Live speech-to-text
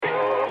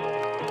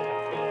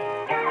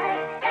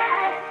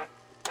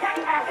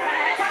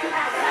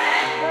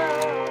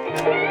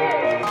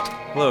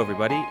Hello,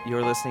 everybody.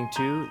 You're listening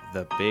to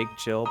the Big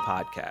Chill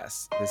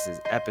Podcast. This is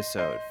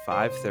episode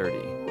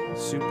 530,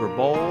 Super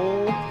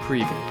Bowl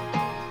preview.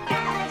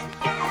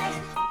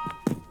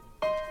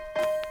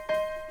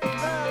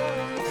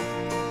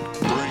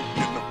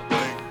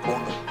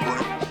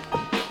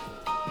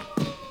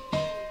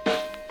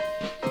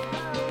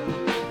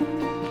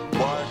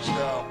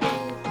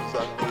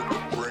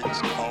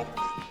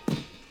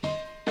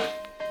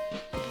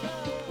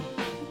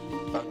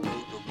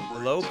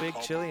 Hello, Big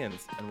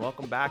Chillians, and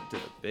welcome back to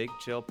the Big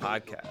Chill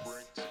Podcast.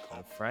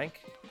 I'm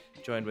Frank,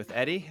 joined with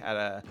Eddie at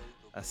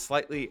a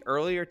slightly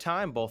earlier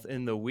time, both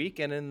in the week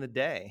and in the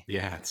day.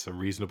 Yeah, it's a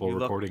reasonable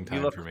recording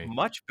time for me. You look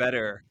much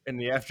better in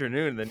the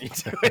afternoon than you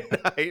do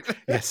at night.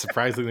 Yeah,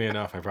 surprisingly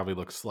enough, I probably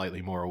look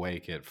slightly more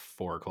awake at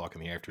 4 o'clock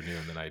in the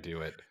afternoon than I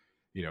do at,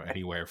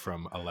 anywhere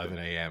from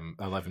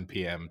 11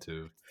 p.m.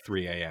 to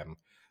 3 a.m.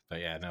 But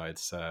yeah, no,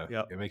 it's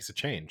It makes a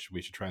change.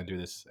 We should try and do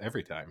this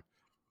every time.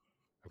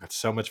 I've got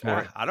so much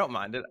more. I don't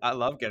mind it. I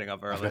love getting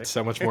up early. I've got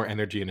so much more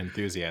energy and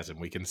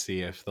enthusiasm. We can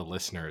see if the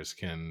listeners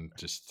can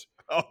just.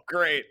 Oh,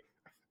 great!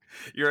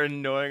 You're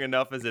annoying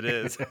enough as it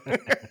is.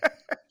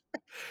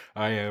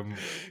 I am.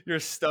 Your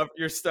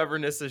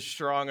stubbornness is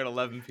strong at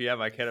 11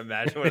 p.m. I can't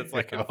imagine what it's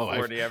like at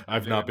 4 a.m.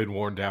 I've not been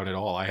worn down at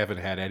all. I haven't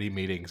had any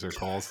meetings or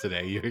calls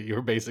today.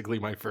 You're basically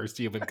my first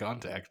human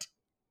contact.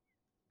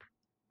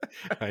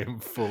 I am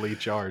fully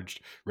charged,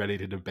 ready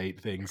to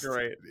debate things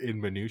in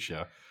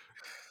minutia.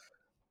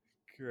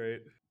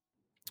 Great.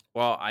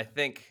 Well, I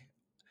think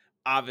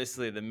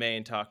obviously the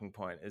main talking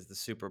point is the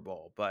Super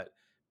Bowl, but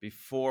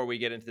before we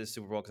get into the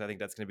Super Bowl, because I think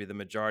that's going to be the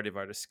majority of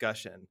our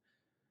discussion,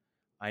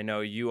 I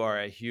know you are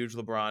a huge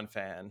LeBron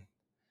fan.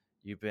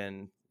 You've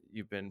been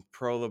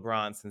pro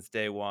LeBron since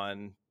day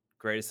one,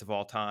 greatest of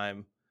all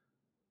time.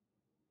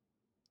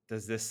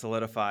 Does this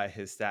solidify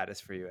his status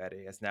for you,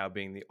 Eddie, as now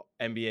being the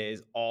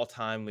NBA's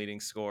all-time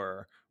leading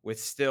scorer with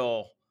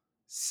still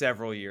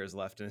several years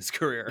left in his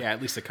career? Yeah,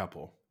 at least a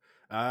couple.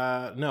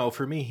 No,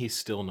 for me, he's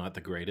still not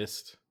the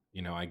greatest.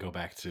 I go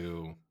back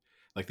to,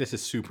 this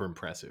is super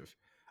impressive.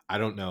 I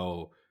don't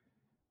know,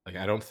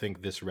 I don't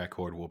think this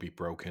record will be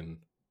broken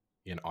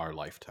in our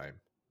lifetime.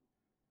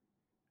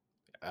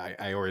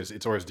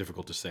 It's always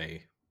difficult to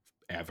say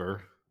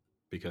ever,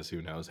 because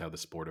who knows how the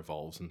sport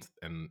evolves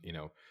and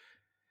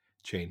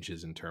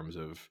changes in terms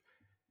of,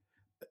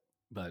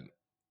 but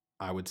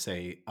I would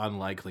say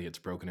unlikely it's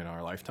broken in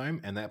our lifetime,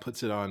 and that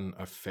puts it on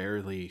a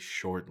fairly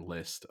short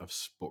list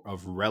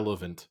of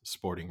relevant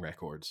sporting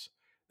records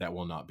that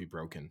will not be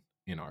broken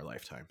in our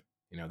lifetime.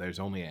 There's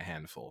only a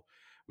handful.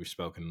 We've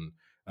spoken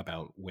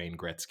about Wayne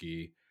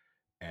Gretzky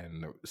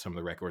and some of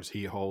the records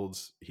he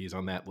holds. He's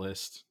on that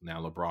list.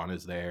 Now LeBron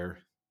is there.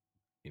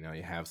 You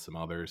have some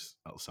others,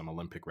 some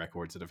Olympic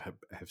records that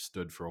have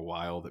stood for a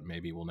while that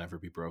maybe will never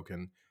be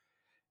broken.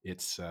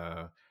 It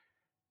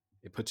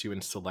puts you in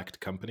select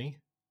company.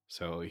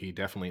 So he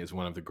definitely is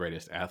one of the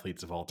greatest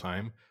athletes of all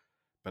time.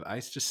 But I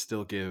just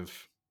still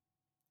give,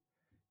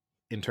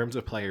 in terms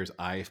of players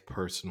I've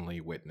personally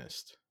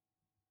witnessed,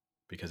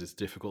 because it's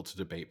difficult to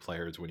debate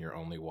players when you're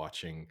only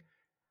watching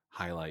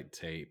highlight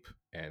tape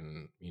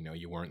and,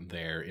 you weren't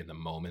there in the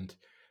moment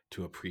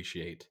to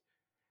appreciate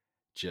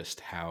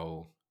just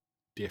how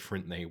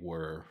different they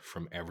were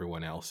from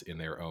everyone else in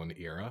their own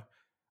era.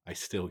 I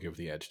still give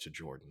the edge to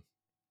Jordan.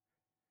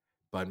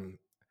 But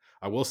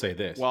I will say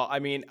this. Well, I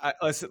mean,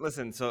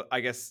 listen. So I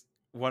guess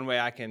one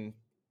way I can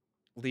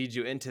lead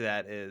you into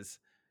that is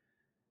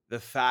the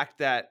fact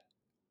that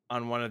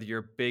on one of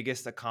your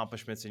biggest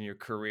accomplishments in your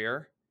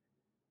career,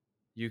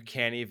 you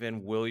can't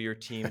even will your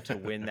team to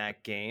win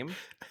that game.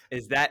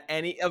 Is that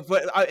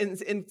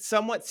in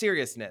somewhat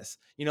seriousness,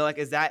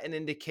 is that an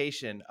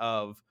indication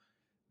of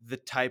the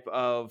type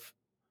of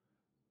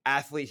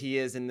athlete he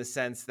is, in the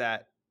sense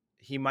that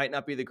he might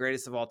not be the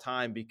greatest of all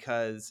time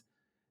because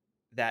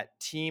that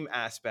team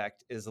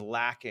aspect is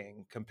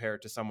lacking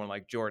compared to someone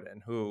like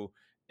Jordan, who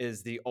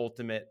is the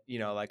ultimate,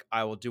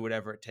 I will do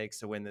whatever it takes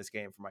to win this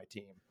game for my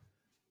team?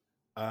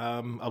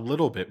 A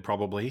little bit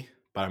probably,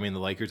 but I mean, the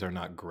Lakers are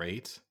not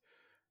great.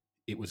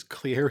 It was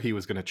clear he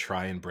was going to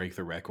try and break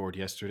the record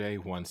yesterday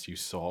once you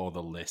saw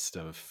the list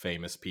of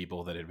famous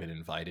people that had been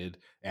invited,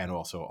 and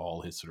also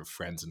all his sort of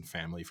friends and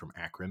family from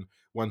Akron.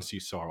 Once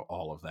you saw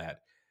all of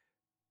that,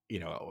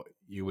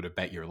 you would have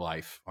bet your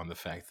life on the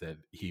fact that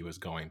he was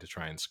going to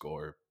try and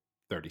score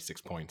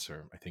 36 points,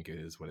 or I think it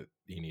is what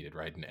he needed,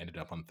 right? And ended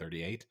up on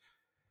 38.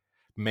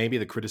 Maybe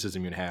the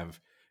criticism you'd have,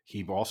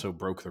 he also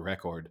broke the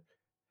record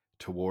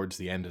towards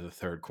the end of the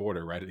third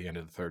quarter, right at the end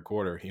of the third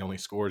quarter. He only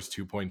scores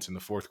 2 points in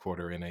the fourth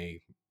quarter in a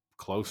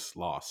close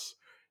loss.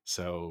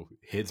 So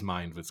his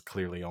mind was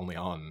clearly only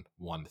on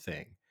one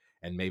thing.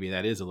 And maybe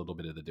that is a little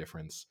bit of the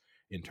difference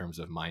in terms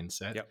of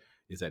mindset. Yep.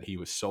 Is that he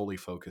was solely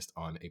focused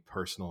on a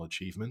personal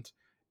achievement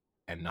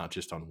and not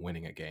just on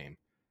winning a game.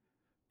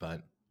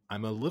 But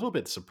I'm a little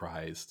bit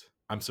surprised.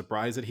 I'm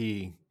surprised that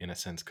he, in a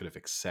sense, could have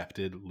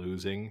accepted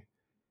losing,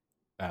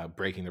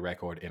 breaking the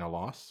record in a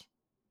loss.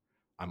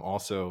 I'm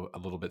also a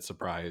little bit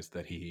surprised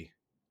that he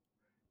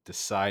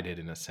decided,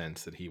 in a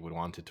sense, that he would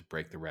wanted to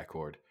break the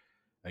record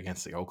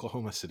against the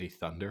Oklahoma City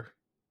Thunder,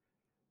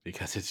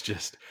 because it's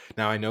just,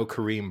 now I know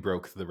Kareem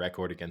broke the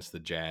record against the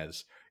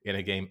Jazz in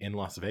a game in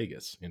Las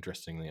Vegas,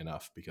 interestingly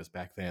enough, because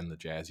back then the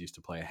Jazz used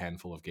to play a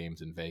handful of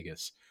games in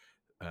Vegas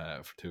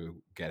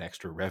to get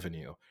extra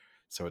revenue.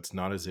 So it's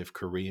not as if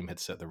Kareem had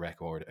set the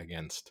record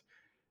against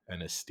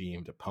an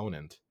esteemed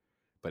opponent,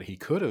 but he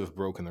could have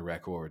broken the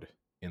record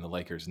in the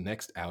Lakers'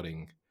 next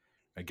outing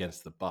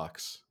against the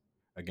Bucks,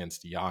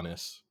 against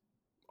Giannis,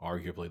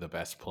 arguably the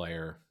best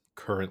player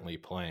currently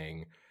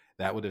playing.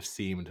 That would have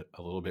seemed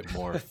a little bit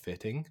more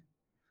fitting,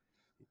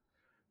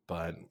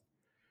 but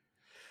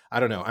I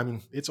don't know. I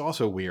mean, it's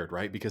also weird,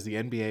 right? Because the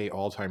NBA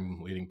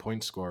all-time leading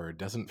point scorer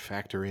doesn't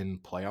factor in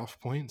playoff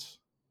points.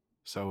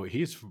 So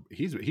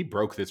he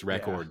broke this Yeah.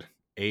 record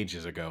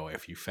ages ago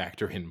if you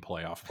factor in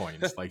playoff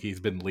points. Like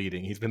he's been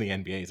leading, he's been the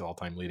NBA's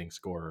all-time leading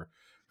scorer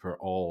for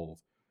all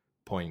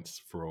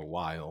points for a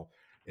while.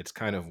 It's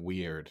kind of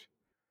weird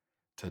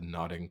to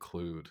not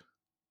include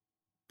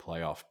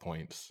playoff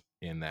points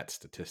in that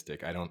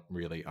statistic. I don't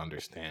really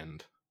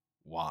understand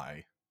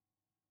why.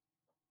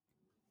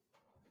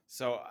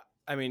 So,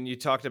 I mean, you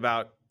talked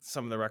about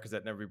some of the records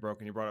that never be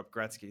broken. You brought up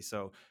Gretzky.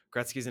 So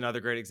Gretzky's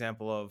another great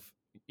example of,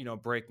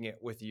 breaking it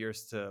with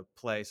years to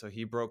play. So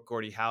he broke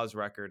Gordie Howe's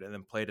record and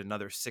then played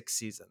another 6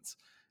 seasons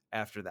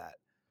after that.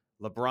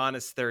 LeBron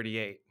is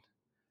 38.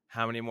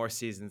 How many more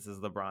seasons does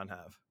LeBron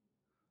have?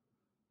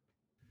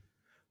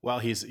 Well,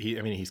 he's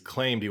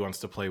claimed he wants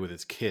to play with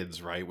his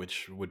kids, right?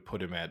 Which would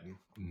put him at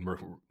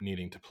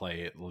needing to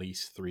play at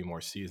least 3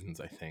 more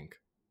seasons, I think.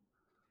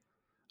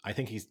 I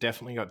think he's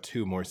definitely got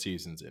 2 more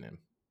seasons in him.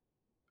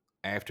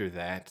 After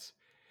that,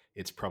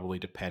 it's probably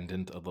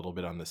dependent a little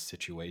bit on the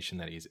situation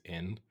that he's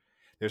in.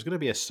 There's going to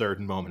be a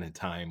certain moment in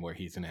time where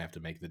he's going to have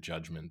to make the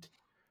judgment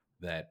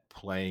that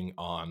playing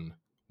on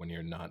when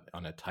you're not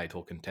on a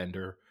title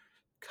contender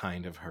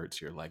kind of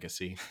hurts your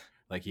legacy.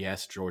 Like,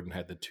 yes, Jordan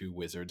had the 2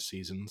 Wizards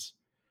seasons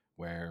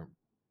where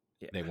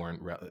they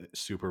weren't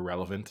super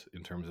relevant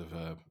in terms of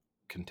a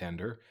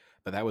contender,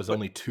 but that was But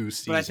only 2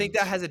 but I think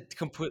that seasons.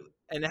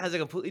 has a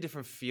completely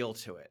different feel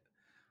to it.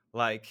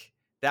 Like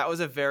that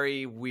was a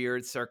very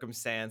weird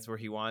circumstance where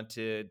he wanted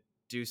to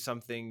do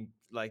something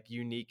like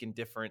unique and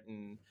different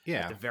and at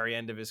Yeah. the very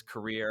end of his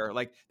career.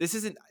 Like this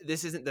isn't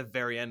the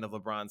very end of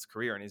LeBron's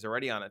career and he's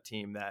already on a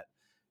team that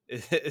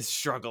is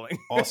struggling.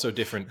 Also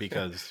different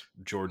because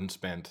Jordan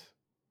spent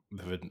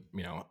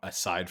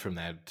aside from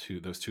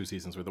those 2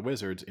 seasons with the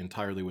Wizards,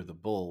 entirely with the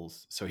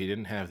Bulls. So he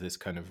didn't have this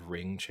kind of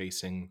ring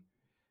chasing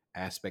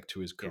aspect to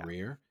his Yeah.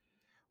 career.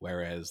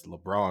 Whereas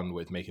LeBron,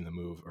 with making the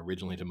move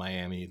originally to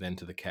Miami, then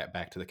to the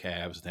back to the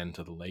Cavs, then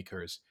to the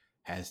Lakers,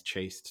 has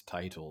chased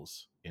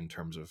titles in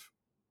terms of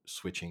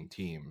switching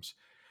teams.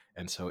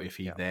 And so if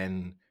he Yeah.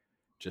 then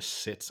just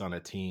sits on a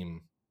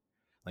team,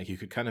 like you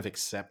could kind of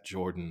accept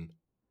Jordan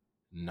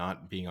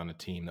not being on a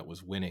team that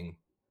was winning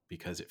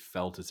because it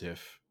felt as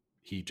if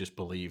he just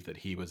believed that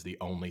he was the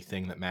only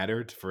thing that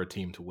mattered for a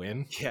team to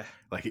win. Yeah.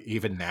 Like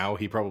even now,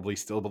 he probably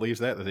still believes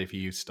that if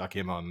you stuck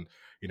him on,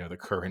 the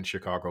current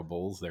Chicago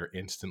Bulls, they're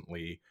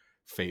instantly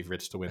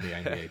favorites to win the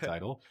NBA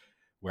title.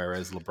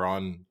 Whereas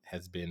LeBron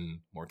has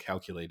been more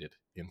calculated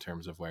in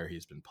terms of where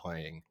he's been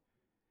playing.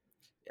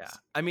 Yeah.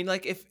 I mean,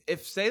 like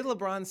if say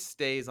LeBron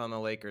stays on the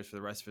Lakers for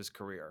the rest of his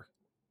career,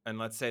 and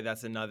let's say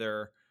that's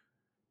another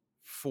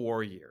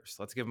 4 years.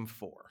 Let's give him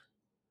 4.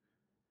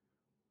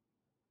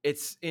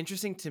 It's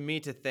interesting to me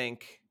to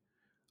think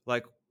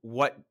like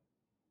what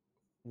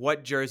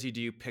jersey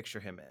do you picture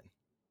him in?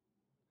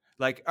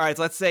 Like, all right,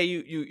 let's say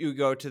you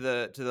go to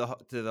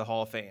the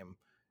Hall of Fame,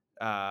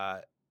 uh,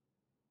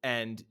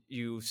 and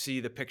you see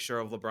the picture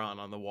of LeBron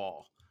on the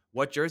wall.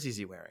 What jersey is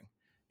he wearing?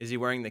 Is he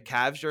wearing the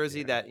Cavs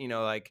jersey Yeah. that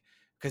like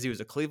because he was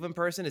a Cleveland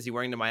person? Is he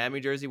wearing the Miami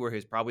jersey where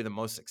he's probably the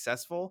most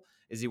successful?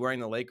 Is he wearing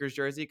the Lakers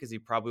jersey because he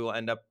probably will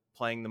end up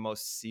playing the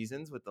most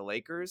seasons with the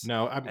Lakers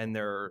No, and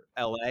they're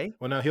LA?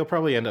 well, no, he'll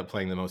probably end up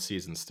playing the most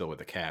seasons still with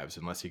the Cavs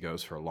unless he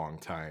goes for a long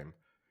time.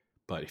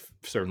 But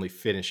certainly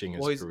finishing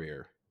his Well, he's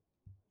career,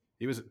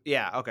 he was.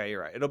 yeah, okay,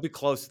 you're right. It'll be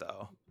close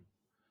though.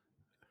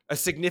 A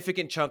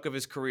significant chunk of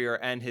his career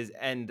and his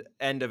end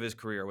of his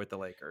career with the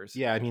Lakers.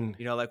 Yeah, I mean,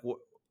 Like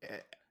eh,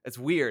 it's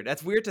weird.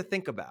 That's weird to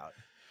think about.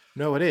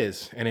 no, it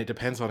is, and it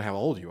depends on how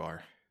old you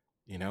are.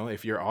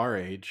 If you're our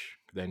age,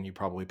 then you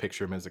probably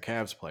picture him as a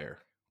Cavs player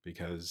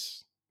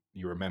because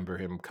you remember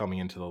him coming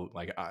into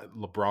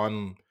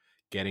LeBron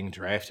getting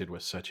drafted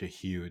was such a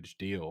huge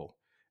deal.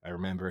 I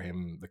remember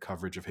the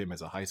coverage of him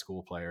as a high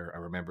school player. I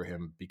remember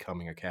him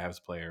becoming a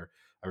Cavs player.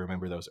 I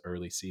remember those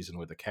early season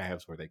with the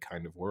Cavs where they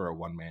kind of were a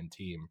one-man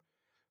team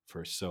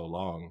for so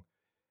long.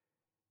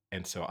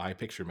 And so I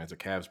picture him as a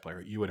Cavs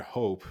player. You would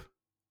hope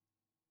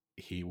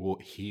he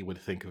would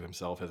think of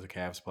himself as a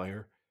Cavs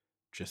player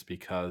just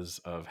because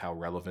of how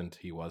relevant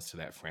he was to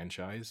that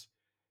franchise.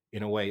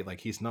 In a way, like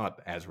he's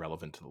not as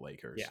relevant to the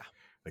Lakers. Yeah.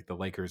 Like the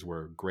Lakers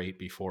were great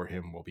before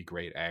him, will be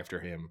great after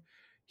him.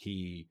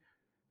 He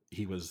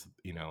he was,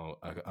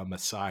 a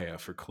messiah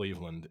for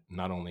Cleveland,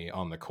 not only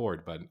on the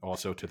court but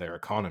also to their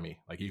economy.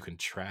 Like you can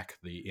track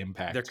the Their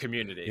impact. Yeah,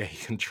 community.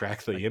 you can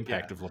track the Like,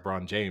 impact yeah. of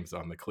LeBron James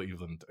on the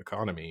Cleveland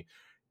economy.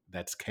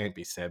 That can't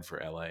be said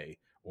for LA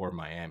or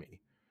Miami.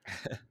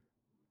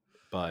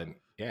 But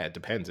yeah, it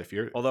depends. If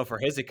you're Although for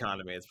his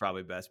economy, it's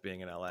probably best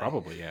being in LA.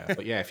 probably, yeah.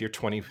 But yeah, if you're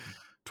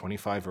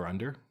 25 or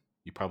under,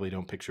 you probably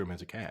don't picture him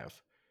as a Cav.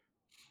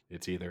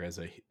 It's either as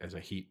a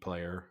Heat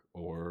player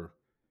or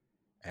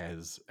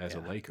as a Yeah.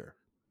 Laker.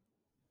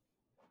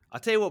 I'll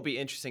tell you what will be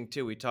interesting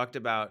too. We talked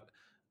about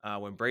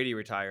when Brady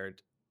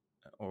retired,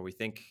 or we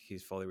think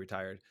he's fully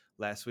retired.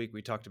 Last week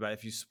we talked about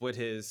if you split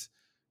his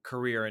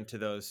career into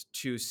those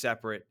two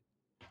separate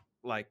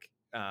like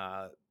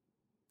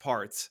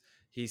parts,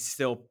 he's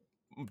still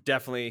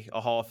definitely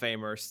a Hall of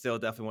Famer, still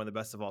definitely one of the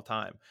best of all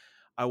time.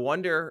 I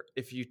wonder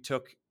if you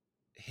took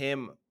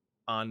him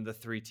on the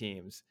three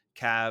teams,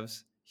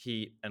 Cavs,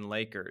 Heat, and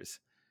Lakers,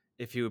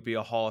 if he would be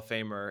a Hall of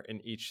Famer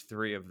in each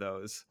three of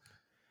those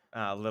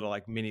little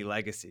like mini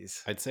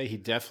legacies. I'd say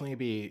he's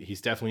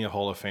definitely a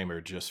Hall of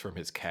Famer just from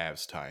his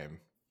Cavs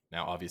time.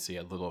 Now, obviously,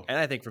 a little And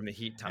I think from the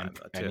Heat time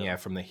and yeah,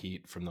 too. from the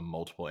Heat, from the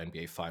multiple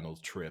NBA Finals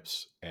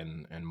trips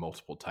and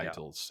multiple Yeah.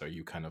 titles, so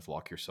you kind of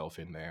lock yourself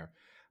in there.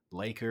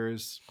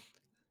 Lakers,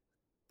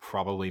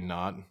 probably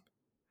not.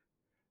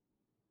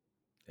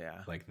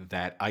 Yeah. Like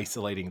that,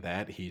 isolating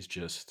that, he's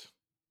just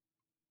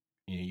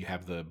you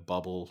have the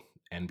bubble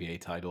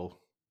NBA title,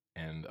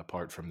 and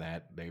apart from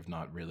that, they've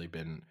not really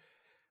been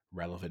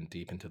relevant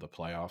deep into the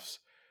playoffs.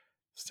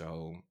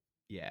 So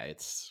yeah,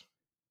 it's.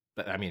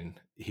 But I mean,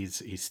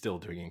 he's still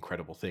doing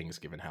incredible things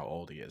given how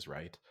old he is,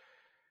 right?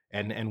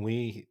 And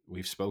we've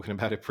spoken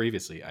about it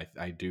previously.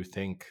 I do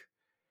think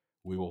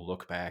we will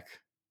look back.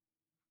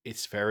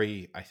 It's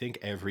very. I think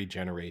every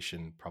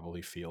generation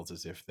probably feels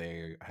as if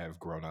they have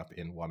grown up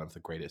in one of the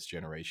greatest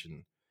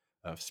generation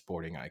of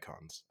sporting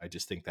icons. I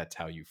just think that's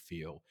how you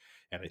feel,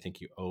 and I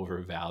think you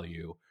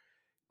overvalue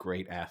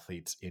great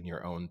athletes in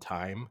your own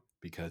time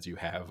because you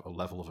have a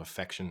level of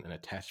affection and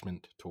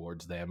attachment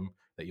towards them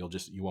that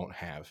you won't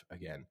have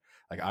again.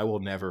 Like I will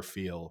never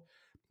feel,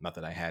 not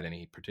that I had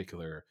any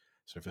particular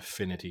sort of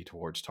affinity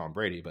towards Tom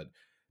Brady, but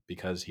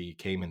because he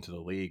came into the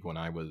league when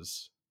I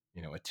was,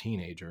 a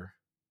teenager,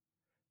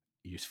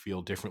 you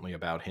feel differently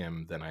about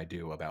him than I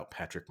do about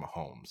Patrick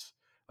Mahomes.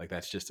 Like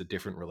that's just a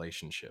different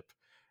relationship.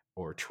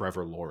 Or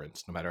Trevor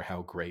Lawrence, no matter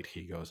how great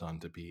he goes on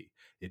to be,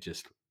 it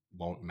just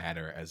won't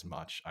matter as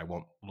much. I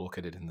won't look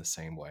at it in the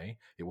same way.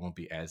 It won't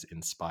be as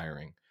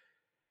inspiring.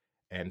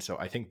 And so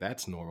I think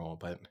that's normal,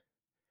 but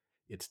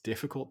it's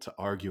difficult to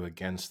argue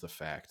against the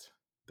fact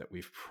that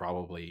we've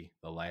probably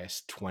the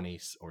last 20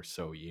 or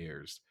so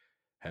years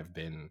have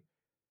been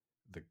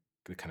the,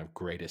 the kind of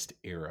greatest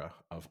era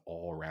of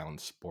all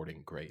round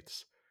sporting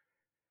greats.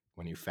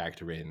 When you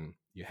factor in,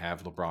 you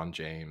have LeBron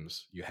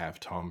James, you have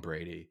Tom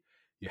Brady,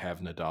 you have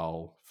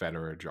Nadal,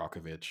 Federer,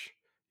 Djokovic,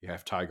 you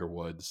have Tiger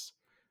Woods.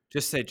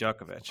 Just say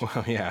Djokovic.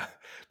 Well, yeah,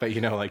 but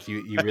like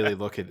you really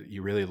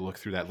look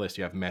through that list.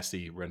 You have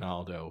Messi,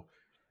 Ronaldo,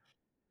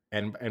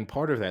 and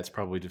part of that's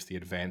probably just the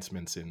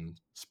advancements in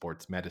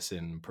sports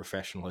medicine,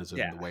 professionalism,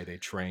 Yeah. the way they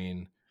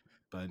train.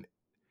 But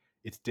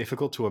it's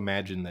difficult to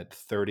imagine that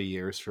 30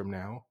 years from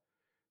now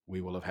we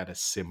will have had a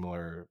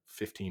similar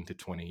 15 to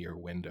 20-year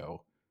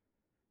window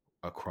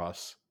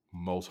across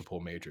multiple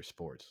major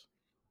sports.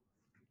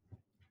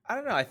 I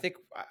don't know. I think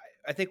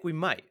we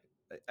might.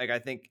 Like I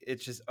think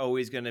it's just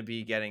always going to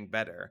be getting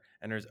better,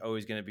 and there's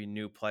always going to be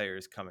new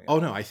players coming Oh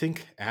no, up. I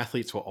think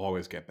athletes will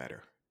always get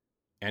better.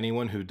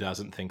 Anyone who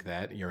doesn't think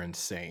that, you're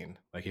insane.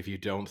 Like if you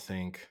don't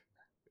think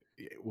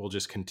we'll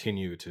just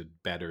continue to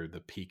better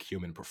the peak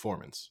human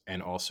performance,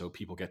 and also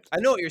people get I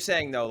know what you're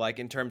saying though, like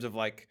in terms of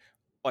like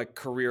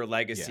career yeah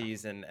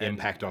legacies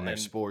impact on their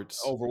and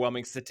sports.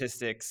 overwhelming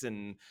statistics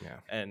Yeah,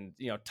 and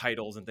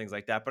titles and things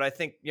like that. But I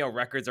think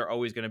records are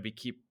always going to be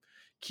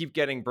keep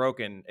getting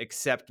broken,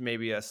 except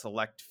maybe a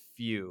select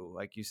few,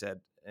 like you said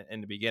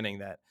in the beginning,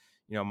 that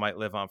might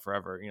live on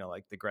forever.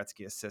 Like the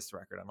Gretzky assist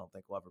record, I don't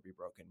think will ever be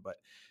broken. But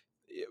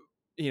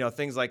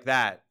things like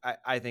that,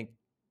 I think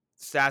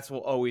stats will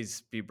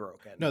always be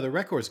broken. no, the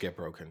records get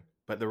broken,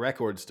 but the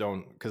records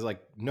don't, because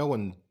like no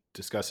one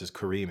discusses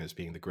Kareem as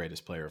being the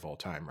greatest player of all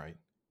time, right?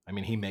 I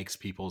mean, he makes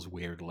people's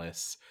weird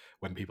lists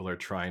when people are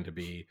trying to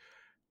be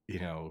you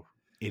know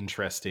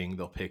interesting.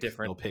 They'll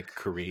Different. pick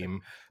Kareem,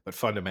 but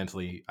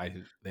fundamentally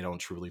they don't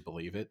truly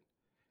believe it.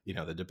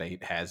 The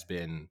debate has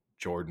been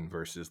Jordan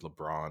versus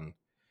LeBron,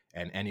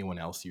 and anyone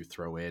else you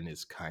throw in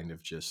is kind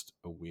of just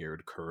a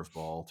weird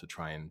curveball to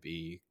try and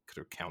be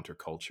kind of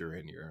counterculture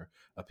in your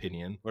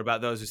opinion. What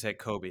about those who say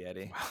Kobe,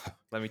 Eddie?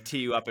 Let me tee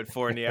you up at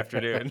 4 in the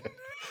afternoon.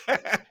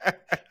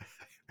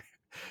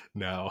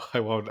 No,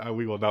 I won't.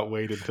 We will not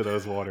wade into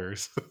those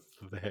waters.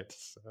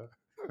 That's,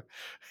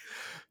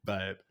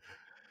 but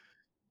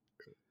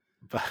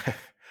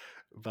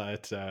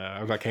but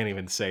I can't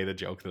even say the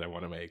joke that I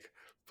want to make.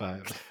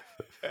 But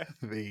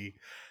the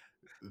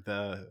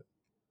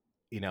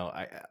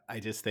I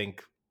just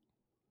think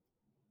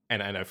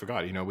And I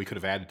forgot, we could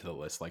have added to the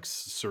list, like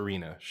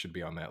Serena should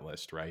be on that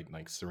list, right?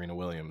 Like Serena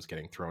Williams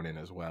getting thrown in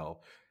as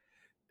well.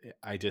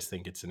 I just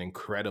think it's an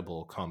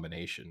incredible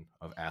combination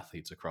of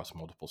athletes across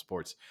multiple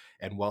sports.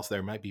 And whilst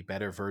there might be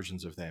better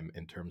versions of them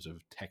in terms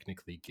of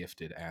technically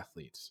gifted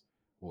athletes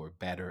or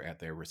better at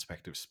their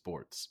respective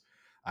sports,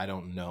 I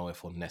don't know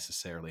if we'll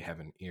necessarily have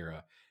an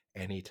era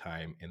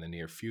anytime in the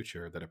near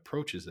future that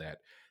approaches that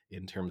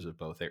in terms of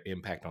both their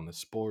impact on the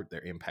sport,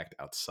 their impact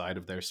outside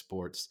of their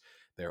sports,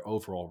 their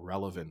overall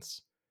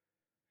relevance.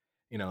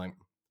 Like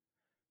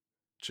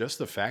just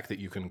the fact that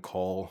you can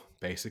call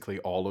basically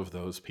all of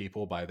those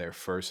people by their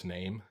first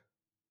name,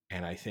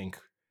 and I think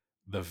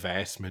the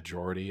vast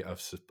majority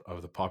of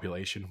the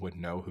population would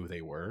know who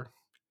they were,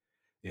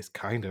 is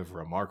kind of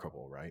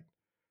remarkable, right?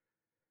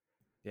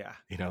 Yeah.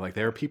 Like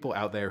there are people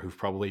out there who've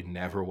probably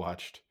never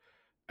watched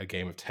a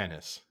game of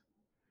tennis,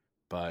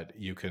 but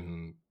you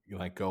can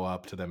like go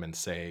up to them and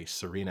say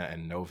Serena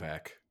and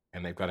Novak,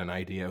 and they've got an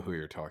idea who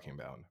you're talking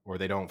about. Or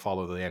they don't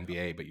follow the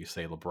NBA, but you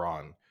say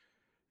LeBron.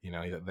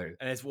 They're,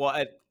 And it's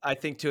I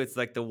think too, it's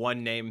like the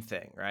one name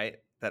thing, right?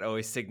 That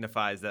always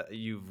signifies that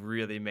you've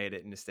really made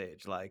it in the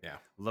stage. Like yeah.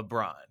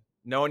 LeBron.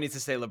 No one needs to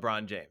say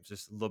LeBron James,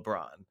 just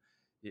LeBron.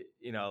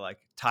 Like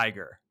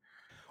Tiger,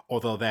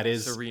 Although that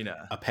is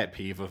Serena. a pet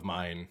peeve of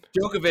mine.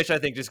 Djokovic, I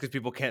think, just because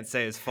people can't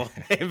say his full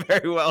name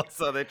very well,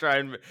 so they try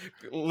and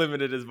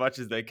limit it as much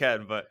as they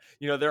can. But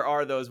there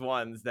are those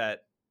ones that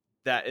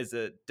is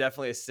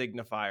definitely a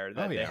signifier Oh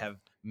that they yeah. have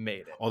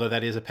made it. Although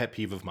that is a pet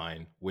peeve of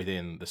mine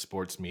within the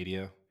sports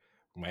media,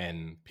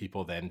 when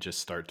people then just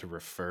start to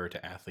refer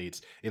to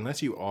athletes,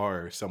 unless you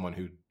are someone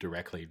who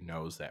directly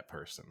knows that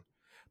person.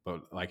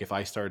 But like if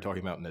I started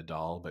talking about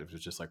Nadal, but it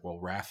was just like, well,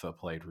 Rafa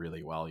played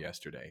really well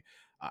yesterday,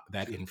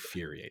 that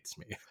infuriates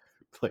me.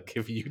 Like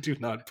if you do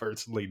not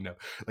personally know,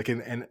 like,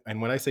 and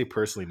when I say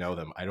personally know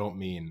them, I don't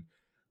mean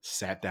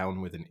sat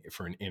down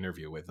for an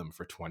interview with them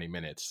for 20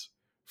 minutes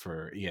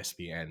for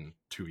ESPN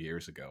 2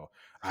 years ago.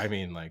 I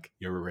mean, like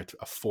you're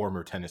a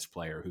former tennis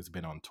player who's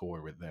been on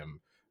tour with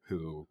them,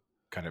 who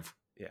kind of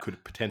Yeah.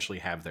 could potentially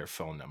have their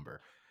phone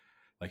number.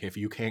 Like if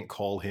you can't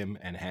call him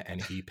and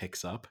he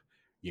picks up,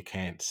 you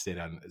can't sit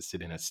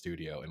in a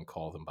studio and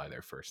call them by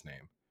their first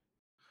name.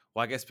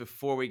 Well, I guess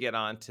before we get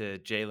on to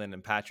Jalen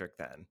and Patrick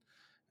then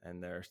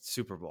and their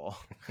Super Bowl,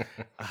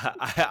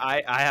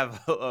 I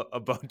have a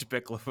bone to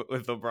pick with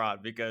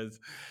LeBron because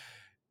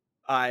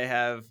I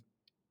have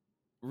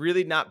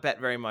really not bet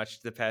very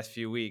much the past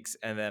few weeks.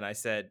 And then I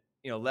said,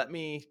 let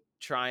me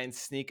try and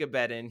sneak a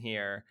bet in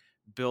here,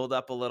 build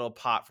up a little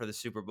pot for the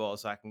Super Bowl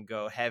so I can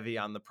go heavy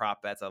on the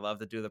prop bets. I love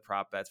to do the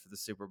prop bets for the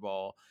Super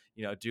Bowl,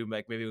 do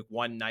like maybe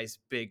one nice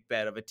big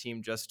bet of a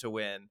team just to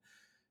win.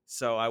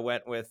 So I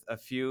went with a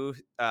few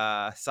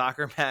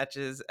soccer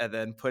matches and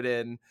then put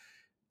in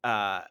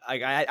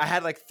I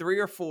had like 3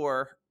 or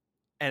 4,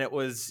 and it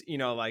was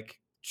like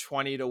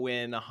 20 to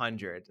win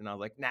 100, and I was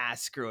like, nah,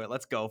 screw it,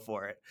 let's go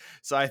for it.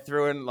 So I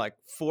threw in like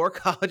 4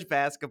 college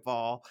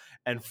basketball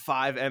and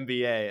 5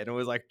 NBA, and it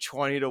was like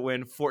 20 to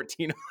win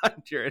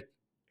 1400.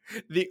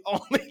 The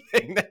only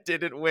thing that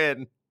didn't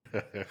win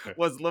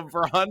was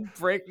LeBron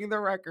breaking the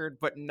record,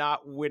 but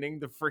not winning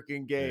the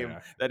freaking game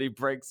Yeah. that he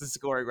breaks the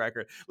scoring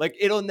record. Like,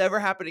 it'll never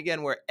happen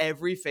again where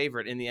every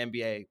favorite in the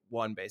NBA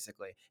won,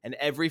 basically, and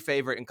every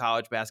favorite in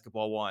college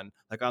basketball won,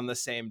 like, on the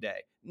same day.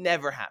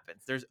 Never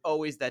happens. There's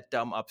always that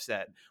dumb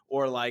upset,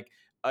 or like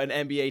an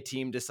NBA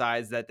team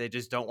decides that they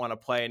just don't want to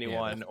play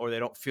anyone, or they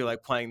don't feel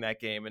like playing that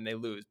game and they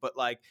lose. But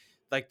like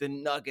the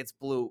Nuggets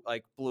blew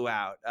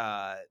out.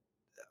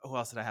 Who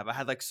else did I have? I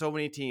had like so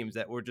many teams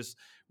that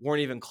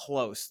weren't even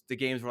close. The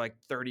games were like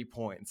 30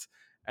 points.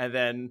 And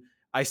then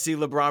I see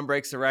LeBron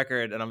breaks the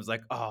record and I was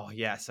like, oh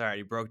yeah, sorry,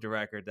 he broke the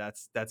record.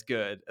 That's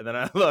good. And then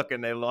I look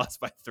and they lost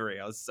by 3.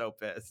 I was so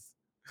pissed.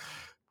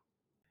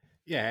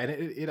 Yeah, and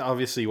it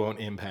obviously won't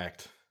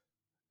impact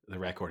the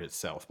record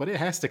itself, but it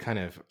has to kind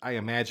of, I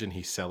imagine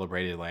he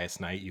celebrated last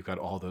night. You got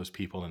all those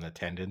people in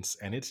attendance,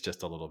 and it's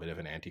just a little bit of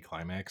an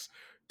anticlimax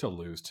to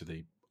lose to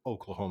the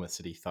Oklahoma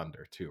City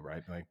Thunder too,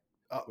 right? Like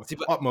See,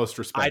 but utmost I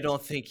respect.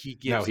 don't think he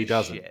No, gives he a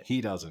doesn't. shit. He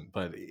doesn't.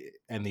 But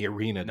and the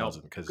arena Nope.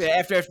 doesn't, because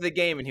After the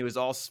game, and he was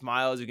all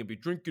smiles. You can be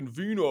drinking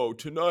vino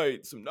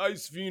tonight, some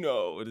nice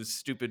vino, with his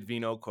stupid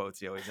vino quotes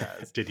he always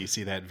has. did you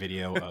see that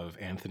video of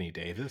Anthony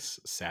Davis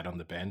sat on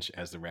the bench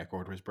as the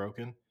record was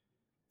broken?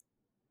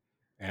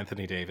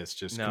 Anthony Davis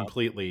just No.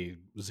 completely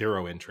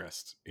zero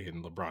interest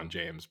in LeBron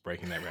James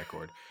breaking that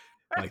record.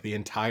 Like the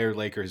entire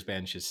Lakers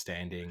bench is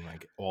standing,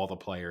 like all the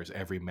players,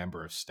 every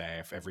member of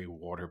staff, every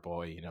water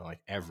boy,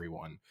 like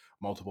everyone,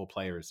 multiple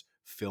players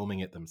filming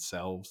it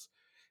themselves.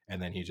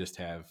 And then you just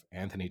have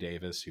Anthony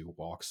Davis who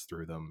walks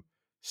through them,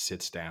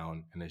 sits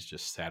down, and is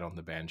just sat on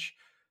the bench,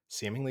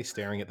 seemingly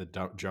staring at the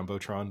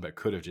Jumbotron, but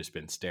could have just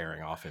been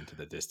staring off into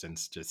the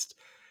distance, just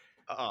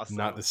not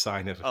Awesome. the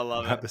sign of I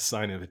love it.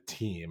 a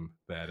team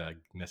that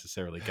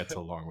necessarily gets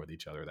along with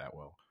each other that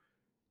well.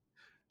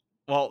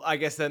 Well, I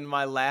guess then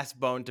my last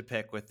bone to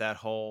pick with that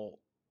whole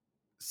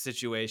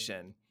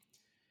situation.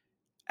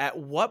 At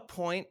what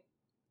point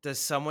does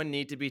someone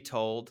need to be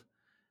told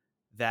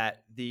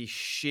that the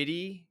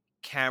shitty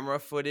camera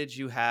footage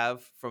you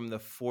have from the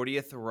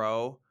 40th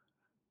row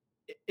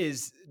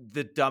is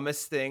the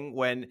dumbest thing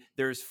when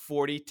there's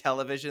 40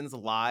 televisions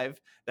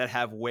live that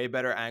have way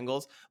better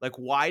angles. Like,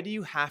 why do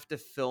you have to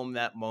film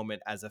that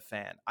moment as a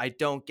fan? I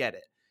don't get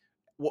it.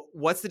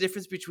 What's the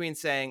difference between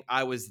saying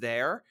I was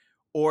there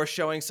or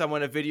showing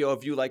someone a video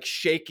of you like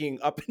shaking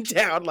up and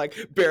down, like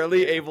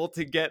barely able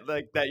to get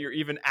like that you're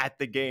even at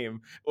the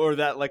game, or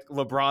that like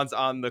LeBron's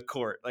on the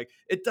court? Like,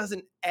 it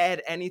doesn't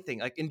add anything.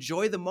 Like,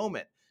 enjoy the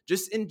moment.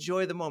 Just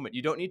enjoy the moment.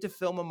 You don't need to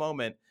film a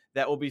moment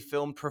that will be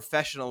filmed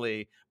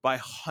professionally by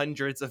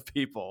hundreds of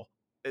people.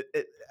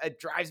 It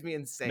drives me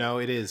insane. No,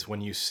 it is when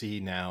you see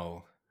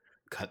now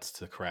cuts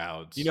to You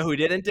crowds. know who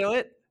didn't do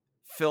it?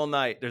 Phil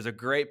Knight. There's a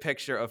great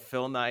picture of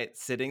Phil Knight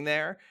sitting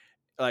there,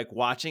 like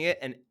watching it,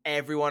 and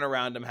everyone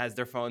around him has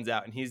their phones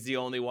out, and he's the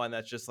only one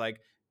that's just like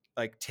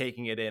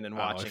taking it in and Oh,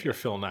 watching if you're it.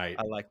 Phil Knight,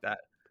 I like that.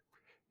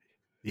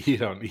 you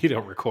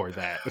don't record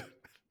that.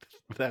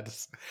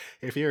 That's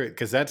if you're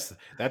because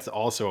that's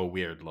also a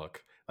weird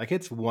look. Like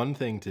it's one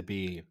thing to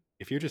be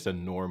if you're just a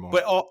normal.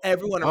 But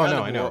everyone Oh around no,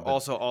 them I were know,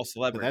 also all but that's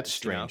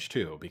celebrities, you know? strange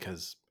too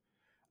because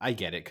I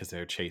get it because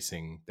they're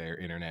chasing their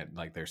internet,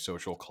 like their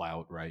social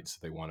clout, right? So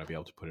they want to be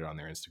able to put it on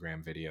their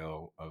Instagram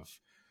video of,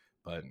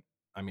 but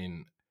I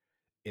mean,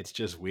 it's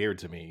just weird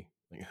to me.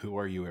 Like, who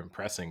are you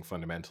impressing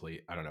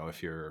fundamentally? I don't know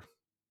if you're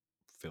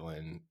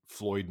filling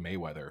Floyd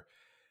Mayweather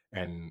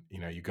and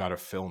you got to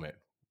film it.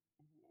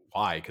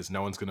 Why? Because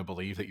no one's going to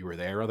believe that you were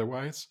there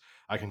otherwise.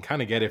 I can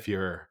kind of get if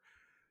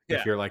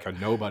Yeah. you're like a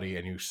nobody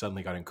and you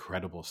suddenly got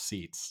incredible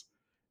seats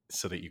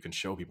so that you can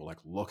show people like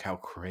look how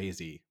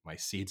crazy my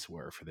seats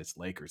were for this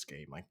Lakers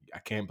game. Like I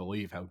can't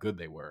believe how good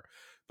they were.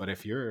 But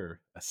if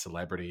you're a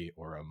celebrity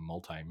or a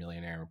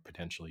multi-millionaire,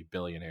 potentially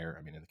billionaire,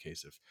 I mean in the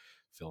case of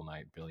Phil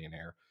Knight,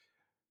 billionaire,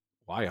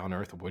 why on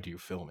earth would you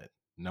film it?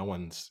 No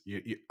one's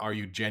are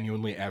you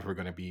genuinely ever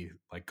going to be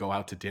like go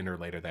out to dinner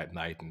later that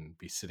night and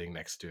be sitting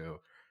next to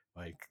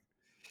like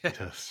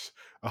just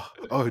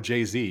oh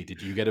Jay-Z,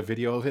 did you get a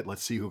video of it?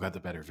 Let's see who got the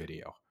better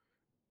video.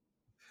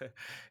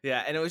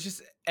 Yeah, and it was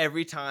just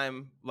every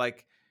time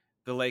like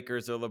the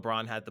Lakers or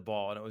LeBron had the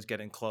ball and it was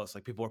getting close,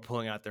 like people were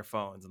pulling out their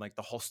phones and like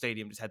the whole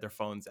stadium just had their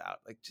phones out.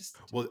 Like, just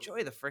Well,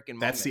 enjoy the freaking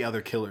that's the moment.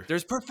 other killer.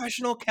 There's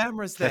professional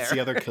cameras That's there.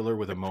 the other killer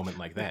with a moment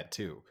like that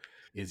too,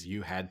 is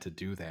you had to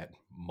do that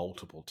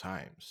multiple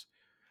times.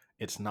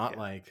 It's not Yeah.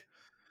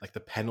 like the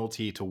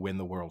penalty to win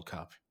the World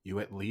Cup. You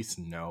at least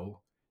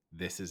know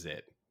this is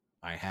it.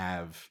 I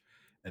have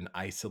an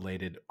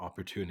isolated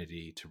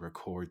opportunity to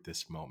record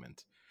this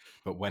moment.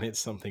 But when it's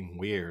something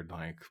weird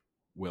like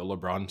will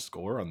LeBron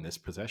score on this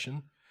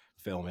possession?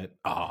 Film it.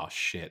 Oh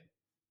shit.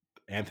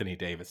 Anthony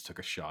Davis took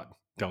a shot.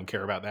 Don't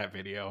care about that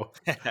video.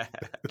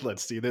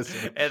 Let's see this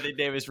one. Anthony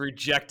Davis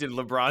rejected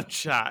LeBron's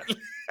shot.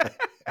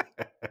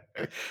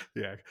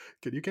 Yeah.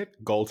 Can you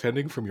get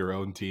goaltending from your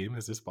own team?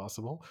 Is this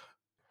possible?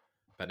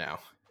 But now,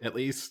 at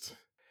least,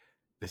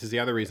 this is the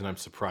other reason I'm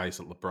surprised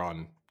that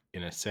LeBron,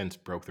 in a sense,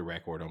 broke the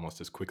record almost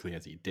as quickly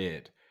as he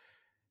did,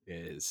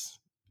 is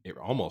it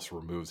almost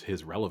removes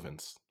his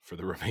relevance for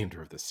the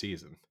remainder of the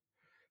season.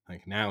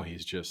 Like now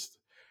he's just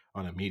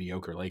on a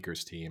mediocre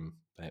Lakers team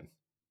that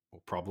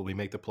will probably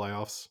make the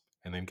playoffs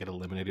and then get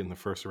eliminated in the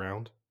first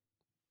round.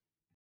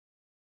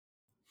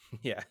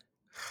 Yeah,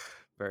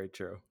 very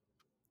true.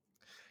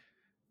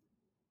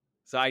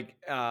 So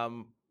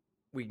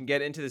we can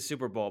get into the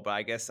Super Bowl, but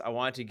I guess I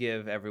want to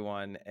give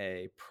everyone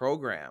a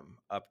program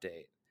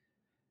update.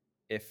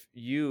 If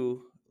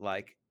you,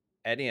 like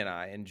Eddie and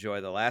I,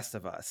 enjoy The Last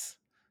of Us,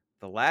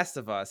 The Last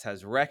of Us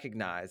has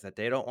recognized that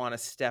they don't want to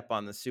step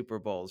on the Super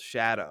Bowl's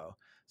shadow.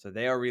 So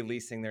they are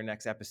releasing their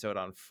next episode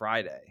on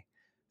Friday.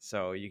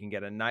 So you can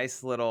get a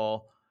nice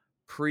little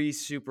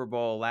pre-Super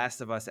Bowl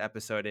Last of Us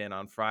episode in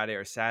on Friday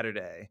or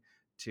Saturday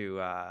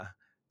to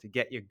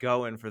get you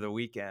going for the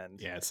weekend,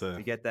 Yeah,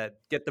 to get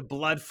the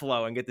blood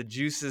flowing, get the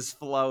juices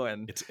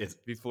flowing it's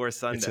before it's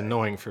Sunday.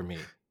 annoying for me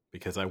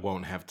because I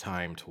won't have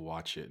time to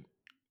watch it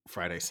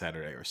Friday,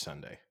 Saturday, or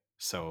Sunday.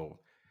 So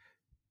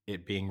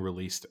it being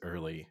released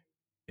early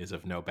is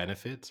of no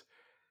benefit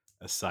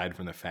aside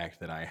from the fact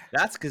that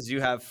That's because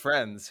you have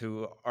friends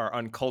who are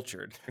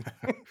uncultured.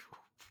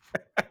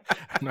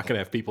 I'm not going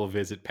to have people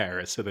visit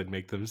Paris and then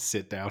make them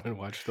sit down and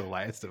watch The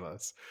Last of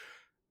Us.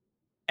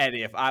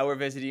 Eddie, if I were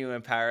visiting you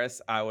in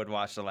Paris, I would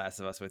watch The Last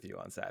of Us with you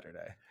on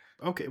Saturday.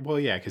 Okay, well,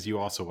 yeah, because you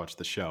also watch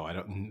the show. I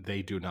don't.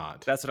 They do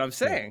not. That's what I'm Yeah.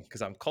 saying,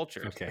 because I'm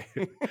cultured. Okay,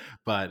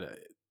 but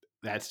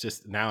that's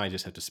just now. I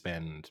just have to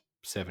spend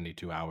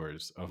 72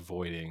 hours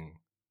avoiding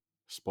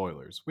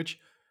spoilers, which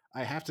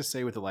I have to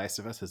say with The Last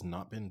of Us has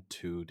not been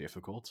too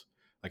difficult.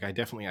 Like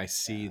I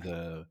see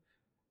Yeah.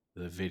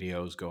 the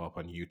videos go up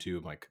on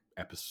YouTube, like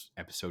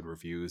episode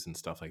reviews and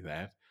stuff like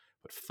that.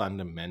 But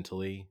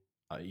fundamentally,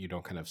 you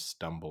don't kind of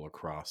stumble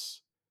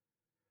across.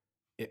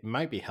 It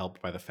might be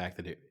helped by the fact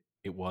that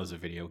it was a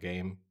video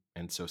game,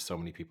 and so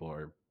many people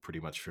are pretty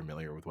much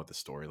familiar with what the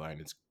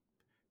storyline is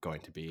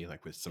going to be,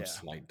 like with some Yeah.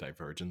 slight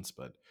divergence.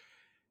 But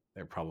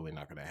they're probably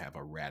not going to have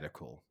a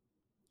radical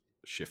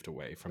shift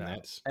away from No.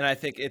 that. And I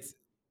think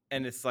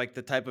and it's like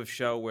the type of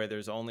show where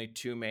there's only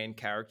two main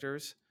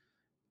characters.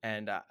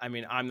 And I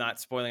mean, I'm not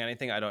spoiling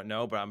anything. I don't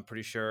know, but I'm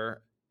pretty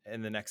sure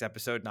in the next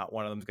episode, not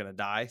one of them's going to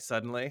die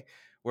suddenly.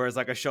 Whereas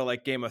like a show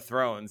like Game of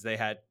Thrones, they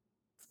had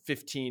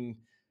 15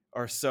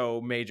 or so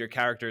major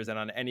characters, and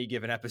on any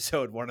given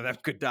episode, one of them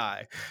could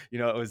die. You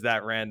know, it was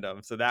that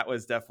random. So that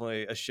was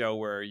definitely a show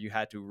where you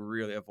had to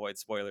really avoid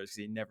spoilers because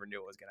you never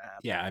knew what was going to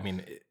happen. Yeah, I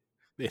mean,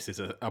 this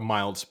is a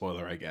mild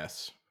spoiler, I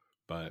guess,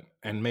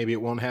 and maybe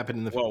it won't happen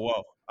in the.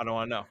 Whoa! I don't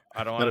want to know.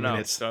 I don't want But I to mean,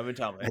 know. it's Don't even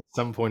tell me. at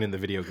some point in the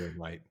video game,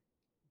 right?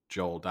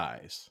 Joel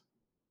dies.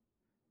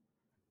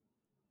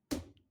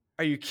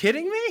 Are you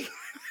kidding me?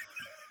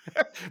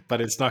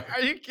 But it's not.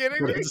 Are you kidding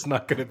But me? it's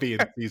not going to be in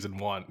season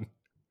 1.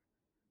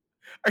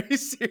 Are you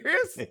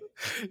serious?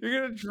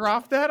 You're gonna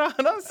drop that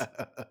on us?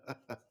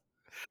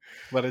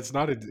 But it's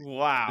not the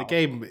Wow.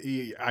 game.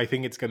 I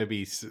think it's going to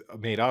be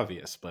made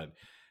obvious, but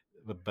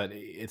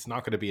it's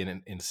not going to be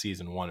in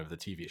season 1 of the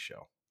TV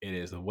show. It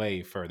is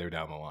way further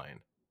down the line.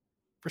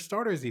 For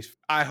starters, these.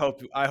 I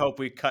hope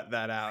we cut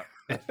that out.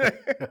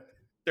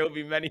 There will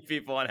be many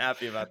people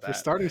unhappy about that. For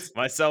starters,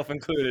 myself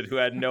included, who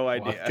had no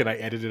idea. Well, can I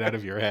edit it out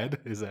of your head?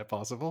 Is that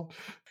possible?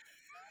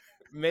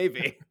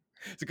 Maybe.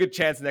 It's a good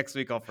chance next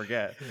week I'll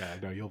forget. Yeah,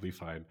 no, you'll be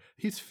fine.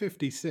 He's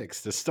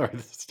 56 to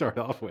start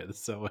off with,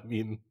 so I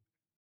mean,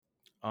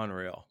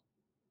 unreal.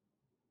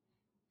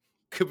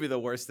 Could be the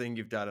worst thing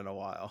you've done in a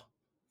while.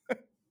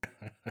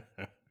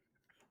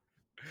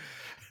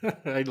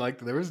 I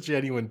liked there was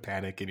genuine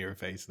panic in your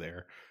face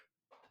there.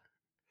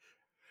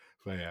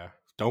 But yeah,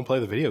 don't play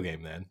the video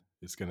game then.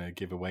 It's going to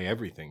give away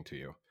everything to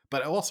you.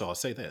 But also, I'll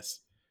say this.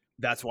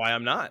 That's why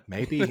I'm not.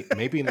 Maybe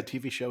in the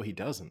TV show he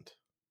doesn't.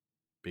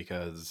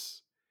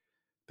 Because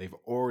they've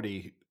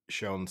already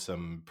shown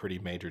some pretty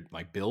major,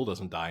 like Bill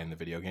doesn't die in the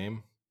video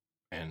game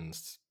and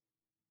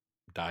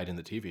died in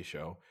the TV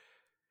show.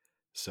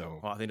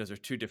 So, well, I think those are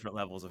two different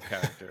levels of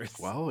characters.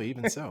 Well,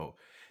 even so,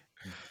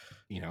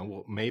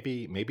 well,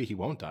 maybe he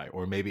won't die,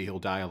 or maybe he'll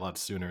die a lot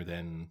sooner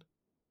than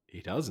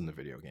he does in the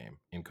video game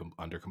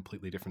under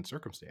completely different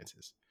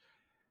circumstances.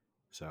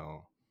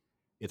 So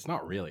it's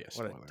not really a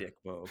spoiler. What a dick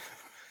move.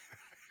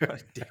 What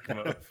a dick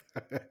move.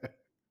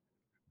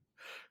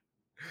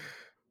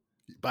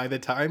 By the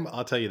time,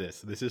 I'll tell you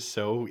this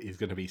is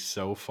going to be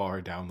so far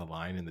down the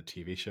line in the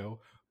TV show.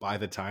 By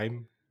the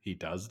time he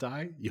does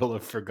die, you'll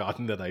have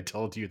forgotten that I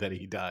told you that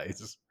he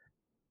dies.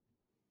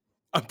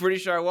 I'm pretty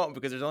sure I won't,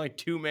 because there's only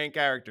two main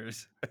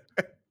characters.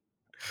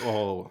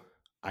 Oh,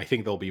 I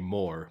think there'll be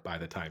more by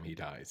the time he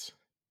dies.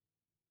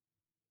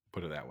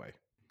 Put it that way.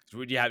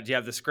 Do you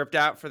have the script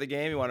out for the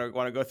game? You want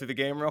to go through the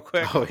game real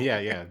quick? Oh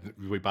yeah.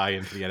 We buy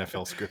into the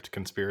NFL script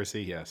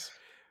conspiracy. Yes.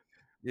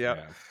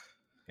 Yep.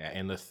 Yeah.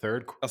 And the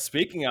third. Well,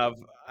 speaking of,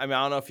 I mean,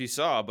 I don't know if you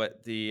saw,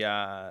 but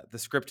the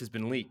script has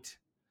been leaked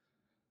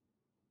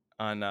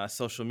on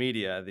social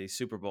media. The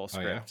Super Bowl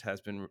script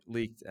has been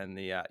leaked, and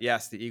the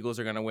Eagles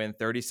are going to win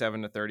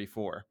 37-34.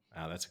 Wow,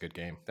 that's a good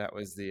game. That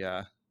was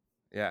the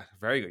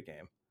very good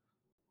game.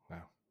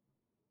 Wow.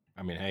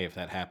 I mean, hey, if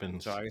that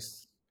happens, so I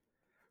guess,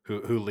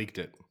 who leaked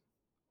it?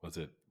 Was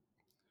it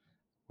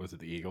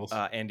the Eagles?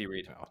 Andy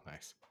Reid. Oh,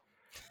 nice.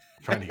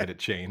 Trying to get it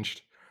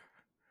changed.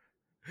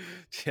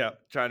 Yeah,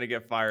 trying to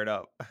get fired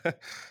up.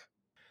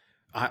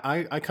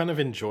 I kind of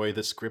enjoy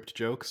the script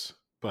jokes,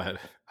 but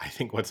I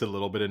think what's a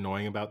little bit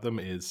annoying about them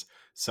is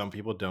some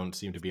people don't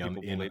seem to be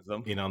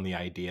in on the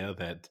idea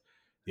that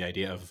the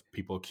idea of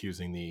people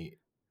accusing the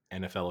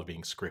NFL of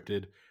being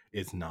scripted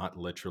is not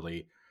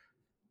literally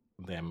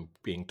them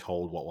being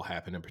told what will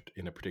happen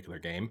in a particular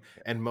game.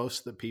 And most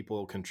of the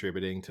people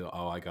contributing to,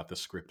 I got the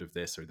script of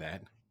this or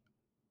that,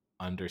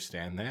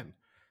 understand that.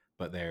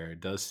 But there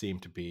does seem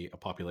to be a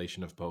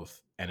population of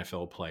both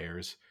NFL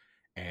players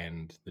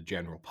and the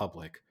general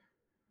public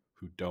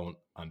who don't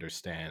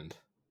understand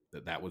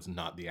that was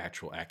not the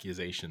actual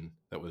accusation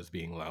that was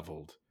being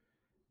leveled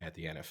at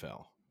the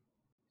NFL.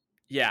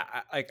 Yeah,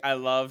 I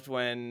loved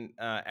when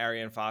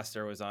Arian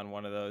Foster was on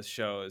one of those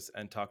shows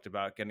and talked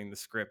about getting the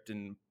script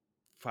in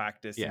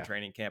practice and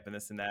training camp and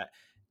this and that,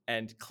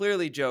 and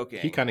clearly joking.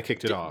 He kind of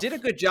kicked it off. Did a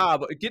good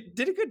job.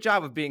 Did a good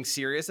job of being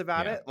serious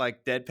about it,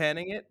 like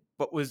deadpanning it,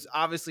 but was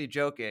obviously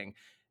joking.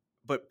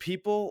 But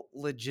people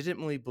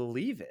legitimately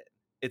believe it.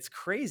 It's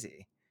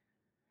crazy.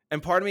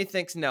 And part of me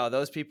thinks, no,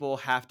 those people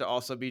have to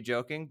also be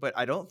joking, but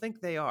I don't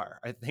think they are.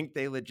 I think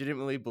they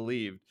legitimately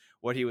believed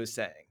what he was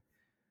saying.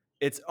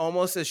 It's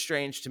almost as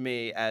strange to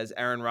me as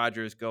Aaron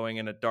Rodgers going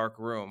in a dark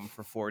room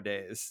for 4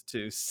 days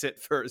to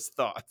sit for his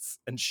thoughts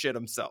and shit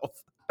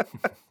himself.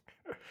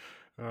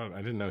 I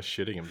didn't know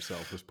shitting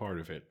himself was part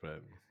of it,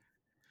 but...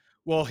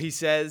 Well, he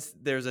says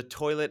there's a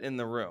toilet in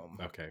the room,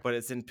 okay, but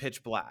it's in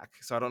pitch black,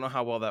 so I don't know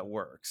how well that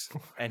works.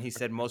 And he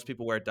said most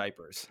people wear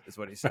diapers, is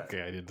what he said.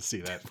 Okay, I didn't see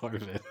that part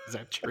of it. Is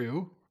that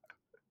true?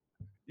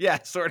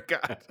 Yeah, sort of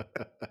God.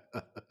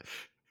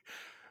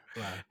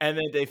 Wow. And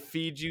then they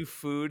feed you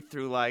food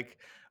through like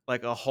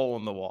a hole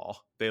in the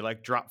wall. They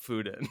like drop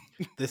food in.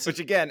 Which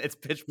again, it's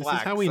pitch black.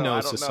 This is how we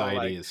know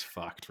society is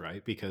fucked,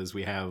 right? Because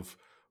we have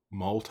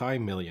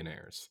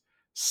multi-millionaires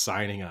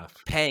signing up.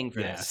 Paying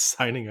for Yeah, this.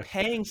 signing up.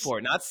 Paying for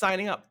it, not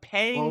signing up,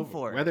 paying Well,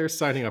 for it. whether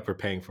signing up or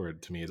paying for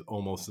it to me is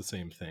almost the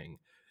same thing,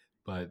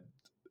 but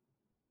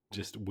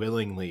just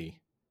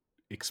willingly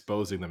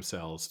exposing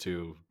themselves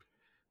to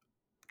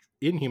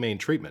inhumane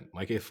treatment.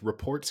 Like if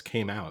reports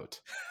came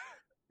out,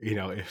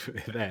 if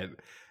that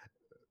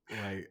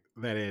like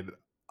that in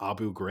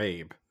Abu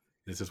Ghraib,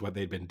 this is what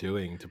they'd been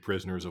doing to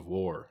prisoners of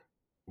war,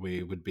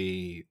 we would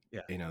be,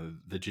 Yeah.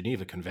 the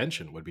Geneva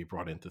Convention would be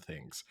brought into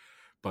things.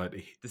 But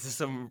This is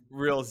some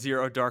real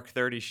Zero Dark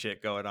 30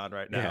 shit going on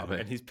right yeah, now, but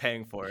and he's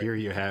paying for it. here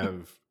you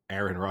have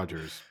Aaron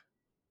Rodgers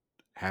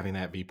having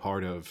that be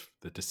part of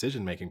the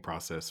decision making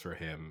process for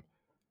him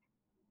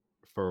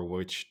for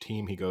which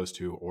team he goes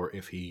to, or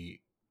if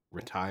he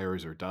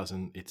retires or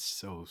doesn't. It's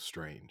so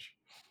strange.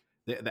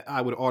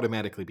 I would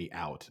automatically be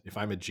out if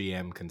I'm a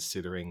GM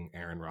considering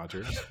Aaron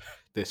Rodgers.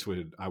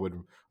 I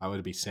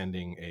would be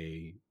sending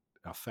a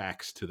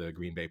fax to the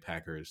Green Bay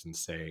Packers and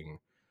saying,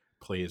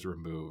 please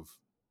remove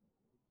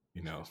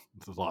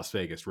the Las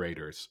Vegas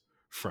Raiders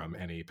from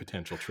any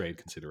potential trade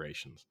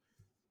considerations.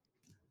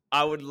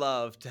 I would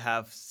love to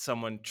have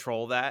someone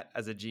troll that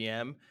as a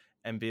GM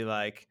and be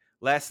like,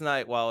 last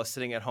night while I was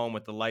sitting at home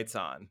with the lights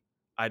on,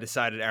 I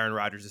decided Aaron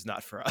Rodgers is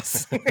not for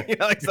us.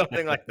 Like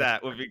something like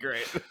that would be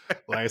great.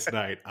 Last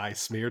night I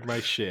smeared my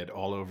shit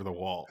all over the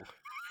wall,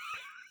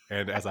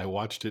 and as I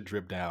watched it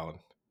drip down,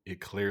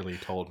 it clearly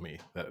told me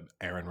that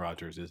Aaron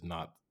Rodgers is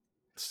not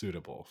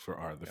suitable for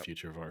the Yep.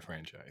 future of our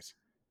franchise.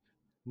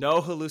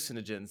 No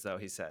hallucinogens, though,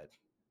 he said.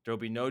 There will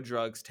be no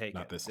drugs taken.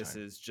 Not this This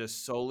time. is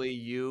just solely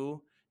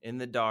you in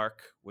the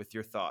dark with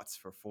your thoughts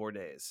for 4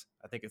 days.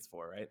 I think it's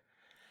 4, right?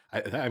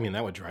 I mean,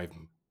 that would drive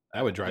I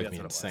think me that's what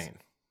it was. insane.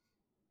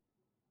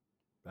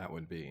 That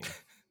would be.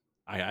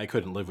 I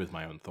couldn't live with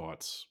my own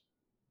thoughts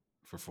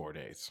for 4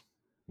 days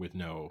with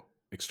no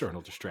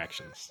external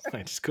distractions.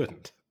 I just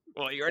couldn't.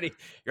 Well, you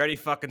already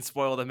fucking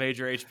spoiled a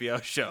major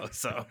HBO show,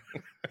 so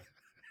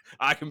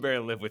I can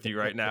barely live with you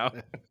right now.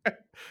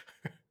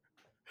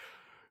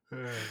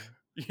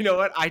 You know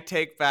what? I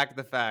take back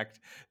the fact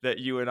that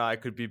you and I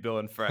could be Bill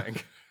and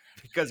Frank.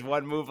 Because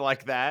one move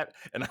like that,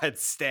 and I'd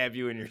stab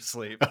you in your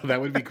sleep. Oh,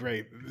 that would be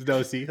great.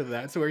 No, see,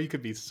 that's where you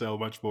could be so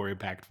much more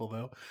impactful,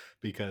 though,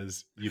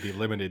 because you'd be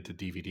limited to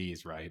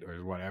DVDs, right,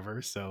 or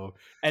whatever. So,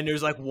 And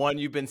there's like one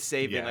you've been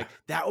saving. yeah, Like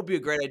that would be a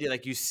great idea.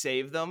 Like you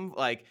save them.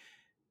 Like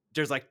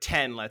there's like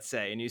 10, let's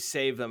say, and you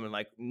save them, and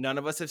like none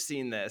of us have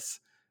seen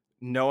this.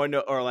 No one know,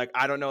 or like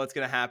I don't know what's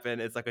gonna happen.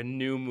 It's like a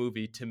new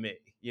movie to me,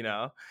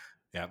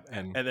 yeah,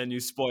 and then you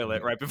spoil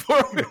it right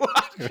before we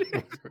watch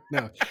it.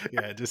 no,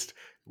 yeah, just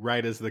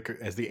right as the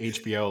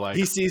HBO like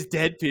He sees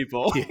dead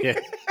people. yeah.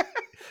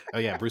 Oh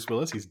yeah, Bruce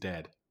Willis, he's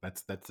dead.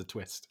 That's the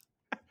twist.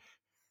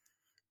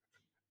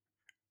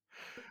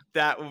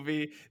 that would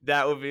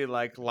be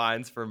like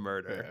lines for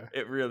murder.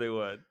 Yeah. It really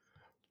would.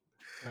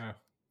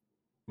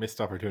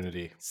 Missed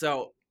opportunity.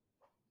 So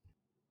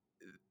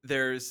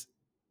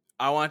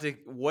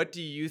what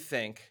do you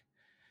think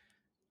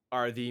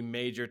are the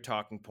major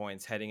talking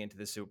points heading into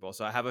the Super Bowl?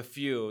 So I have a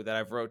few that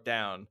I've wrote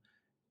down.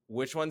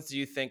 Which ones do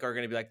you think are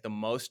going to be like the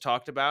most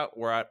talked about?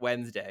 We're at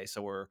Wednesday,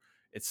 so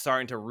it's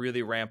starting to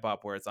really ramp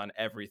up where it's on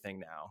everything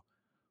now.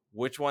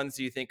 Which ones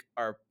do you think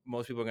are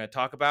most people are going to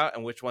talk about,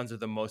 and which ones are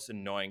the most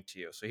annoying to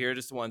you? So here are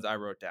just the ones I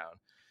wrote down.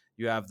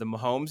 You have the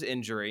Mahomes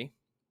injury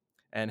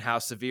and how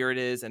severe it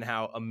is and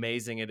how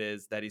amazing it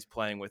is that he's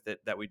playing with it,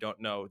 that we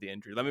don't know the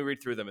injury. Let me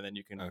read through them and then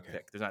you can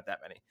pick. There's not that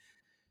many.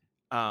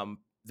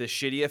 The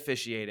shitty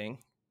officiating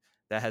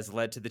that has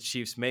led to the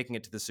Chiefs making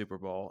it to the Super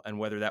Bowl and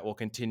whether that will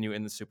continue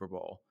in the Super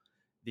Bowl.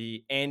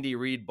 The Andy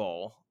Reid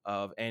Bowl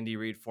of Andy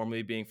Reid,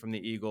 formerly being from the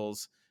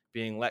Eagles,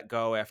 being let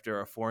go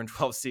after a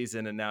 4-12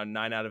 season and now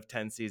 9 out of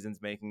 10 seasons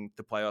making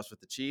the playoffs with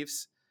the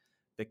Chiefs.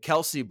 The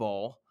Kelsey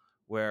Bowl,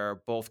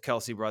 where both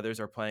Kelsey brothers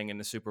are playing in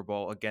the Super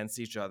Bowl against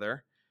each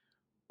other.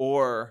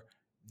 Or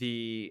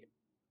the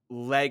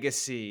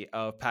legacy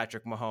of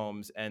Patrick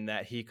Mahomes and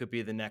that he could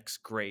be the next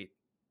great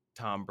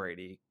Tom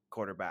Brady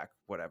quarterback,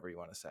 whatever you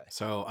want to say.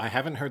 So I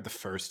haven't heard the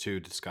first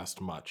two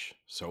discussed much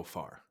so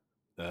far.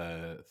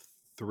 The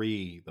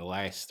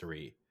last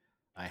three,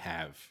 I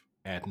have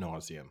ad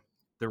nauseum.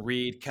 The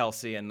Reid,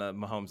 Kelsey, and the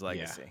Mahomes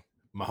legacy.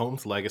 Yeah.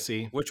 Mahomes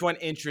legacy. Which one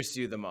interests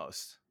you the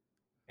most?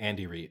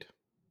 Andy Reid.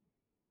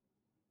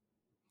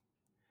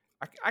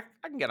 I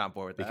can get on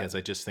board with that. Because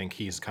I just think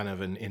he's kind of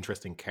an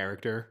interesting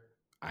character.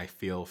 I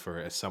feel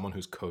as someone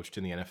who's coached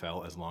in the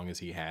NFL as long as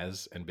he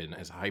has and been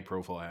as high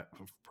profile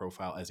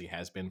as he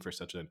has been for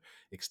such an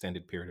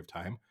extended period of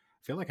time, I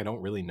feel like I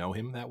don't really know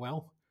him that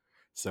well.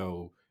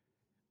 So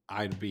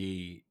I'd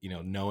be,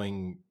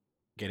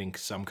 getting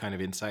some kind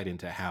of insight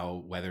into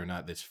whether or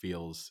not this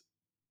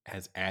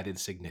has added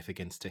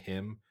significance to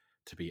him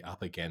to be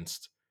up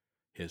against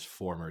his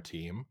former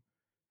team.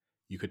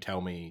 You could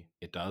tell me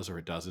it does or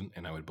it doesn't,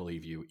 and I would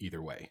believe you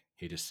either way.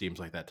 He just seems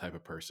like that type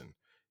of person.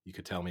 You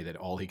could tell me that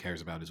all he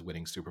cares about is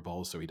winning Super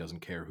Bowls, so he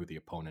doesn't care who the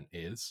opponent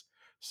is.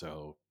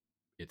 So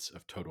it's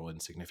of total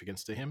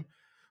insignificance to him.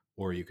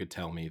 Or you could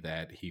tell me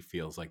that he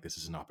feels like this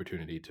is an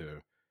opportunity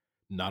to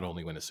not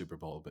only win a Super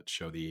Bowl, but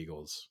show the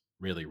Eagles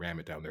really ram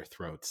it down their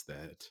throats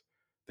that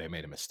they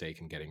made a mistake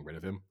in getting rid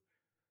of him.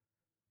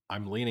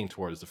 I'm leaning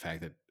towards the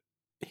fact that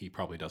he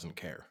probably doesn't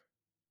care,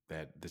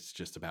 that it's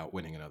just about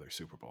winning another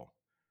Super Bowl.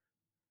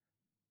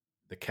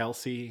 The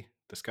Kelsey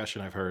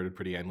discussion I've heard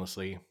pretty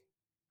endlessly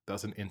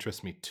doesn't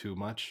interest me too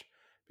much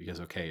because,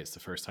 okay, it's the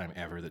first time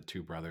ever that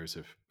two brothers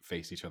have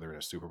faced each other in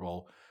a Super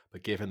Bowl.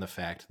 But given the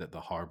fact that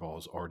the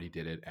Harbaughs already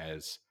did it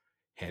as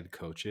head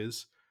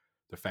coaches,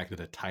 the fact that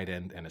a tight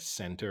end and a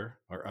center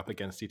are up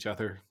against each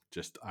other,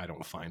 just I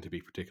don't find to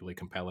be particularly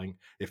compelling.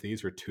 If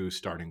these were two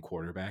starting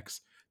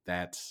quarterbacks,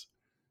 that's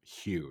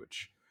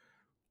huge.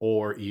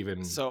 Or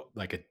even So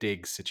like a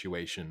dig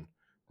situation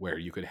where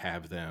you could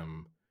have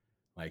them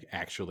like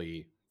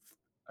actually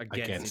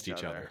against against each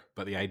each other. other.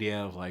 But the idea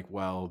of like,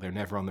 well, they're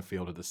never on the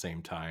field at the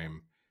same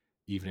time,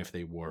 even if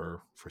they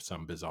were for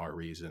some bizarre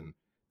reason,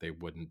 they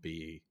wouldn't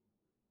be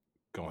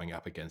going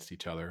up against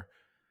each other.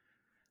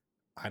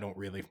 I don't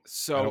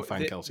So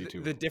find Kelsey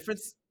too. the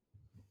difference,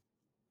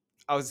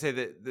 I would say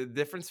that the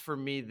difference for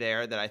me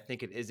there that I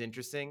think it is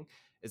interesting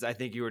is I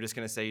think you were just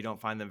going to say you don't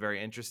find them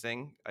very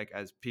interesting, like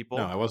as No, people.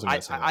 I wasn't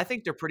going to say I that.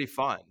 think they're pretty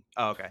fun.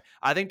 Oh, okay,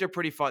 I think they're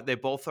pretty fun. They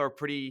both are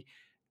pretty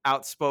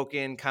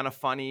outspoken, kind of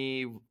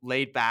funny,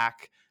 laid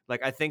back.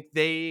 Like I think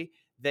they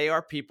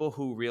are people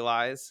who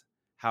realize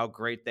how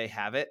great they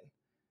have it.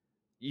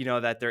 You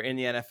know that they're in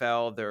the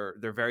NFL.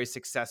 They're very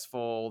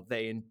successful.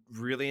 They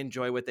really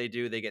enjoy what they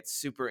do. They get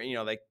super,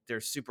 like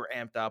they're super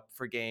amped up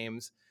for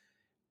games.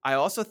 I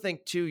also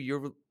think too,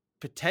 you're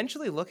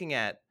potentially looking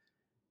at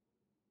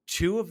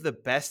two of the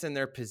best in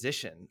their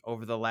position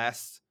over the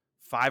last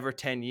 5 or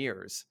 10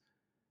 years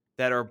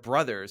that are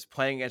brothers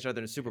playing against each other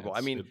in the Super Yeah, Bowl.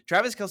 I mean,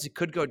 Travis Kelsey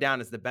could go down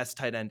as the best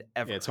tight end it's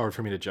ever. hard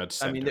for me to judge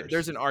I mean, centers.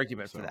 there's an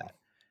argument for So that.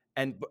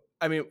 And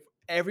I mean,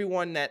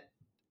 everyone that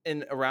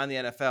in around the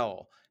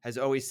NFL has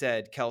always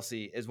said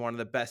Kelsey is one of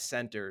the best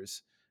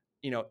centers,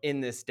 in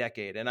this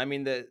decade. And I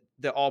mean, the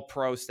All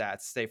Pro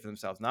stats say for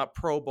themselves, not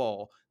Pro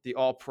Bowl, the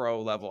All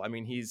Pro level. I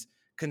mean, he's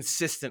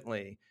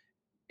consistently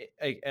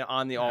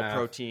on the All uh,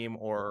 Pro team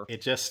or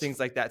it just things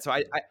like that. So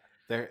I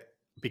there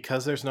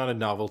because there's not a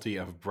novelty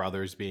of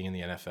brothers being in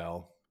the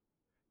NFL.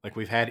 Like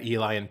we've had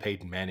Eli and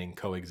Peyton Manning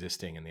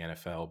coexisting in the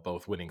NFL,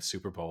 both winning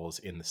Super Bowls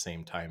in the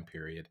same time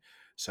period.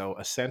 So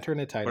a center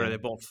and a tight but end.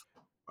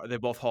 are they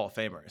both Hall of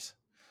Famers?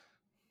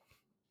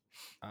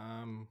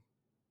 Um,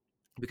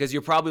 Because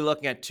you're probably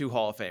looking at two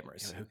Hall of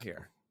Famers yeah,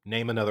 here.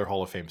 name another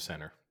Hall of Fame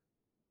center.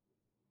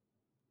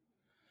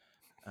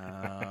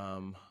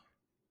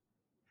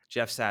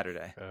 Jeff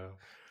Saturday.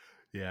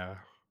 Yeah,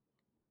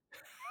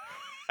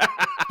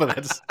 but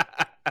that's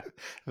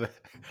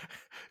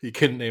you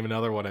couldn't name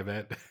another one. I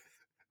bet.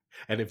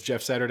 And if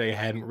Jeff Saturday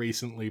hadn't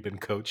recently been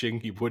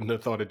coaching, you wouldn't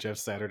have thought of Jeff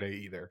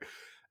Saturday either.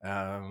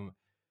 Um,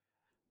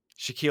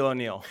 Shaquille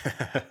O'Neal.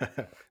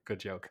 good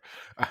joke.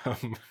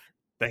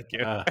 Thank you.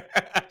 Uh,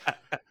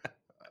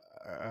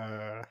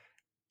 uh,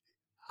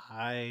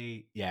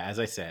 as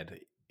I said,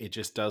 it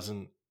just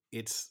doesn't.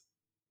 It's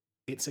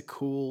it's a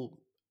cool.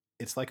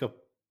 It's like a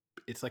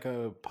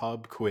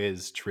pub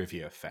quiz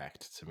trivia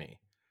fact to me.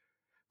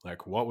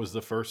 Like, what was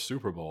the first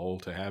Super Bowl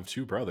to have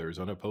two brothers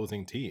on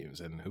opposing teams,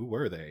 and who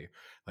were they?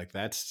 Like,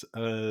 that's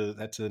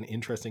an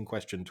interesting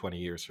question 20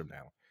 years from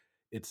now.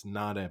 It's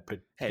not a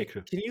Hey,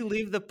 particular. can you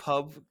leave the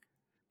pub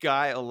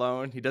guy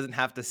alone? He doesn't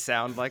have to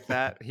sound like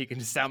that. He can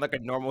just sound like a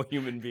normal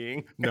human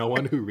being. No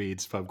one who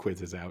reads pub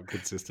quizzes out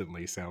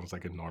consistently sounds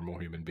like a normal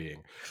human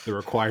being. The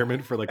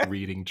requirement for like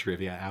reading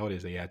trivia out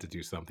is that you have to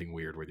do something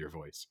weird with your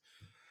voice.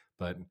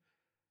 But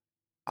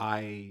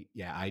I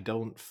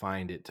don't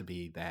find it to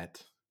be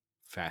that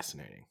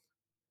fascinating.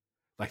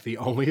 Like the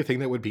only thing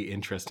that would be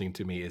interesting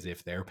to me is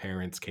if their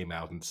parents came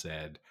out and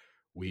said,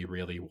 "We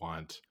really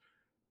want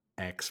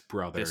X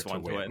brother This to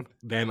one to win." win.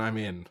 Then I'm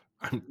in.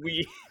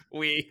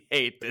 We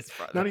hate this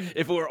brother. Not even,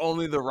 If it were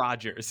only the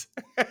Rogers.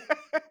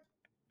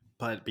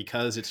 but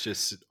because it's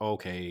just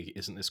okay,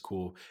 isn't this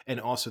cool? And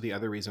also the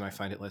other reason I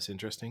find it less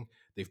interesting,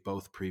 they've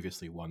both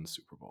previously won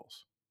Super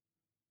Bowls.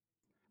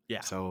 Yeah.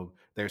 So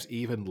there's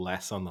even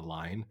less on the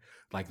line.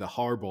 Like the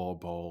Harbaugh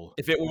Bowl,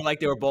 If it were like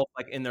they were both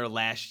like in their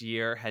last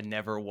year, had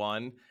never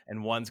won,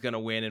 and one's gonna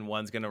win and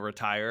one's gonna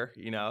retire.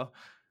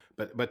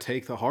 but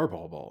take the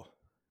Harbaugh Bowl.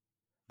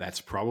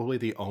 That's probably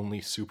the only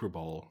Super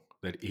Bowl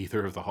that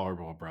either of the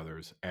Harbaugh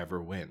brothers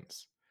ever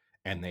wins.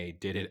 And they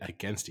did it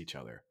against each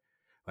other.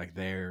 Like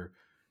the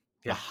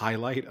Yeah.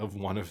 highlight of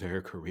one of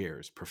their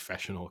careers,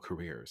 professional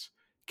careers,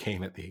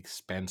 came at the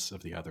expense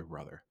of the other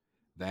brother.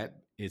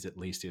 That is at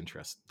least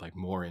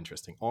more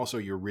interesting. Also,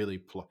 you're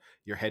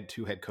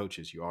head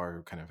coaches. You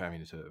are kind of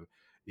having to.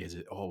 Is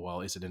it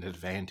an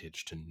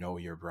advantage to know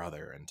your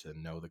brother and to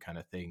know the kind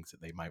of things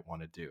that they might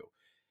want to do?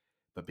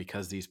 But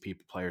because these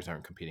players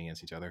aren't competing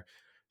against each other,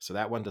 so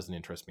that one doesn't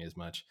interest me as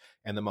much.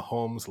 And the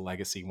Mahomes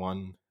legacy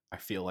one, I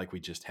feel like we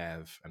just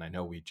have, and I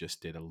know we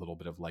just did a little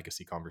bit of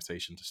legacy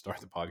conversation to start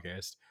the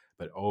podcast,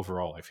 but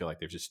overall, I feel like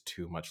there's just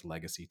too much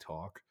legacy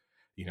talk.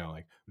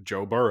 like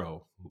Joe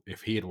Burrow,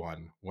 if he had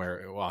won,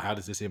 how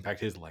does this impact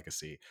his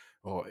legacy?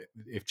 Well,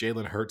 if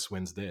Jalen Hurts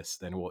wins this,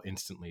 then it will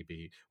instantly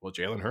be, well,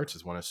 Jalen Hurts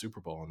has won a Super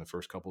Bowl in the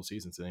first couple of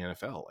seasons in the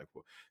NFL. Like,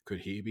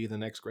 could he be the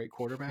next great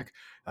quarterback?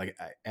 Like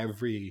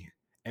every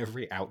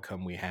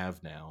outcome we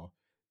have now,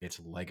 it's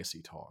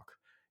legacy talk.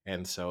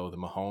 And so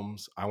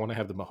I want to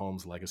have the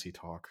Mahomes legacy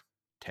talk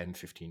 10,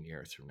 15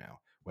 years from now,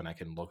 when I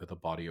can look at the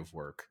body of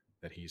work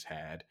that he's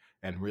had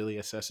and really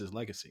assess his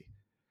legacy.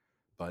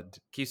 But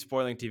Keep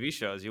spoiling TV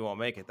shows, you won't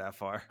make it that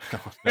far.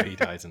 no, he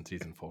dies in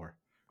season 4.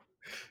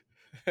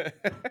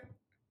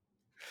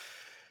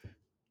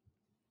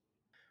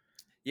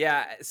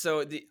 Yeah,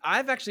 so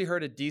I've actually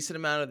heard a decent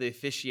amount of the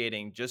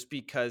officiating, just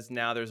because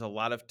now there's a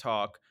lot of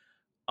talk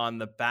on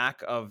the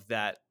back of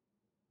that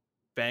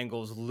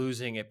Bengals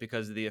losing it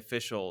because of the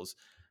officials,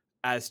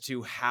 as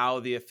to how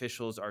the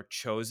officials are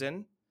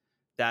chosen.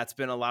 That's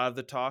been a lot of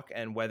the talk,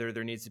 and whether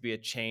there needs to be a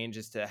change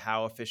as to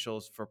how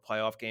officials for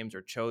playoff games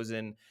are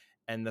chosen,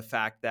 and the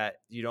fact that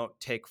you don't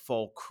take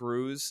full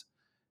crews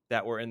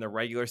that were in the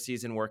regular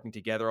season working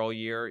together all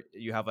year.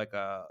 You have like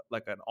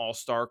an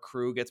all-star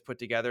crew gets put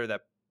together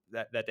that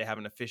they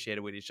haven't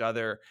officiated with each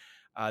other.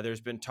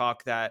 There's been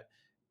talk that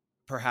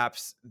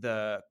perhaps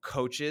the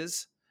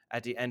coaches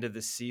at the end of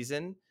the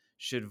season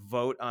should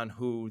vote on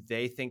who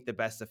they think the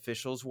best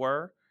officials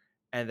were,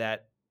 and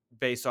that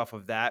based off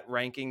of that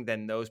ranking,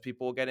 then those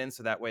people will get in.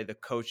 So that way the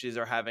coaches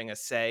are having a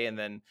say, and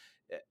then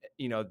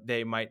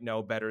they might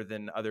know better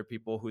than other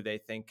people who they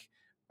think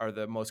are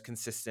the most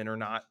consistent or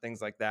not,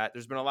 things like that.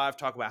 There's been a lot of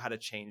talk about how to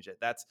change it.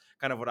 That's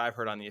kind of what I've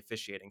heard on the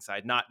officiating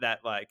side. Not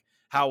that like,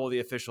 how will the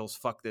officials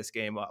fuck this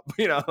game up?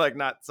 Like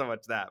not so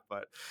much that,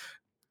 but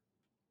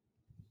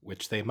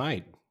Which they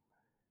might.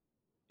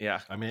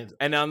 yeah. I mean,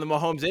 And on the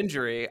Mahomes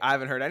injury, I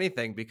haven't heard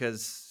anything,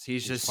 because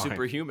he's just fine.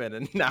 superhuman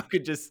and now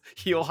could just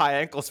heal high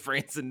ankle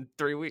sprains in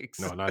 3 weeks.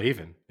 No, not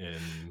even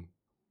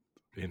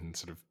in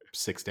sort of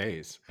 6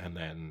 days, and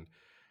then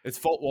It's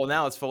full. Well,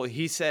 now it's full.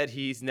 He said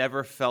he's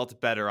never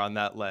felt better on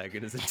that leg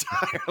in his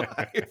entire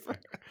life.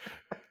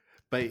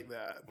 But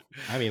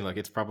I mean, look,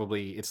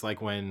 it's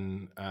like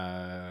when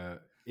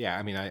yeah,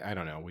 I mean, I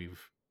don't know,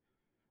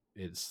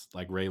 it's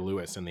like Ray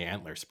Lewis in the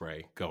antler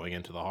spray going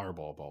into the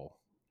Hardball Bowl.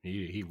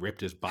 He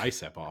ripped his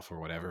bicep off or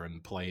whatever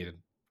and played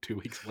 2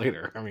 weeks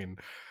later. I mean,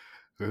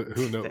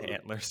 who knows? The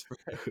antler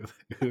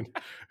spray.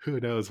 Who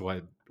knows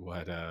what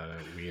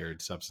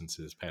weird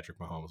substances Patrick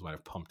Mahomes might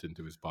have pumped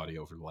into his body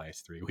over the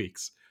last 3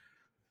 weeks.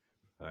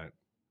 But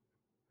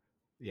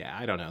yeah,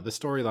 I don't know. The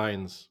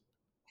storylines,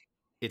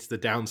 it's the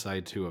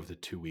downside too of the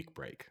 2-week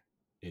break,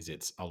 is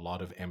it's a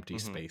lot of empty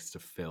space to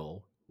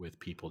fill with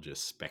people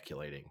just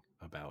speculating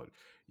about,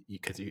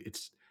 because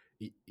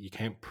you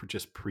can't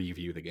just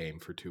preview the game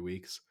for 2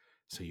 weeks,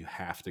 so you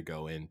have to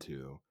go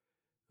into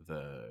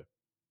the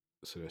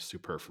sort of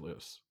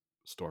superfluous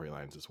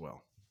storylines as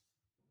well.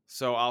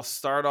 So I'll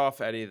start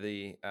off, Eddie,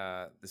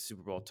 the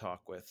Super Bowl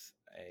talk with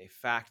a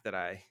fact that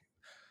I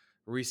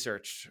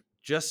researched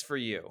just for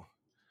you.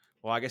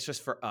 Well, I guess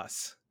just for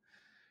us.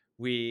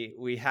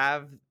 We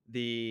have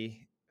the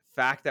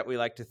fact that we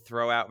like to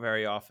throw out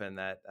very often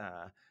that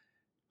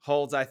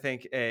holds, I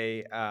think,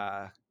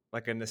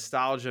 like a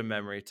nostalgia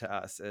memory to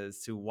us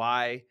as to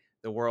why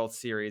the World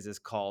Series is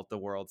called the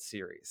World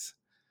Series.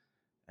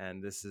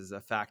 And this is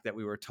a fact that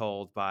we were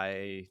told by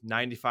a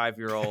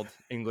 95-year-old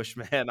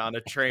Englishman on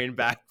a train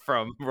back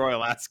from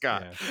Royal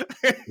Ascot.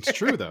 Yeah. It's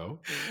true, though.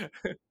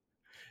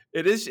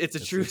 It is. It's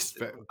a true.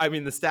 I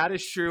mean, the stat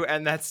is true,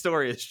 and that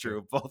story is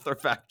true. Both are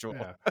factual.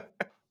 Yeah.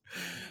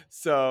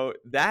 So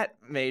that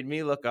made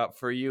me look up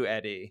for you,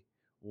 Eddie,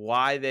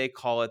 why they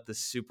call it the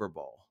Super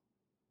Bowl.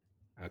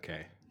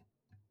 Okay.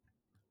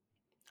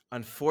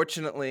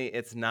 Unfortunately,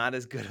 it's not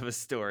as good of a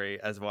story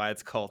as why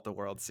it's called the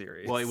World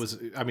Series. Well, it was.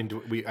 I mean,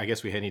 I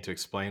guess we need to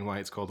explain why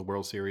it's called the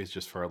World Series,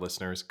 just for our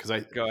listeners,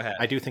 because Go ahead.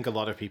 I do think a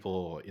lot of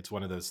people, it's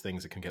one of those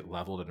things that can get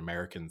leveled at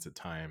Americans at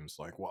times,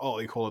 like, well,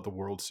 they call it the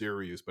World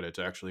Series, but it's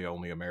actually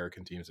only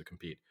American teams that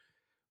compete,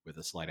 with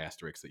a slight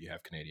asterisk that you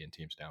have Canadian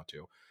teams now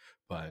too,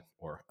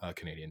 or a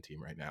Canadian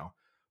team right now.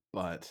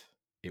 But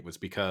it was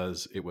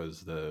because it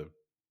was the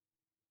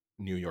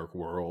New York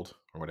World,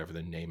 or whatever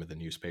the name of the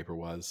newspaper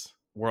was.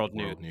 World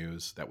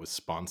News that was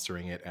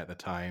sponsoring it at the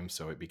time,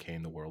 so it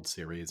became the World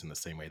Series, in the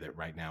same way that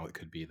right now it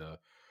could be the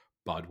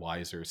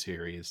Budweiser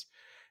Series.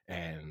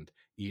 And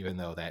even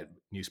though that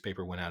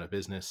newspaper went out of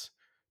business,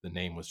 the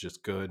name was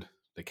just good.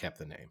 They kept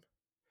the name,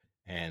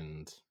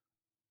 and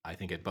I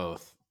think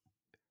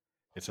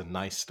it's a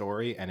nice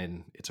story,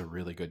 and it's a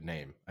really good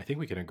name. I think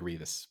we can agree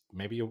this.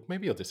 Maybe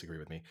you'll disagree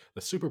with me.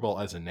 The Super Bowl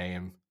as a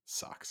name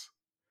sucks.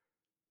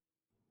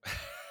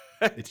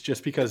 It's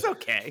just because it's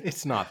okay.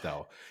 It's not,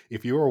 though.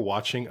 If you were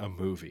watching a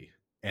movie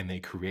and they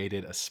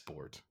created a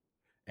sport,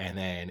 and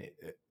then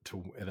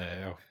to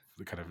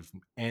the kind of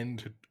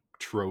end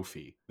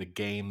trophy, the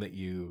game that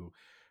you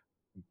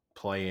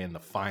play in,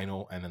 the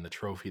final, and then the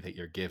trophy that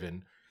you're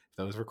given, if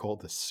those were called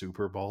the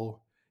Super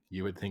Bowl,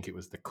 you would think it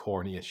was the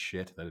corniest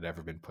shit that had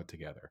ever been put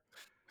together.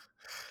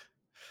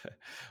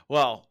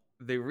 Well,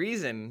 the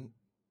reason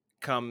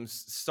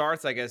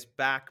starts, I guess,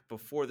 back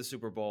before the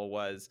Super Bowl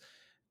was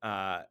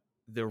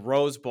the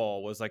Rose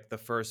Bowl was like the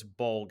first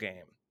bowl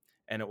game.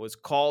 And it was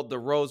called the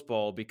Rose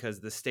Bowl because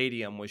the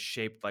stadium was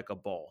shaped like a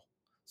bowl.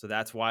 So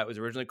that's why it was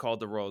originally called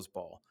the Rose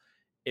Bowl.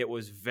 It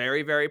was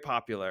very, very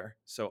popular.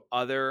 So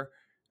other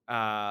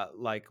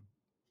like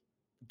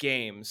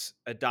games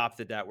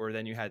adopted that, where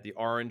then you had the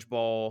Orange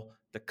Bowl,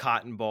 the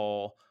Cotton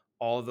Bowl,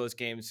 all of those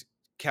games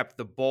kept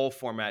the bowl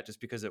format just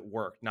because it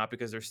worked, not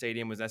because their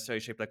stadium was necessarily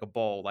shaped like a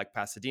bowl like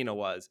Pasadena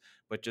was,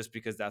 but just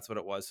because that's what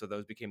it was. So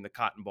those became the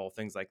Cotton Bowl,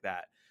 things like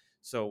that.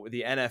 So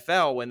the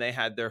NFL, when they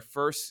had their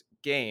first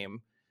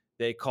game,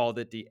 they called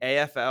it the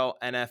AFL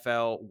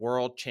NFL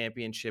World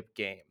Championship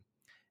game.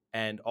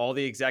 And all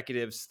the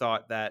executives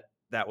thought that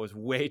that was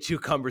way too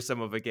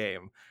cumbersome of a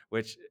game,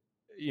 which,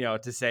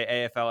 to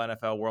say AFL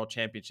NFL World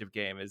Championship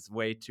game is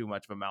way too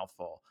much of a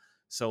mouthful.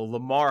 So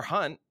Lamar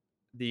Hunt,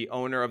 the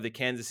owner of the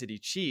Kansas City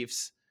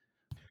Chiefs,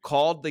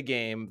 called the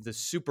game the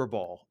Super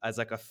Bowl as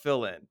like a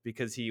fill-in,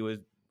 because he was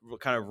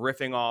kind of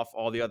riffing off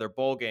all the other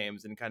bowl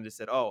games and kind of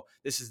said, oh,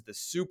 this is the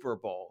Super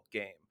Bowl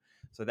game.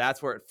 So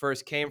that's where it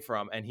first came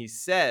from. And he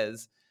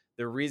says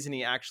the reason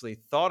he actually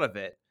thought of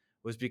it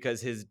was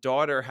because his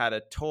daughter had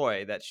a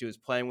toy that she was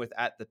playing with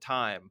at the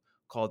time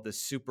called the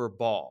Super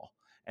Ball.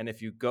 And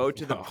if you go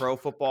to the Oh, Pro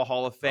Football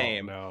Hall of oh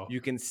Fame, no.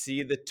 you can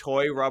see the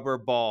toy rubber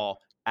ball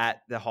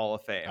at the Hall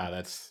of Fame.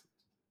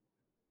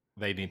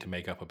 They need to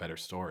make up a better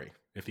story.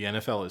 If the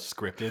NFL is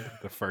scripted,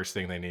 the first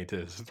thing they need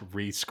to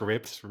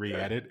re-script,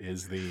 re-edit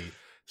is the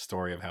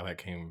story of how that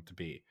came to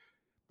be.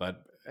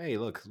 But hey,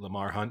 look,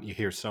 Lamar Hunt, you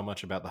hear so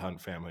much about the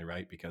Hunt family,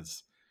 right?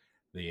 Because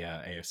the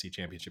AFC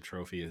Championship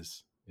trophy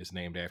is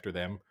named after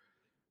them.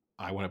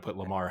 I want to put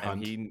Lamar And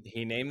Hunt.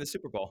 he named the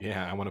Super Bowl.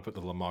 Yeah, I want to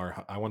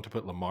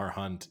put Lamar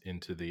Hunt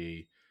into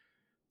the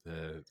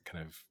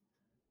kind of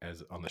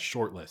as on the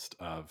short list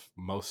of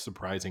most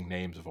surprising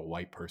names of a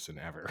white person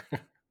ever.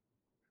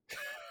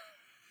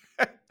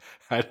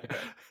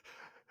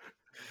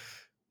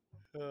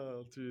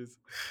 Oh, jeez.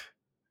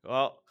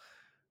 Well,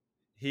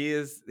 he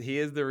is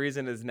the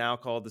reason it's now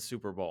called the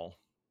Super Bowl.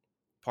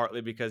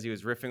 Partly because he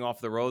was riffing off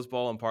the Rose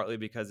Bowl, and partly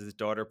because his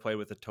daughter played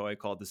with a toy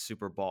called the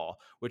Super Ball.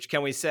 Which,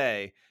 can we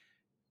say,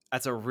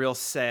 that's a real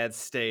sad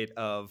state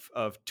of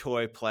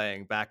toy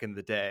playing back in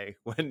the day,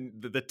 when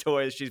the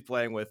toys she's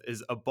playing with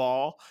is a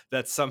ball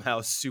that's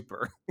somehow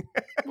super.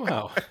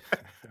 Well,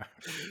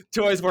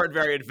 Toys weren't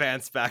very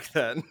advanced back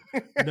then.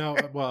 no,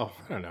 well,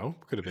 I don't know.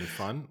 Could have been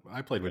fun.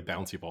 I played with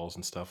bouncy balls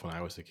and stuff when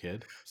I was a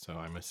kid, so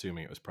I'm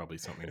assuming it was probably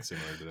something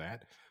similar to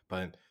that.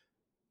 But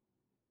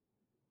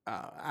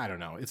I don't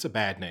know. It's a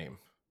bad name.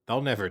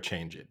 They'll never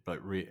change it, but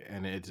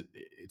and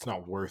it's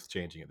not worth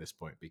changing at this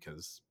point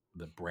because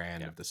the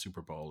brand Yeah. of the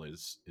Super Bowl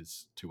is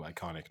too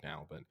iconic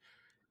now. But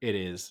it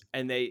is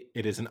And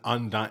it is an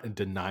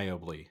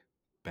undeniably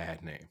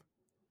bad name.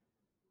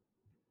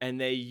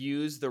 they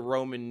use the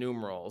Roman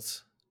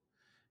numerals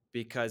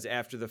because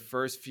after the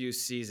first few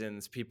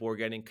seasons, people were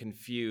getting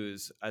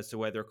confused as to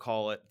whether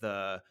call it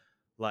the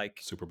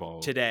Super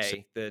Bowl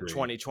today, the 63.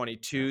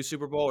 2022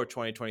 Super Bowl or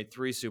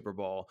 2023 Super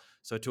Bowl.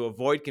 So to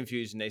avoid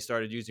confusion, they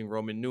started using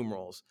Roman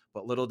numerals.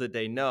 But little did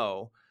they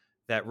know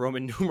that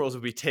Roman numerals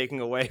would be taken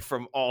away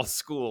from all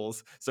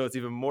schools. So it's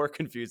even more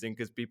confusing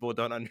because people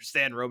don't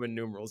understand Roman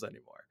numerals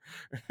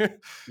anymore.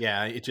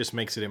 Yeah, it just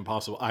makes it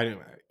impossible.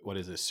 What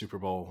is this, Super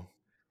Bowl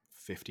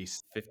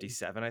 57?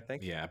 57, I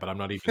think. Yeah, but I'm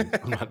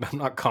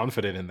not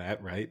confident in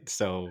that, right?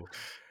 So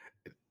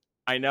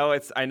I know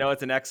it's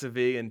an X, a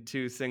V, and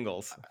two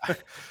singles.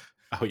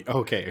 oh,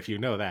 okay, if you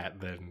know that,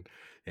 then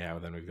yeah,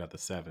 then we've got the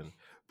 7.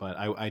 But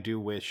I do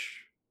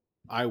wish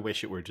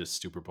it were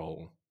just Super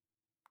Bowl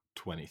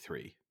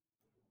 23.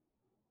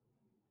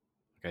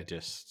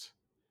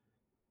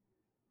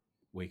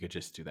 We could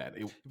just do that.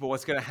 But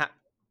what's gonna happen?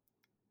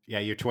 Yeah,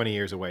 you're 20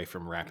 years away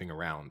from wrapping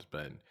around,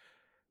 but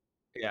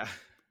Yeah.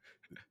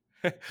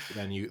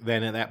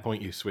 then at that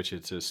point you switch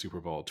it to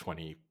Super Bowl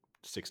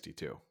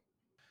 2062.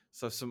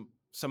 So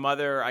some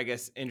other, I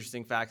guess,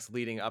 interesting facts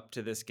leading up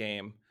to this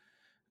game.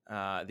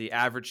 The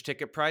average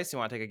ticket price. You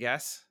want to take a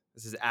guess?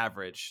 This is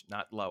average,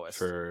 not lowest.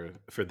 For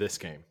this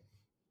game.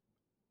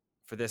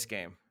 For this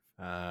game.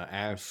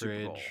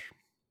 Average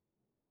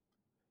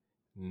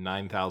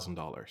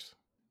 $9,000.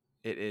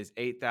 It is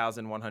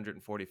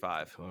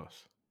 $8,145.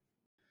 Close.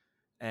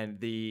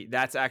 And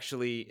that's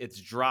actually, it's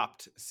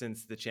dropped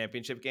since the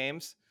championship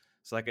games.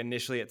 So like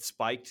initially it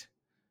spiked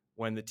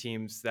when the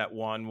teams that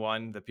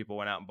won, the people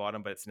went out and bought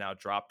them, but it's now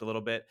dropped a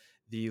little bit.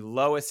 The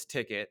lowest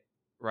ticket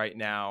right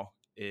now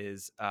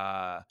is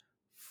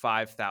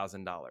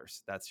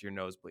 $5,000. That's your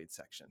nosebleed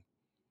section.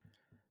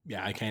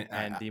 Yeah, I can't.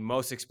 And the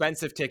most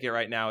expensive ticket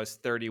right now is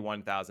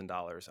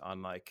 $31,000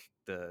 on like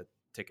the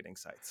ticketing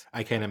sites.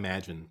 I can't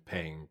imagine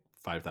paying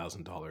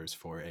 $5,000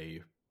 for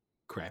a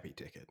crappy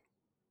ticket.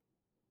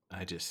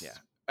 Yeah.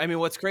 I mean,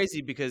 what's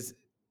crazy, because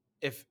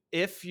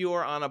if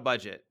you're on a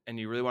budget and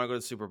you really want to go to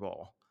the Super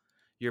Bowl,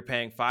 you're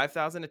paying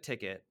 $5,000 a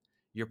ticket.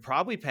 You're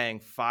probably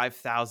paying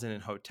 $5,000 in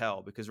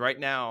hotel, because right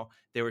now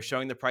they were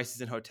showing the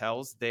prices in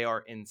hotels. They are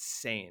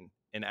insane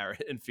in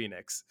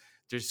Phoenix.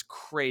 just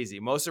crazy.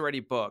 Most already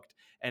booked,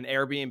 and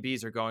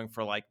Airbnbs are going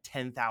for like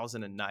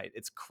 10,000 a night.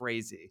 It's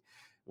crazy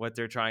what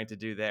they're trying to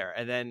do there.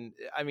 And then,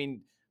 I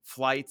mean,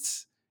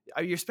 flights.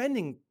 You're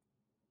spending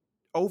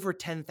over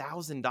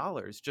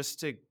 $10,000 just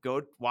to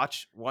go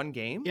watch one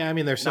game. Yeah, I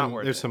mean, Not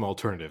worth there's it. some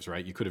alternatives,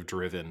 right? You could have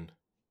driven.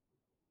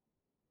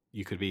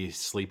 You could be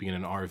sleeping in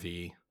an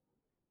RV.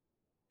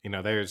 You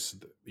know,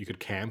 you could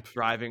camp.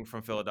 Driving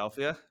from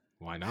Philadelphia.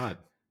 Why not?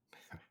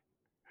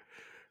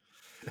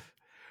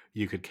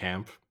 You could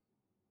camp,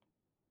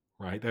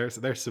 right? There's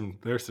some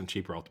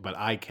cheaper alternatives, but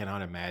I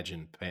cannot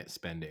imagine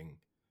spending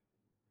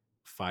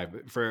five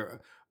for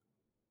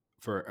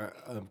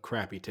a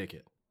crappy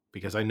ticket,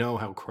 because I know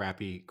how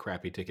crappy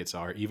tickets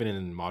are, even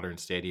in modern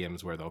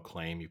stadiums where they'll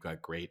claim you've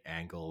got great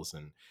angles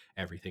and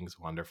everything's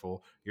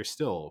wonderful. You're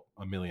still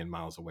a million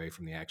miles away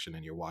from the action,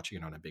 and you're watching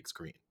it on a big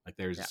screen. Like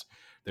Yeah.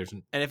 there's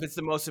And if it's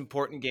the most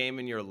important game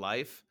in your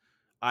life,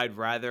 I'd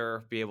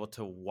rather be able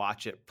to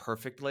watch it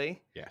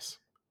perfectly, yes,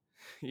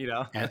 you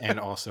know? and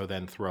also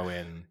then throw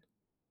in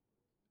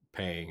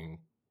paying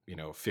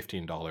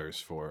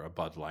 $15 for a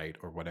Bud Light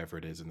or whatever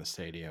it is in the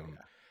stadium,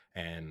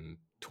 and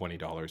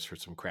 $20 for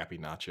some crappy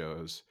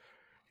nachos.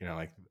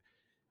 Like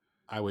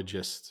I would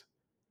just,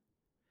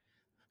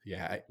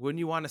 yeah, Wouldn't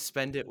you want to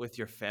spend it with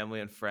your family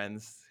and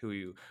friends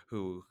who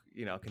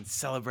can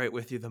celebrate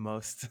with you the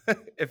most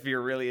if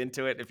you're really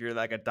into it, if you're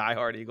like a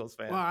diehard Eagles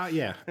fan? well,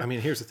 yeah. I mean,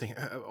 here's the thing.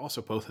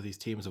 Also, both of these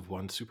teams have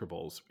won Super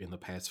Bowls in the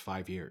past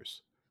 5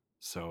 years.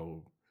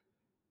 So,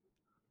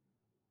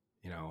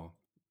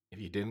 if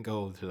you didn't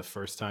go to the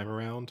first time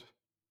around,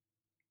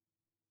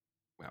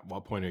 at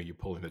what point are you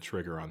pulling the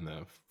trigger on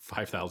the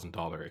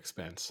 $5,000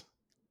 expense?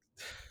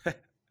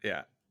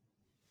 Yeah.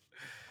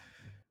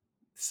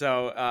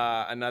 So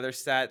another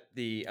stat,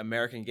 the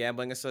American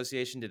Gambling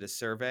Association did a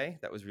survey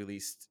that was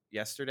released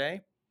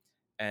yesterday,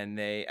 and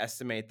they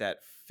estimate that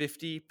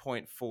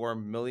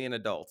 50.4 million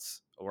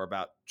adults, or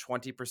about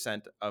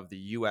 20% of the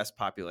US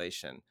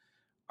population,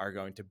 are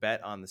going to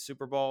bet on the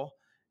Super Bowl,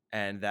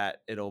 and that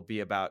it'll be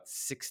about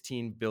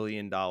 $16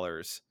 billion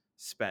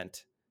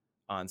spent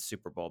on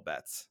Super Bowl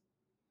bets,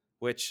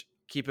 which,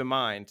 keep in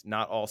mind,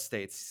 not all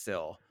states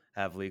still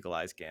have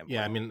legalized Yeah,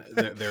 I gambling.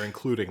 mean, they're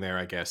including there,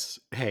 I guess.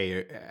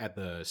 Hey, at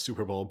the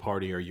Super Bowl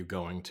party, are you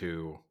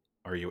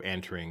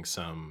entering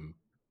some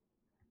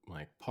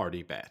like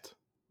party bet,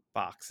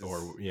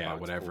 or yeah, Box pool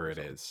whatever or it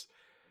something. is?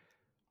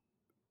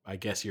 I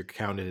guess you're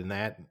counted in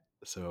that.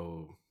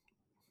 So,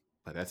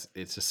 but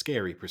it's a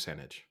scary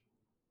percentage.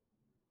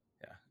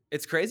 Yeah.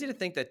 It's crazy to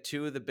think that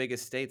two of the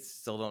biggest states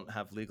still don't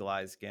have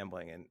legalized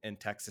gambling in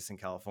Texas and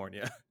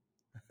California.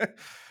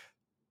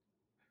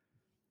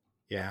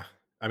 Yeah,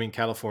 I mean,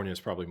 California is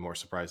probably more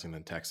surprising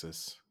than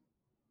Texas.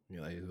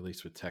 Like, at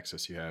least with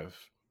Texas, you have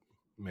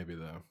maybe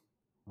the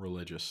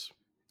religious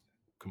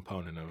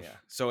component Yeah. of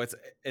So it's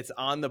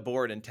on the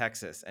board in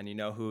Texas, and you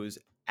know who's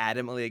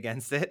adamantly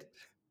against it?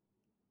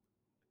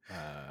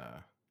 uh,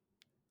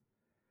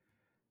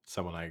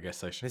 someone. I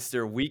guess I should.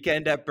 Mr.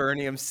 Weekend at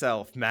Bernie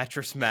himself,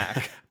 Mattress Mac,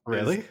 is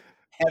Really?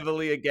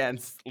 heavily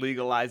against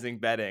legalizing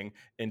betting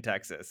in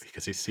Texas.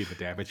 Because you see the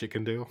damage it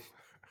can do.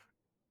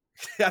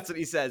 That's what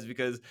he says,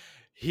 because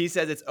he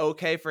says it's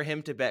okay for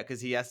him to bet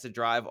because he has to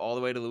drive all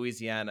the way to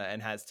Louisiana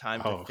and has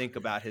time to Oh, think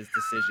about his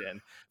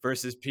decision,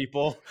 versus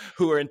people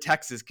who are in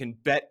Texas can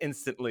bet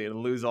instantly and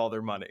lose all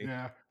their money.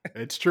 yeah,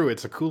 it's true.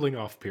 It's a cooling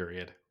off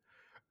period.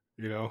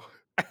 You know,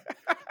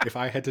 if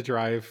I had to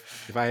drive,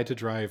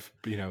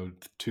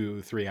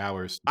 2-3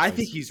 hours to I think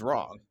place, he's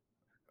wrong.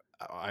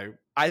 I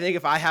I think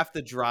if I have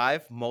to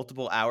drive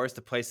multiple hours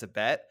to place a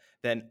bet,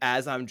 then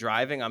as I'm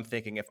driving, I'm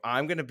thinking, if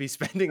I'm going to be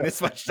spending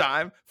this much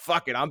time,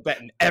 fuck it, I'm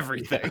betting yeah, I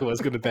everything.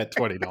 was going to bet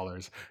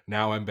 $20.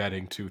 Now I'm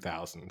betting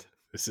 2,000.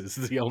 This is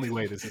the only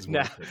way this is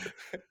Now, worth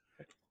it.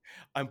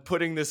 I'm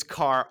putting this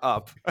car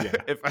up. Yeah,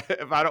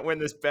 If I don't win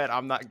this bet,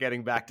 I'm not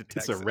getting back to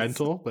it's a Texas.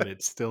 rental, but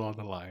it's still on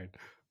the line.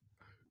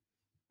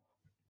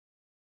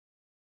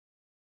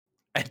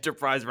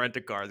 Enterprise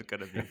rent-a-car is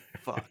going to be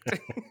fucked.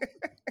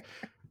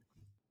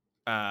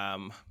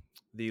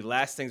 The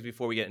last things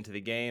before we get into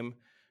the game: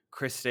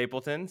 Chris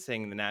Stapleton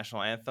singing the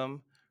national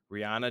anthem,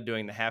 Rihanna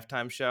doing the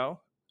halftime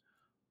show.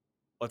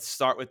 Let's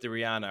start with the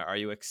Rihanna. Are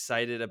you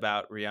excited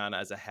about Rihanna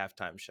as a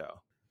halftime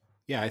show?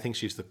 Yeah, I think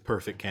she's the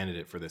perfect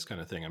candidate for this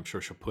kind of thing. I'm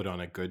sure she'll put on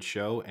a good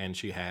show, and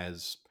she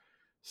has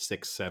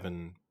 6,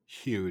 7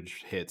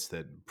 huge hits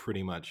that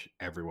pretty much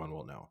everyone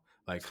will know.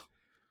 Like,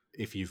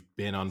 if you've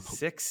been on,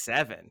 6,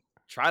 7.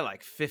 Try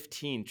like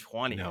 15,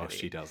 20, no, she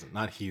Eddie. doesn't.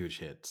 Not huge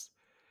hits.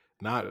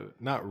 Not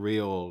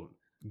real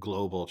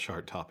global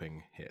chart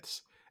topping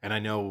hits. And I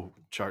know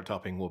chart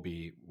topping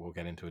we'll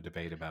get into a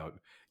debate about,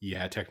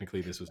 yeah,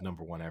 technically this was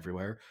number one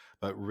everywhere,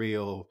 but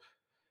real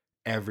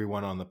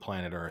everyone on the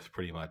planet Earth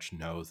pretty much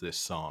knows this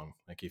song.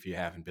 Like, if you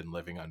haven't been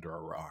living under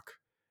a rock,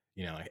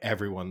 like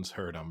everyone's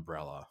heard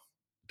Umbrella.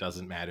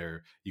 Doesn't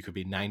matter. You could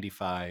be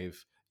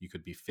 95, you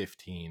could be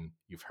 15,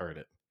 you've heard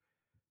it.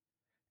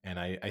 And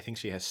I think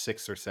she has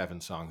 6 or 7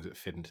 songs that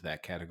fit into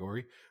that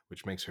category,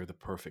 which makes her the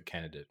perfect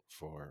candidate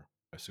for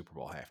a Super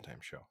Bowl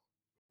halftime show.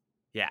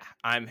 Yeah,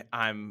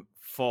 I'm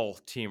full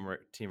team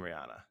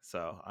Rihanna,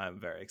 so I'm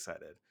very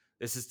excited.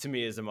 This is to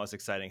me is the most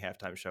exciting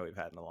halftime show we've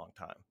had in a long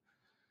time.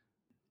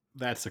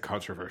 That's a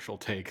controversial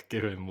take,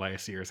 given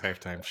last year's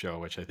halftime show,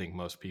 which I think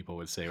most people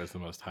would say was the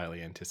most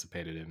highly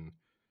anticipated in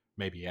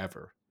maybe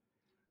ever.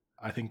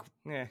 I think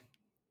Yeah.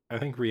 I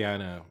think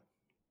Rihanna.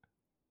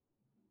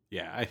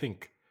 Yeah, I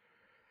think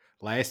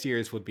last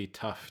year's would be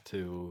tough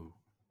to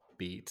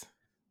beat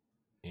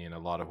in a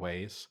lot of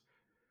ways.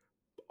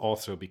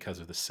 Also, because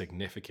of the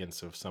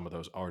significance of some of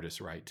those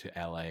artists, right, to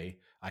LA.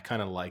 I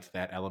kind of liked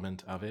that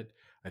element of it.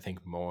 I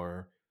think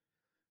more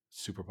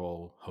Super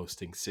Bowl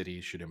hosting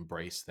cities should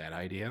embrace that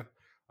idea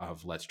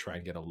of let's try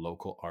and get a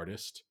local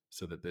artist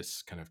so that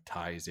this kind of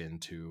ties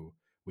into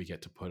we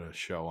get to put a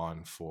show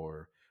on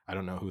for I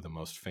don't know who the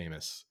most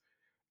famous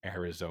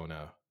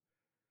Arizona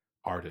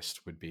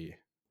artist would be,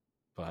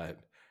 but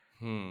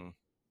Hmm.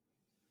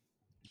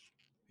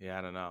 Yeah,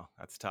 I don't know.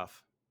 That's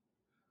tough.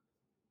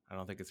 I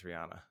don't think it's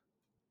Rihanna.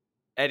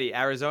 Eddie,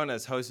 Arizona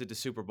has hosted the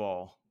Super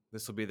Bowl.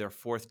 This will be their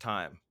 4th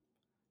time.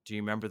 Do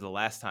you remember the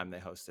last time they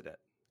hosted it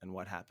and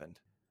what happened?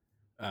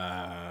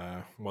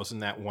 wasn't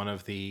that one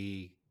of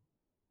the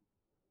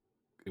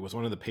it was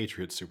one of the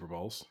Patriots Super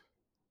Bowls,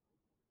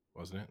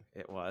 wasn't it?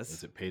 It Was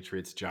was it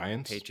Patriots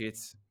Giants?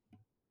 Patriots.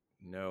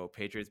 No,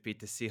 Patriots beat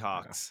the Oh,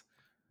 Seahawks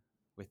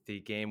with the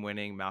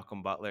game-winning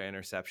Malcolm Butler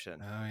interception.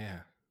 oh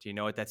yeah. Do you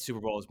know what that Super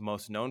Bowl is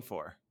most known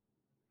for?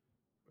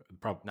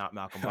 Prob- Not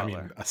Malcolm I mean,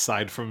 Butler.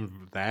 aside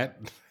from that,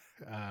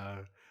 uh,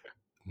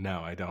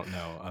 no, I don't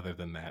know. Other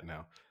than that,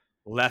 no.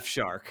 Left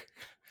Shark.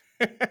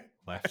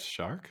 Left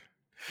Shark?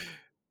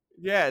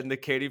 Yeah, in the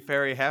Katy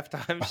Perry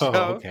halftime Oh,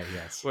 show, okay,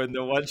 yes. when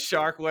the one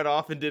shark went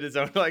off and did his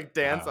own like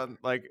dance Wow. on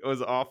like it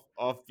was off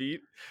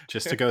beat.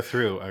 Just to go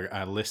through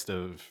a list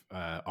of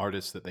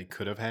artists that they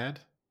could have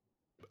had,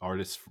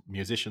 artists,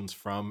 musicians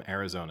from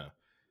Arizona. Okay.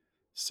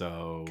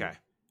 So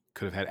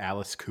could have had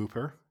Alice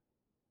Cooper,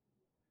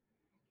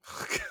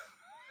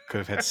 could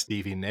have had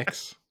Stevie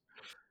Nicks,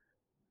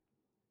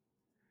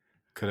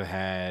 could have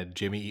had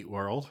Jimmy Eat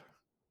World.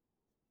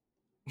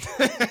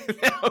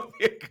 That would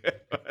be a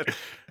good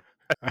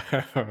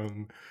one.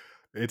 um,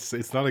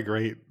 it's not a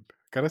great.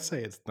 Gotta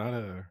say, it's not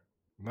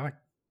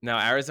No,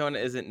 Arizona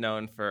isn't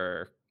known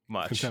for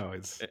much no.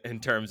 It's in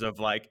terms of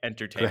like could have had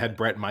entertainment.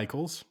 Brett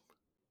Michaels.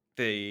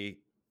 The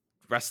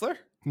wrestler,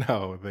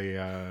 No,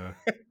 the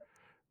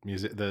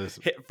music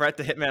Bret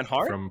the Hitman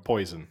Hart. from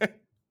Poison.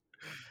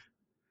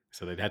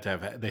 So would have had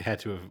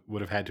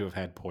to have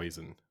had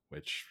Poison,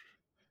 which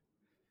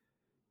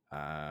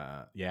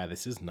yeah,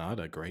 this is not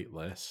a great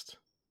list.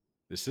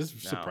 This is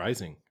No,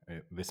 surprising.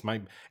 This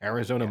might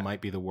Arizona yeah.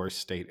 might be the worst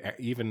state.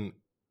 Even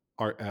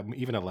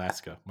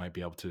Alaska might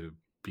be able to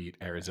beat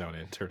Arizona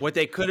in terms. What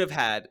they could have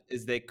had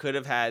is they could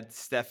have had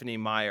Stephanie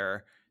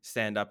Meyer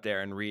stand up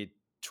there and read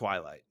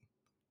Twilight.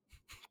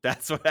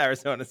 That's what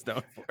Arizona's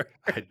known for.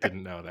 I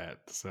didn't know that.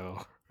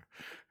 So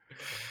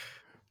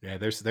yeah,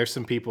 there's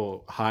some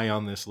people high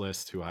on this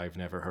list who I've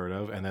never heard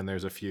of, and then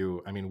there's a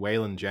few. I mean,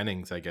 Waylon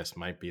Jennings, I guess,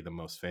 might be the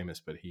most famous,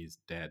 but he's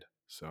dead.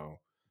 So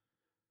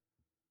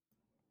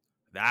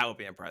That would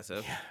be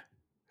impressive.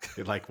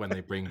 yeah, like when they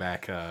bring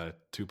back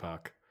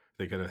Tupac,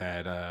 they could have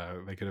had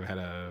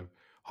a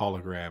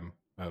hologram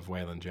of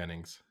Waylon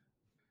Jennings.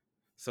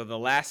 So the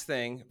last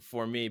thing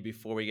for me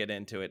before we get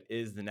into it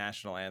is the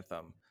national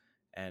anthem.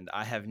 And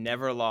I have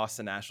never lost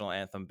a national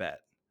anthem bet.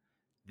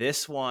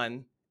 This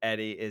one,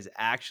 Eddie, is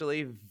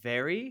actually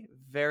very,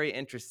 very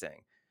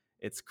interesting.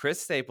 It's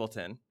Chris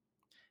Stapleton,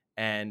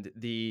 and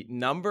the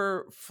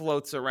number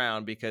floats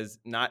around because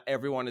not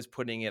everyone is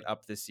putting it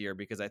up this year,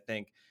 because I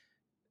think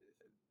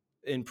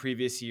in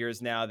previous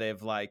years now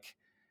they've like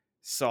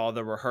saw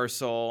the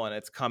rehearsal and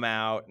it's come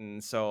out,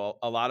 and so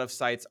a lot of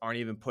sites aren't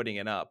even putting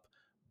it up.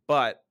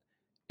 But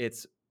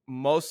it's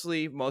most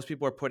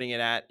people are putting it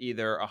at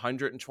either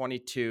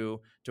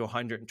 122 to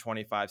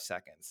 125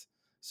 seconds.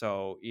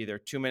 So either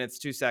 2 minutes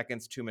 2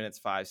 seconds, 2 minutes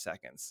 5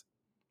 seconds.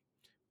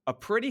 A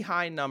pretty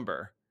high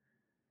number.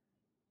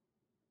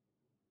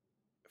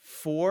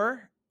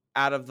 4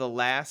 out of the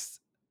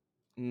last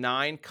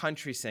 9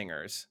 country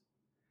singers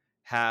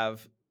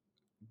have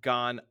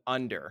gone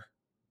under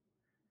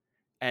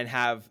and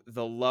have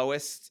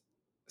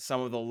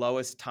some of the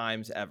lowest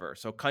times ever.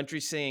 So country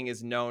singing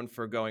is known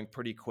for going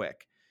pretty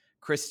quick.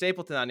 Chris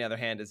Stapleton, on the other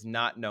hand, is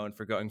not known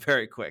for going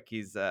very quick.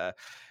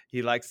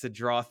 He likes to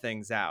draw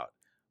things out.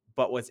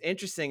 But what's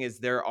interesting is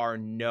there are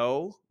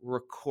no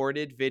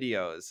recorded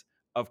videos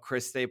of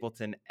Chris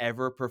Stapleton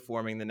ever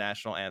performing the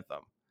national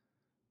anthem.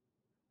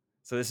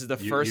 So this is the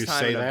You first time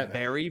say in a that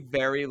very,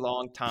 very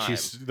long time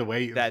the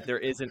way that there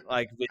isn't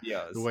like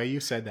videos. you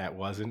said that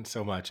wasn't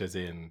so much as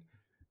in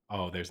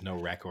there's no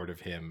record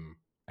of him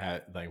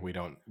at like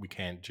we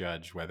can't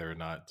judge whether or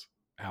not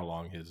how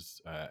long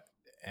his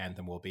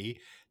anthem will be.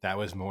 That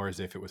was more as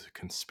if it was a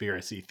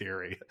conspiracy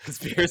theory.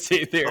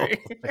 Conspiracy Oh,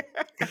 theory.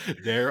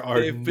 there are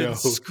They've been no yeah.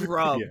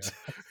 scrubbed.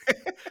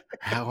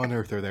 How on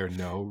earth are there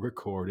no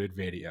recorded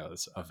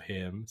videos of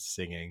him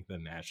singing the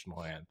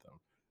national anthem?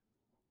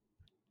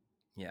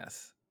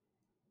 Yes.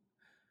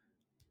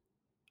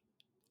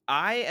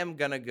 I am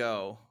going to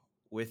go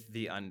with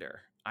the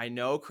under. I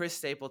know Chris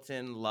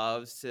Stapleton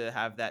loves to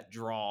have that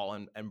drawl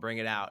and bring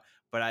it out,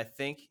 but I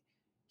think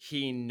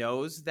he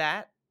knows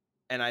that.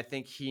 And I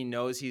think he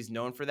knows he's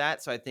known for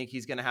that. So I think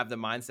he's going to have the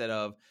mindset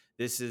of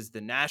this is the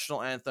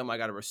national anthem. I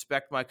got to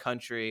respect my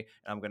country.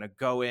 And I'm going to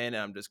go in and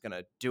I'm just going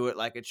to do it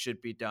like it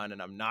should be done.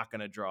 And I'm not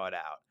going to draw it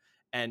out.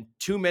 And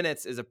 2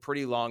 minutes is a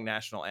pretty long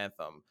national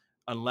anthem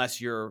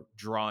unless you're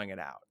drawing it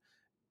out.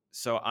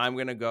 So I'm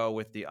going to go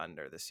with the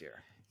under this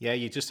year. Yeah,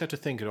 you just have to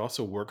think it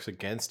also works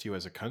against you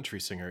as a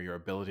country singer. Your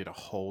ability to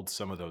hold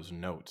some of those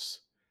notes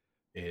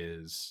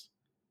is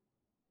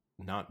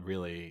not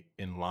really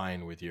in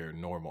line with your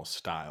normal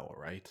style,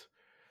 right?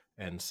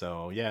 And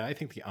so, yeah, I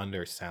think the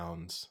under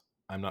sounds.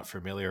 I'm not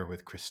familiar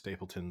with Chris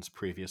Stapleton's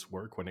previous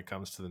work when it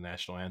comes to the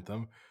national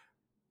anthem.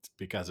 It's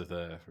because of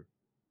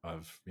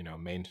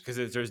main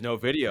Because there's no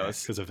yeah,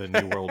 videos. because of the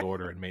New World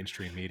Order and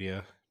mainstream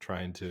media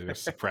trying to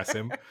suppress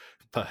him.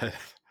 But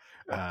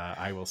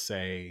I will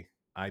say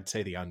I'd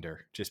say the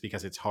under, just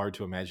because it's hard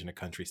to imagine a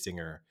country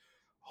singer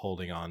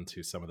holding on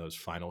to some of those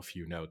final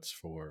few notes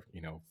for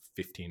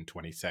 15,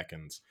 20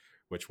 seconds,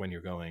 which when you're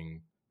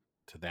going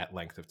to that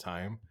length of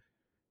time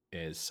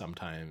is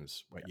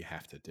sometimes what you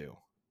have to do.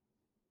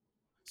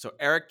 So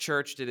Eric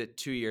Church did it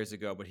 2 years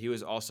ago, but he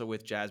was also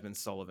with Jasmine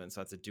Sullivan, so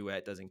that's a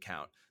duet, doesn't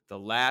count. The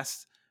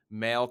last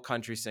male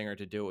country singer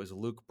to do it was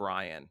Luke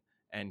Bryan,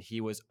 and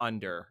he was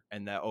under,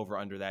 and the over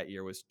under that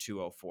year was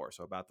 204,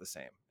 so about the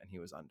same, and he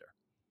was under.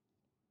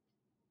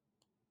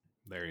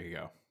 There you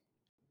go.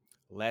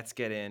 Let's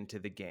get into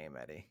the game,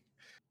 Eddie.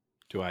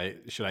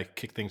 Should I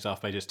kick things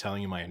off by just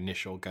telling you my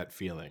initial gut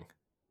feeling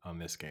on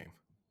this game?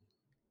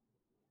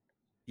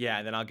 Yeah,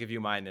 and then I'll give you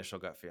my initial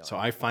gut feeling. So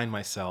I find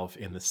myself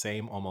in the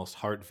same almost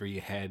heart v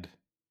head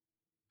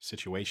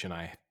situation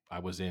I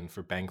was in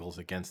for Bengals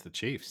against the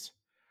Chiefs,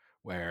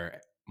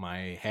 where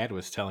my head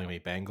was telling me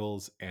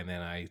Bengals, and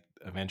then I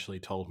eventually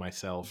told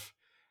myself,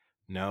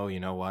 no,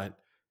 you know what?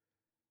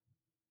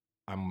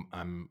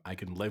 I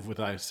can live with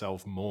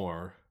myself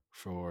more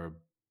for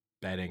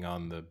betting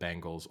on the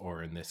Bengals,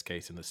 or in this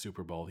case in the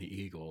Super Bowl,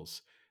 the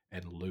Eagles,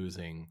 and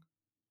losing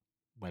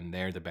when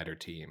they're the better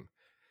team,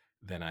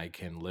 than I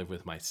can live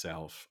with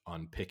myself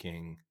on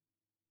picking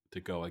to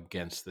go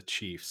against the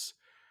Chiefs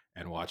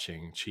and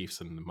watching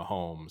Chiefs and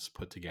Mahomes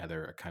put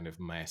together a kind of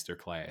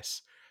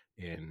masterclass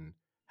in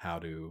how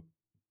to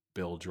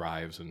build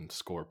drives and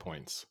score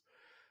points.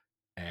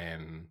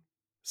 And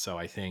so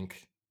I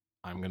think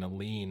I'm going to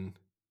lean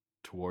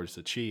towards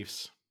the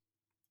Chiefs.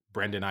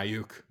 Brendan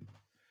Ayuk,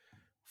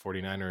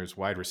 49ers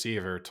wide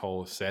receiver,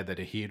 said that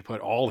he'd put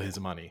all his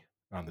money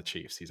on the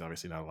Chiefs. He's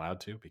obviously not allowed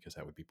to because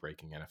that would be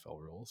breaking NFL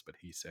rules, but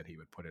he said he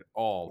would put it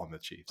all on the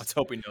Chiefs. Let's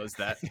hope he knows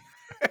that.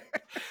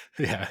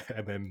 Yeah,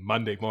 and then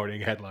Monday morning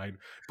headline,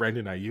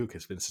 Brendan Ayuk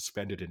has been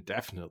suspended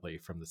indefinitely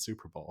from the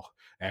Super Bowl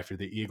after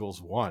the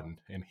Eagles won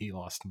and he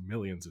lost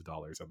millions of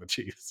dollars on the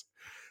Chiefs.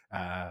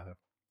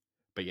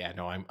 But yeah,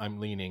 no, I'm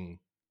leaning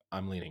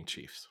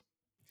Chiefs.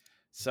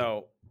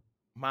 So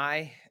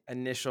my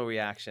initial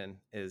reaction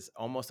is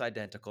almost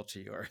identical to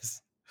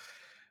yours.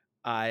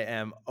 I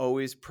am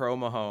always pro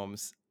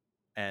Mahomes,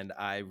 and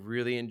I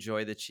really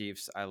enjoy the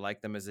Chiefs. I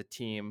like them as a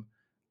team.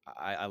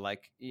 I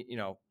like,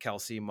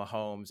 Kelsey,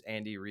 Mahomes,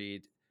 Andy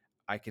Reid.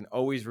 I can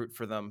always root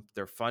for them.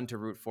 They're fun to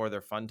root for. They're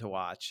fun to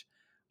watch.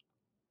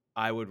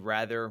 I would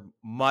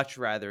much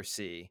rather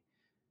see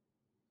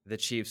the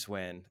Chiefs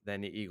win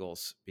than the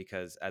Eagles,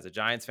 because as a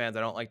Giants fan, I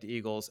don't like the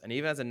Eagles. And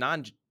even as a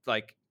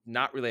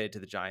not related to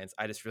the Giants,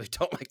 I just really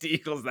don't like the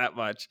Eagles that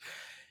much.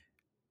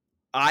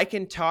 I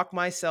can talk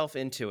myself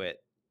into it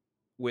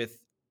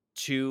with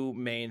two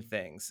main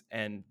things,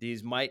 and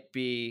these might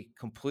be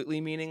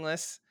completely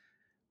meaningless,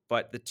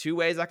 but the two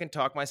ways I can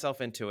talk myself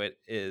into it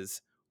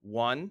is,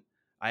 one,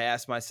 I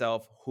ask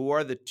myself, who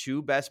are the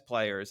two best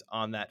players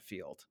on that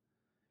field?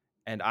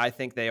 And I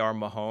think they are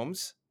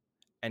Mahomes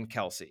and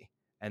Kelsey,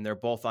 and they're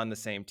both on the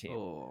same team.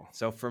 Oh.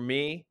 So for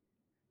me,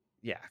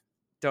 yeah,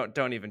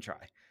 don't even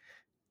try.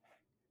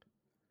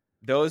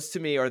 Those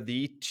to me are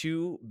the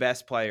two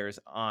best players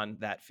on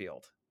that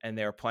field, and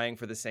they're playing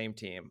for the same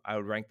team. I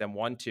would rank them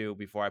 1, 2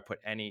 before I put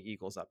any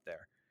Eagles up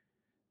there.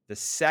 The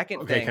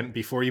second thing,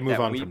 Before you move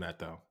on from that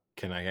though,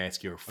 can I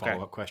ask you a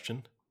follow-up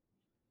question?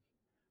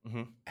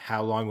 Mm-hmm.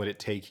 How long would it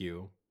take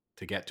you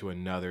to get to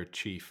another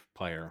Chief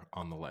player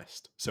on the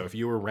list? So if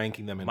you were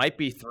ranking them might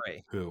be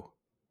 3. Who?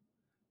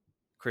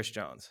 Chris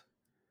Jones.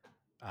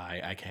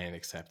 I can't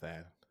accept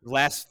that.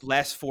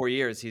 Last 4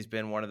 years, he's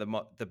been one of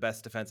the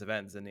best defensive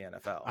ends in the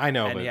NFL. I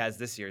know, and but he has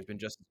this year. He's been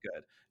just as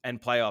good. And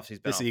playoffs, he's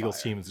been. This on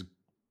Eagles fire. team is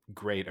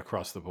great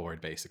across the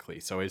board, basically.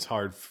 So it's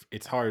hard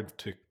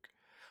to.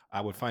 I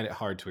would find it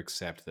hard to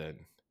accept that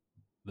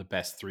the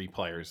best 3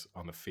 players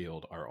on the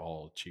field are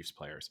all Chiefs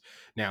players.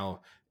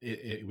 Now,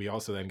 we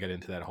also then get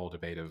into that whole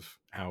debate of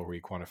how are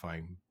we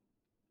quantifying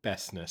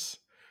bestness,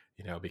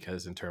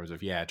 because in terms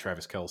of,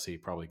 Travis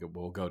Kelce probably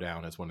will go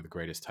down as one of the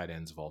greatest tight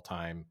ends of all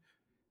time.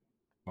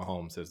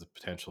 Mahomes has the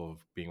potential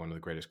of being one of the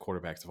greatest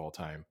quarterbacks of all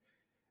time.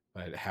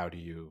 But how do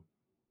you,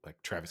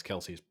 Travis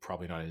Kelce is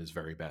probably not at his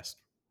very best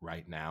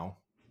right now.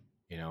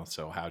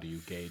 So how do you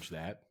gauge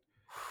that?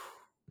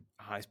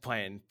 He's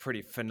playing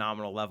pretty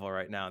phenomenal level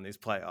right now in these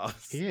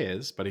playoffs. He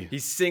is, but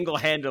He's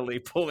single-handedly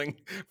pulling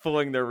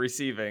their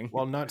receiving.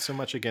 well, not so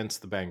much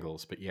against the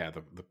Bengals, but yeah,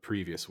 the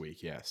previous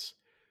week, yes.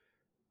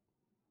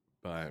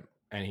 But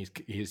and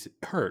he's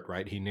hurt,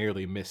 right? He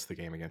nearly missed the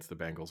game against the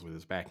Bengals with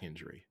his back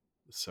injury.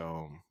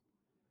 So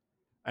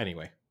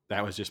anyway,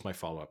 that was just my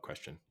follow-up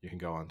question. You can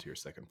go on to your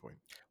second point.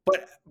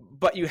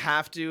 But you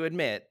have to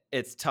admit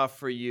it's tough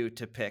for you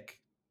to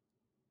pick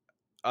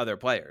other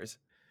players.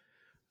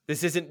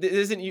 This isn't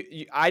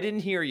you. I didn't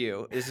hear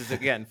you. This is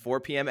again 4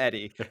 p.m.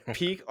 Eddie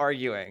peak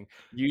arguing.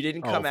 You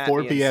didn't Oh, come at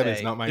 4 me and p.m. is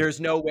say not my there's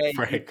no way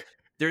Frank.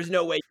 you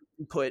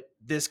can put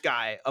this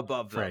guy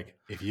above them. Frank,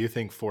 if you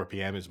think 4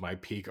 p.m. is my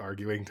peak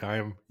arguing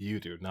time, you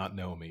do not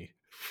know me.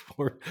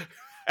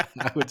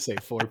 I would say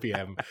 4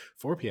 p.m.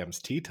 4 p.m. is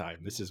tea time.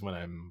 This is when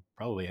I'm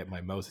probably at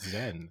my most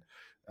zen.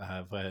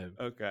 But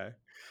Okay.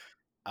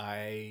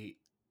 I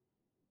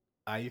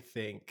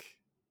think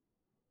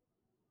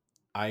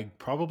I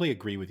probably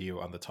agree with you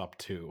on the top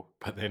two,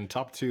 but then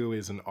top two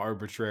is an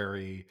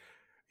arbitrary,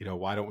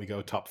 why don't we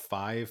go top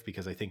five?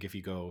 Because I think if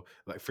you go,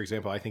 like, for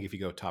example, I think if you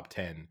go top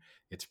 10,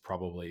 it's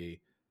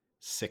probably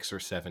 6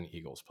 or 7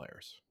 Eagles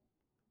players.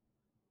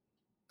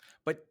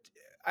 But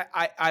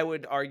I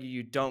would argue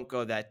you don't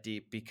go that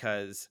deep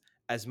because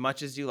as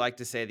much as you like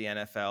to say the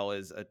NFL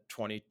is a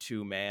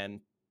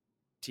 22-man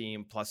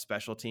team plus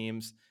special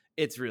teams,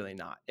 it's really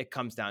not. It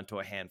comes down to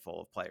a handful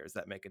of players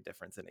that make a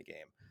difference in a game.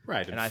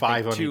 Right, and I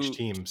 5 think on each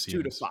team seems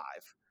 2 to 5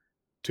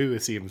 2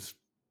 seems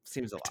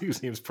seems a lot. 2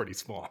 seems pretty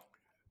small.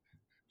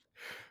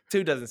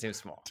 2 doesn't seem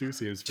small. 2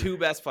 seems 2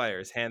 best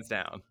players, hands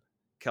down,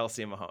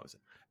 Kelsey and Mahomes.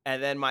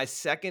 And then my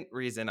second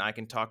reason I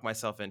can talk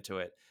myself into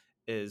it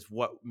is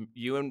what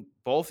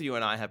both you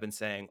and I have been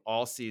saying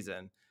all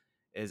season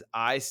is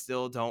I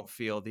still don't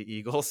feel the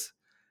Eagles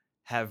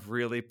have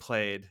really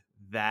played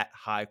that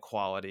high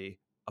quality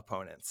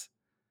opponents.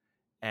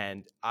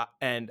 And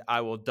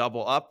I will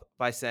double up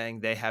by saying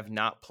they have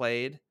not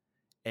played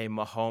a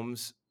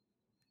Mahomes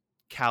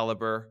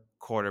caliber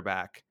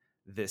quarterback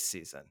this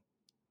season.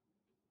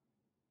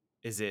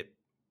 Is it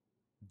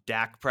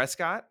Dak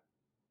Prescott?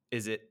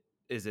 Is it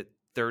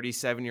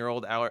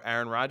 37-year-old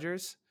Aaron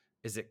Rodgers?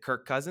 Is it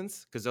Kirk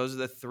Cousins? Because those are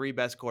the 3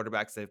 best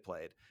quarterbacks they've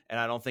played, and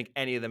I don't think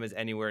any of them is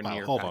anywhere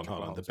near. Hold Patrick on.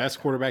 Mahomes The right best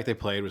now. quarterback they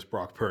played was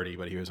Brock Purdy,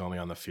 but he was only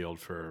on the field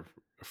for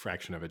a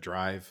fraction of a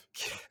drive.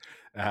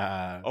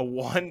 A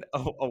one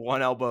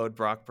elbowed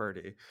Brock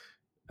Purdy.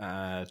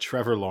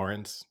 Trevor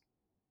Lawrence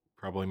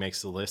probably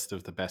makes the list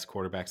of the best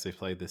quarterbacks they've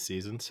played this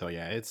season. So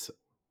yeah,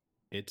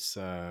 it's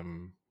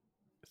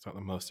not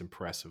the most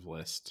impressive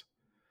list.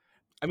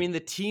 I mean,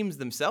 the teams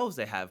themselves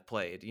they have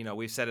played.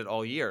 We've said it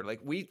all year. Like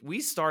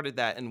we started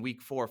that in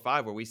week 4 or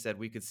 5 where we said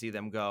we could see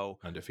them go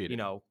Undefeated.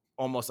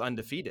 Almost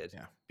undefeated.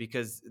 Yeah.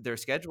 Because their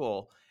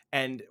schedule.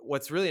 And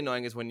what's really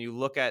annoying is when you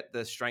look at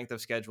the strength of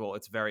schedule,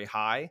 it's very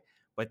high.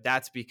 But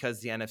that's because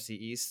the NFC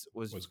East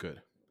was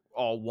good.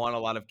 All won a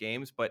lot of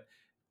games. But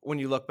when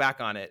you look back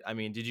on it, I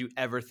mean, did you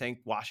ever think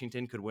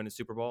Washington could win a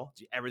Super Bowl?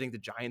 Did you ever think the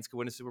Giants could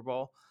win a Super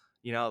Bowl?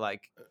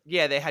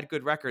 Yeah, they had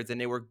good records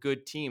and they were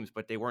good teams,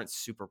 but they weren't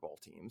Super Bowl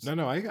teams.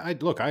 No,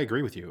 I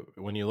agree with you.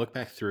 When you look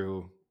back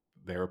through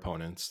their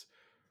opponents,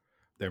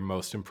 their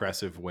most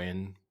impressive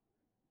win,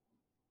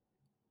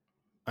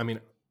 I mean,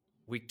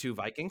 week 2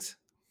 Vikings,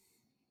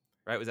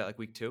 right? Was that like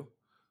week 2?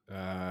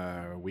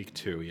 Week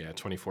 2, yeah,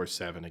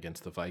 24-7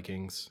 against the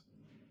Vikings.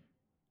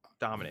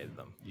 Dominated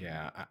them.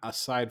 Yeah,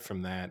 aside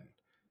from that,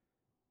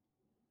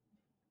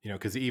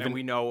 because and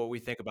we know what we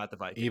think about the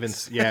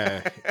Vikings.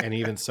 And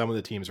even some of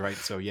the teams, right?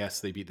 So yes,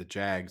 they beat the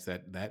Jags.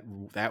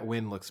 That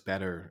win looks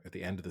better at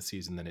the end of the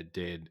season than it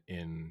did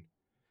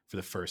for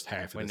the first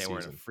half of the season.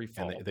 When they were in a free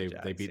fall. And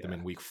they beat them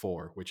in week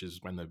 4, which is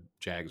when the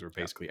Jags were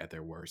basically at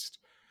their worst.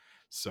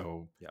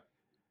 So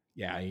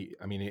yeah,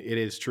 I mean, it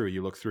is true.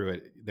 You look through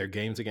it, their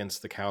games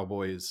against the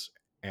Cowboys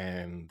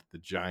and the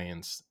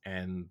Giants,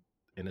 and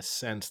in a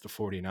sense, the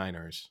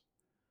 49ers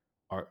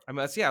are. I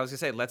was going to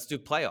say, let's do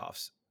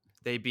playoffs.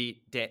 They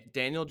beat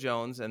Daniel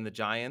Jones and the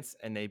Giants,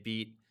 and they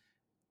beat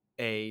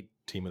a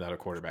team without a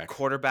quarterback.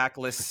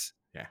 Quarterbackless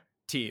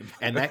team.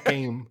 And that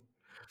game,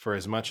 for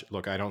as much,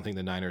 look, I don't think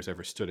the Niners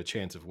ever stood a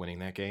chance of winning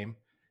that game.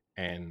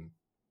 And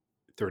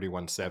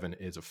 31-7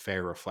 is a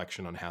fair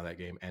reflection on how that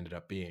game ended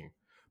up being.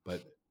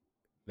 But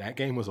that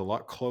game was a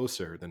lot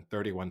closer than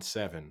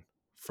 31-7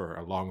 for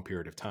a long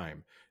period of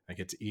time. Like,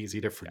 it's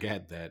easy to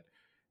forget that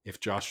if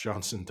Josh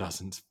Johnson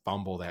doesn't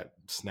fumble that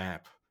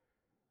snap,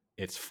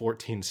 it's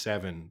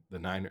 14-7.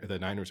 The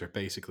Niners are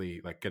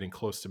basically like getting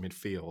close to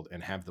midfield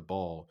and have the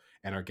ball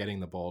and are getting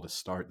the ball to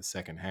start the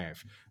second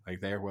half.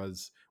 Like,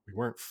 we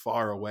weren't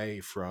far away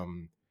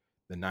from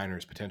the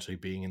Niners potentially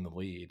being in the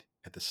lead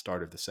at the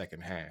start of the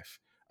second half.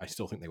 I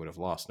still think they would have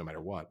lost no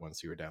matter what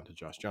once you were down to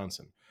Josh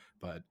Johnson.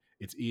 But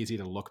it's easy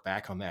to look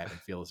back on that and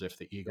feel as if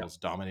the Eagles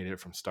dominated it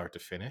from start to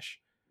finish.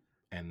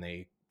 And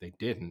they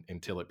didn't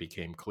until it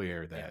became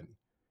clear that,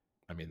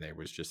 I mean, there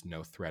was just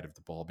no threat of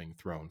the ball being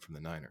thrown from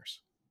the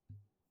Niners.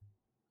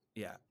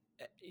 Yeah.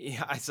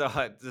 Yeah, I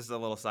saw just a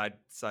little side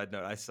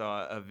note. I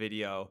saw a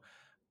video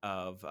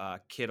of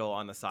Kittle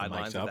on the The mic'd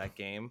sidelines of up. that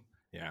game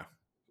Yeah.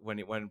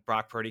 when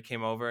Brock Purdy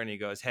came over and he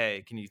goes,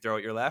 "Hey, can you throw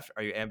at your left?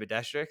 Are you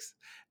ambidextrous?"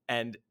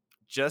 And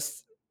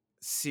just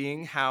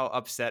seeing how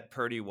upset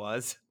Purdy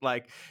was,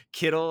 like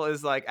Kittle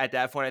is like at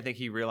that point, I think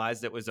he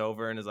realized it was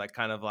over and is like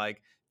kind of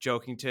like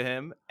joking to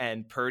him,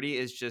 and Purdy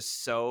is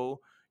just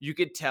so you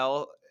could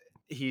tell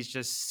he's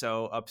just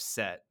so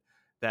upset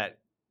that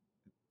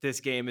this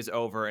game is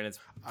over and it's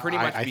pretty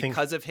much I think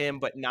because of him,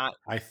 but not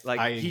I th-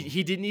 like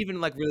he didn't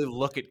even like really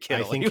look at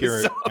Kittle. He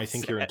was so I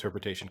think your upset.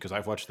 interpretation, because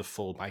I've watched the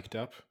full mic'd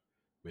up,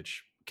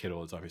 which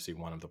Kittle is obviously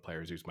one of the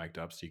players who's mic'd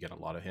up, so you get a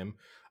lot of him.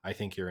 I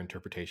think your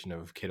interpretation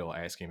of Kittle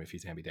asking him if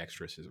he's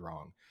ambidextrous is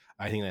wrong.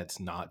 I think that's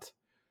not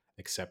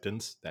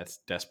acceptance, that's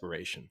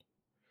desperation.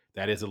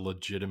 That is a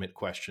legitimate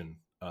question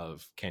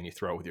of can you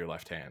throw with your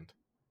left hand?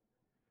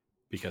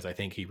 Because I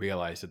think he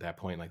realized at that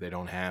point like they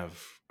don't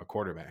have a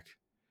quarterback.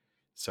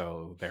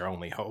 So their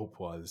only hope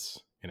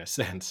was, in a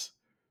sense,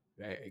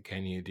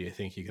 do you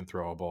think you can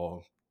throw a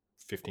ball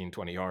 15,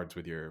 20 yards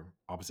with your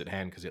opposite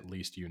hand because at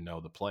least you know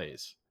the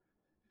plays?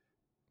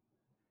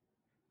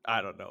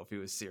 I don't know if he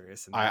was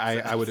serious in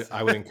that sense.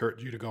 I would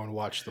encourage you to go and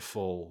watch the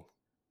full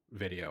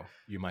video.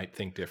 You might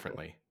think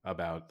differently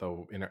about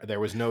there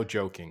was no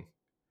joking.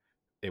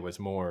 It was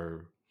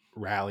more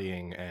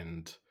rallying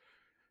and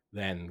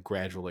then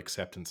gradual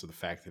acceptance of the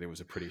fact that it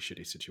was a pretty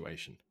shitty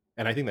situation.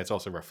 And I think that's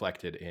also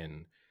reflected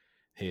in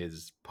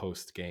his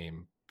post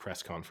game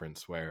press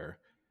conference where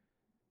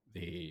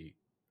the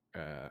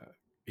uh,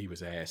 he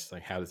was asked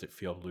like, how does it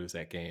feel to lose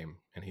that game?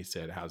 And he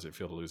said, how does it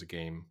feel to lose a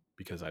game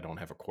because I don't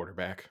have a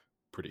quarterback?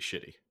 Pretty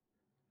shitty.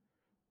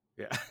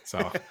 Yeah.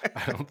 So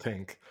I don't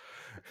think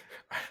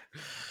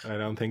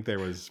there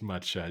was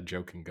much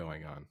joking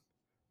going on.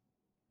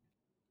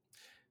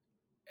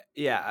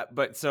 Yeah,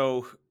 but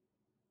so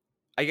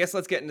I guess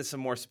let's get into some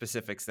more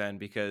specifics then,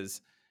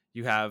 because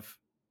you have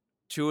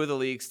two of the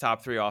league's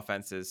top three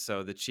offenses.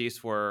 So the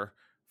Chiefs were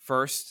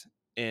first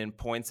in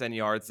points and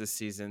yards this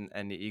season,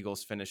 and the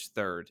Eagles finished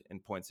third in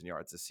points and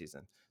yards this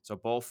season. So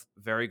both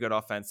very good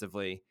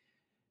offensively.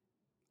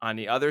 On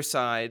the other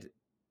side,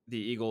 the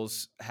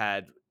Eagles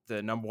had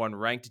the number one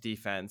ranked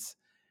defense.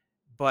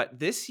 But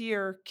this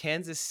year,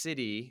 Kansas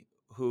City,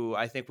 who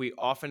I think we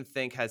often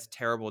think has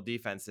terrible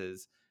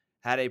defenses,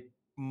 had a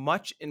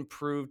much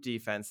improved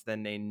defense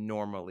than they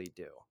normally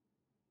do.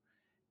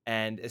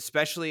 And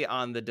especially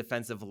on the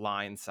defensive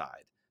line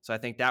side. So I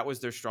think that was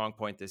their strong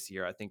point this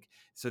year. I think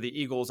so. The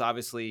Eagles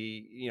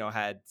obviously,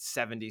 had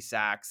 70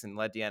 sacks and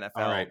led the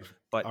NFL,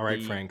 but All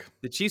right, Frank.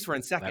 the Chiefs were in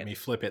Let second. me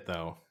flip it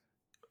though.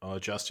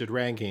 Adjusted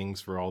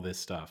rankings for all this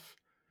stuff.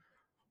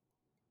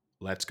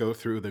 Let's go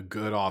through the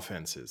good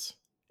offenses.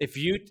 If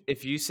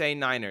you say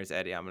Niners,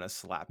 Eddie, I'm gonna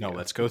slap you. No,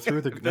 let's go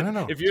through the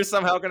no. If you're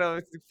somehow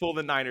gonna pull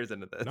the Niners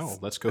into this, No,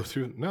 let's go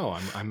through. No,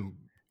 I'm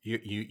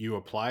you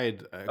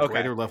applied a okay.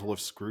 greater level of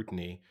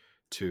scrutiny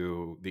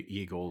to the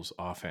Eagles'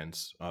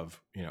 offense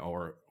of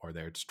or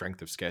their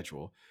strength of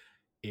schedule.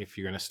 If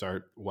you're going to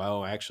start,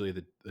 well, actually,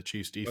 the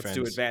Chiefs' defense. Let's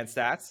do advanced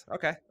stats.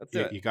 Okay, let's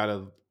do it. You got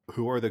to.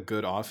 Who are the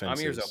good I'm ears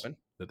offenses open.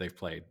 that they've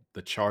played?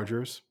 The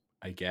Chargers,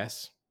 I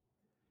guess,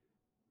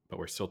 but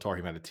we're still talking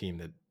about a team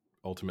that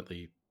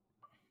ultimately,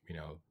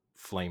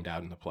 flamed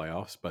out in the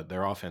playoffs. But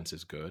their offense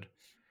is good.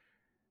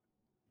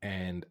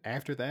 And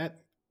after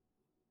that,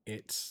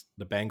 it's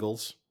the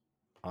Bengals,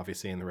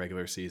 obviously in the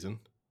regular season.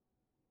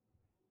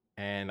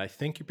 And I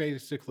think you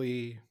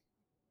basically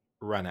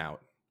run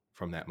out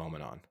from that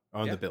moment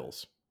on the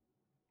Bills.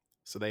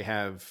 So they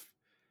have,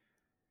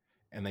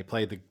 and they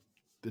play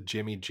the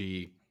Jimmy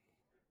G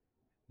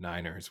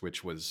Niners,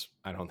 which was,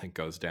 I don't think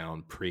goes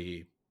down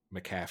pre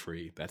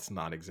McCaffrey. That's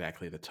not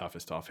exactly the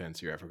toughest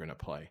offense you're ever going to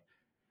play.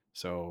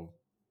 So,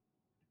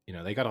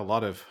 they got a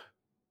lot of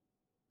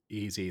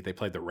easy. They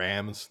played the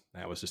Rams.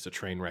 That was just a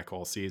train wreck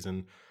all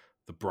season.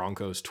 The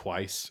Broncos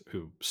twice,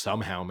 who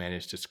somehow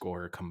managed to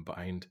score a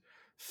combined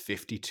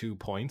 52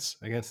 points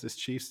against this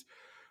Chiefs.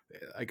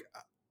 Like,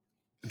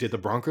 did the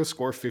Broncos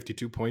score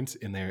 52 points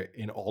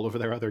in all of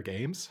their other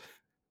games?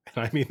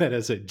 And I mean that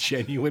as a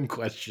genuine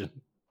question.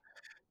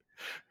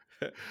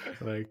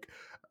 Like,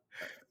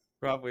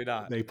 Probably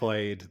not. they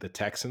played the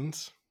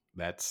Texans.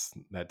 That's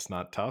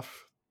not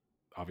tough.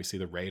 Obviously,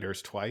 the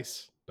Raiders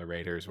twice. The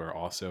Raiders were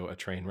also a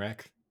train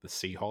wreck. The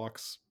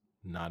Seahawks,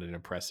 not an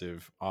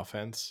impressive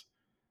offense,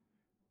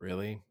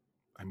 really.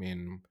 I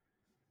mean,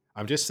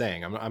 I'm just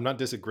saying, I'm not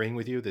disagreeing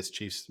with you.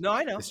 No,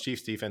 I know. This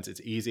Chiefs defense,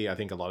 it's easy. I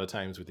think a lot of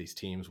times with these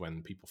teams,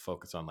 when people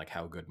focus on like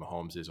how good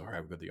Mahomes is or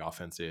how good the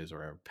offense is,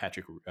 or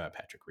Patrick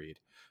Reed,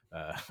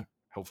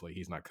 hopefully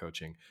he's not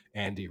coaching,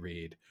 Andy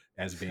Reid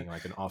as being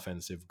like an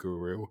offensive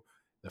guru,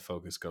 the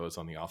focus goes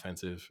on the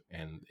offensive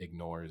and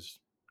ignores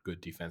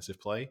good defensive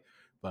play.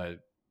 But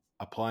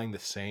applying the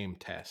same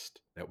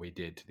test that we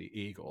did to the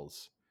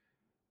Eagles,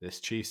 this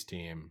Chiefs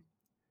team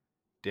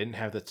didn't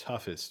have the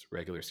toughest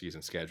regular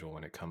season schedule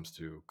when it comes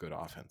to good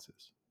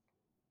offenses.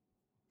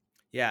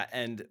 Yeah,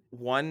 and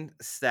one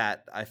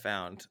stat I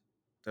found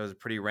that was a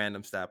pretty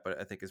random stat, but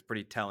I think is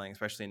pretty telling,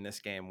 especially in this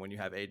game when you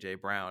have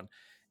AJ Brown,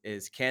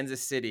 is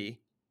Kansas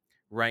City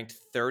ranked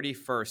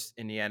 31st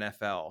in the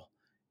NFL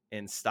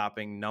in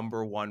stopping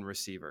number one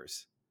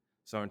receivers.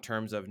 So in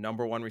terms of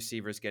number one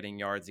receivers getting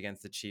yards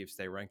against the Chiefs,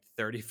 they ranked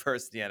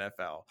 31st in the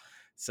NFL.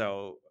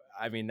 So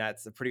I mean,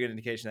 that's a pretty good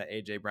indication that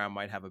AJ Brown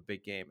might have a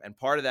big game. And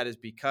part of that is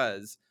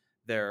because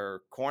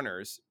their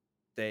corners,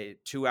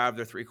 two out of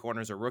their three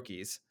corners are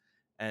rookies,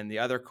 and the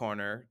other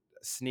corner,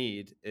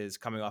 Snead, is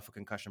coming off a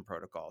concussion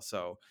protocol.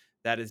 So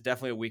that is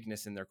definitely a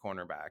weakness in their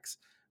cornerbacks.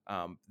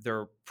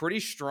 They're pretty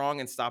strong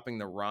in stopping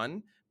the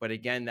run, but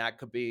again, that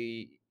could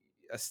be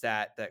a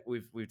stat that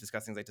we've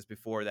discussed things like this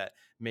before, that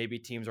maybe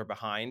teams are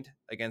behind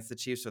against the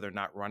Chiefs, so they're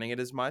not running it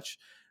as much.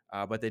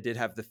 But they did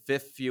have the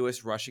fifth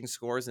fewest rushing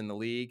scores in the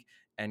league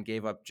and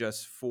gave up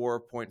just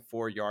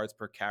 4.4 yards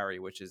per carry,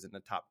 which is in the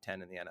top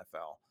 10 in the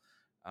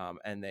NFL.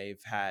 And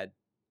they've had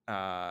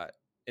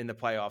in the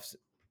playoffs,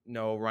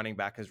 no running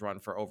back has run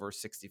for over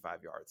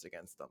 65 yards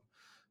against them.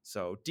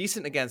 So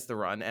decent against the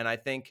run. And I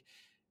think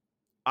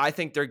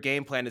their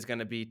game plan is going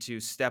to be to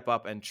step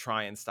up and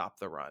try and stop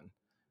the run,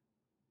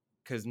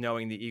 because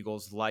knowing the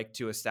Eagles like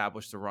to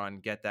establish the run,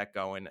 get that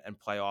going, and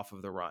play off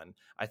of the run,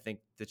 I think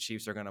the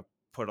Chiefs are going to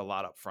put a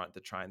lot up front to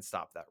try and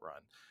stop that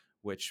run,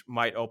 which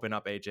might open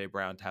up A.J.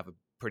 Brown to have a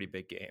pretty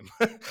big game.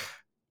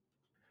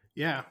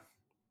 Yeah.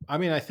 I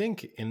mean, I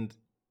think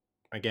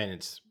again,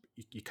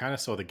 you kind of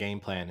saw the game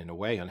plan in a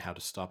way on how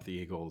to stop the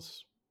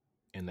Eagles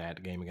in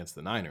that game against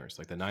the Niners.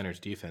 Like the Niners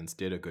defense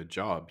did a good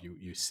job.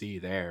 You see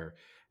there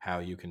how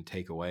you can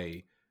take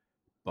away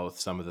both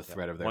some of the Yep.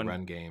 threat of their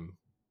run game,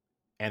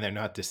 and they're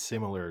not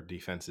dissimilar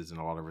defenses in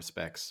a lot of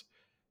respects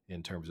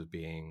in terms of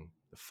being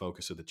the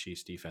focus of the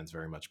Chiefs defense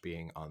very much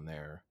being on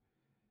their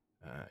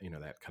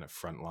that kind of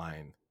front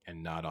line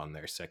and not on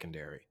their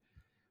secondary.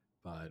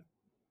 But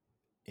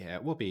yeah,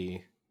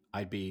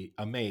 I'd be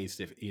amazed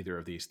if either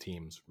of these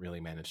teams really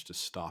managed to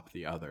stop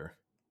the other.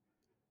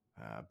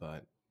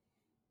 But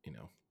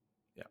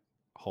yeah,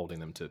 holding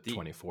them to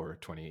 24,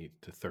 20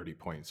 to 30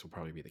 points will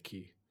probably be the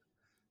key.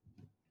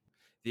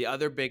 The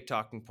other big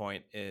talking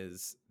point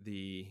is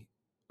we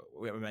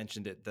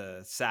mentioned it,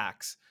 the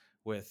sacks,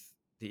 with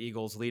the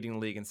Eagles leading the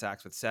league in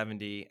sacks with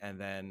 70, and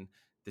then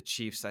the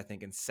Chiefs, I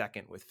think, in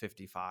second with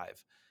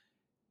 55.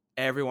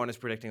 Everyone is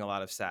predicting a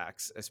lot of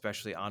sacks,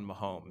 especially on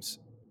Mahomes,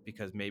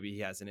 because maybe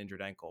he has an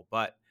injured ankle.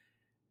 But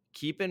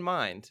keep in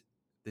mind,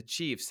 the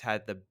Chiefs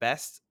had the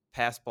best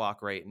pass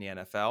block rate in the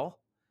NFL,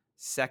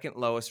 second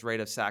lowest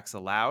rate of sacks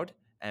allowed,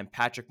 and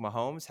Patrick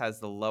Mahomes has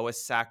the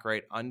lowest sack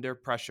rate under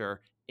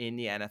pressure in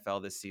the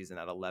NFL this season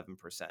at 11%.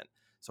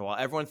 So while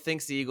everyone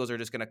thinks the Eagles are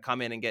just going to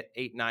come in and get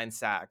 8-9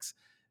 sacks,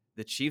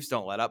 the Chiefs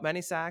don't let up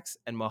many sacks,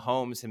 and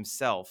Mahomes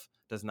himself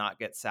does not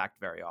get sacked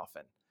very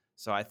often.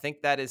 So I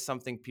think that is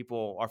something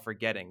people are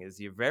forgetting, is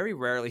you very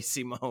rarely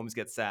see Mahomes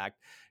get sacked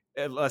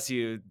unless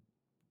you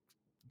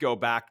go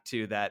back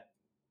to that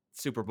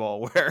Super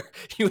Bowl where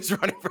he was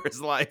running for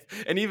his life.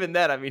 And even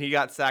then, I mean, he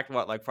got sacked,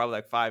 probably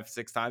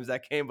 5-6 times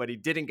that game, but he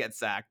didn't get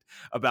sacked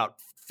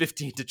about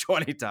 15 to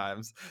 20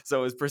 times.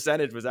 So his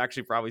percentage was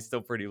actually probably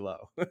still pretty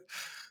low.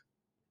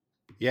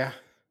 Yeah,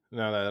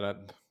 no,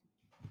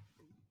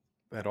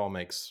 that all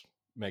makes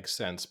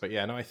sense. But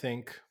yeah, no, I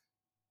think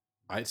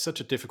it's such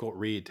a difficult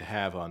read to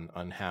have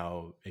on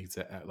how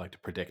to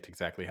predict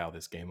exactly how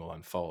this game will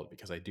unfold,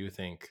 because I do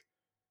think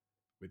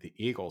with the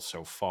Eagles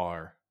so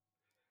far,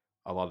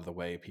 a lot of the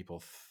way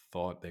people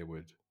thought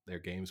their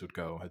games would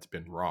go has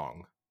been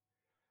wrong.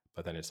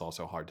 But then it's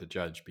also hard to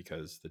judge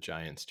because the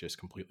Giants just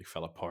completely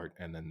fell apart,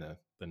 and then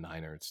the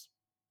Niners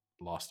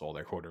lost all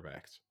their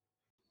quarterbacks.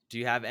 Do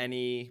you have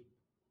any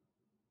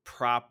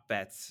prop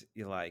bets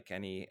you like?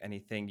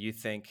 Anything you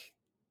think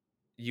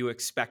you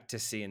expect to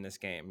see in this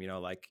game?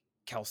 Like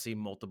Kelsey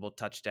multiple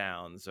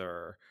touchdowns,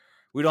 or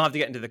we don't have to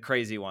get into the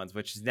crazy ones,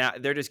 which is now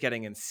they're just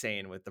getting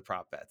insane with the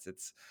prop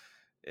bets.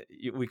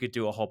 We could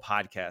do a whole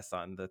podcast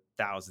on the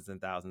thousands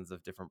and thousands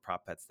of different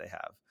prop bets they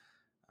have.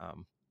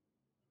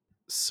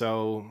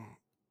 So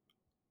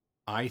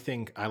I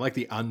think I like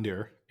the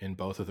under in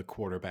both of the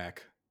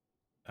quarterback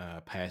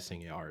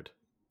passing yard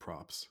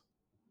props.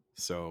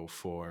 So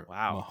for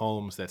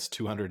Mahomes, that's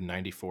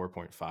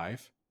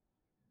 294.5.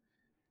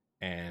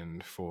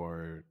 And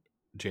for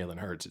Jalen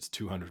Hurts, it's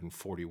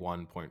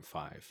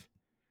 241.5.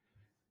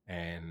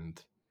 And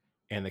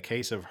in the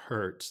case of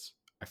Hurts,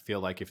 I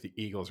feel like if the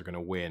Eagles are going to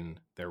win,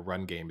 their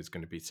run game is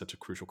going to be such a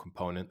crucial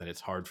component that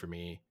it's hard for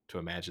me to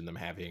imagine them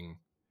having,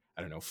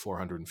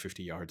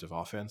 450 yards of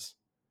offense.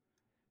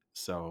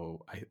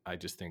 So I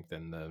just think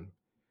then the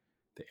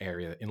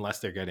area, unless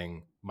they're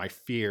getting, my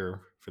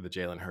fear for the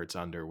Jalen Hurts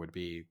under would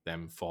be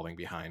them falling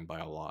behind by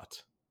a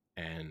lot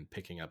and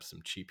picking up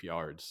some cheap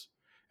yards.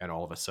 And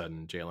all of a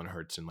sudden, Jalen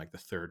Hurts in like the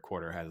third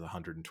quarter has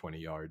 120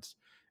 yards.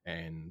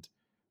 And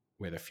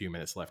with a few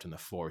minutes left in the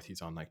fourth,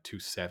 he's on like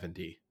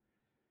 270.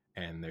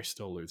 And they're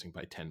still losing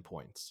by 10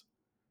 points.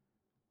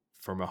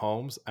 For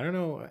Mahomes, I don't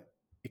know,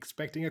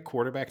 expecting a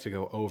quarterback to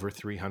go over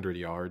 300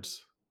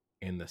 yards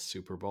in the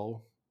Super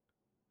Bowl,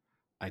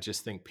 I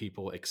just think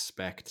people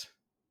expect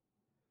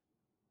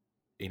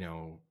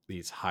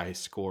these high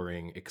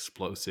scoring,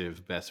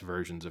 explosive, best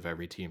versions of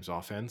every team's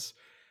offense.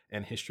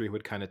 And history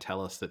would kind of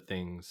tell us that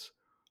things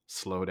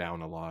slow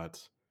down a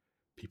lot.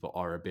 People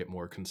are a bit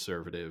more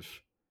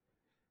conservative.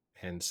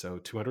 And so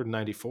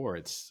 294,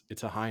 it's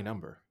a high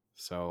number.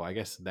 So I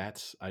guess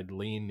I'd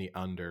lean the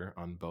under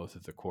on both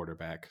of the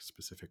quarterback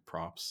specific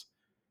props.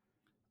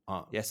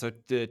 Yeah, so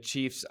the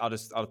Chiefs,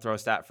 I'll throw a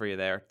stat for you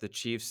there. The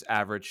Chiefs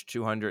average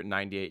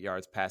 298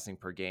 yards passing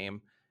per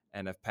game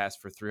and have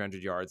passed for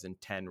 300 yards in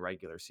 10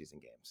 regular season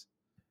games.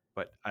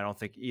 But I don't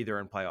think either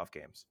in playoff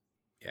games.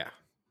 Yeah.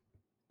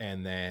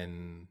 And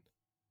then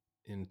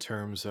in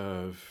terms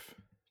of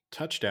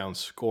touchdown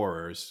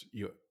scorers,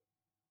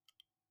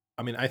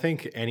 I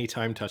think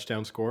anytime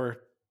touchdown scorer,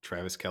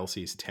 Travis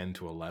Kelce's 10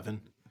 to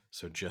 11,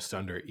 so just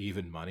under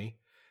even money.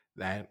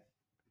 That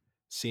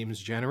seems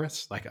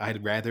generous. Like,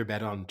 I'd rather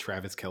bet on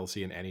Travis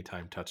Kelce an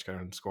anytime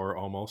touchdown scorer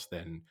almost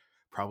than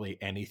probably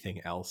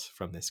anything else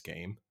from this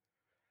game.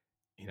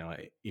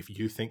 If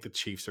you think the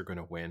Chiefs are going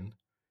to win,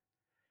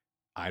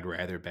 I'd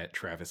rather bet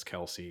Travis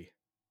Kelce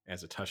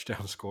as a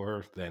touchdown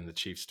scorer than the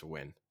Chiefs to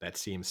win. That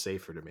seems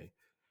safer to me.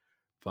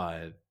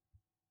 But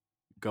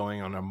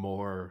going on a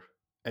more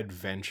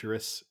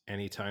adventurous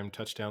anytime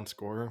touchdown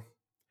scorer,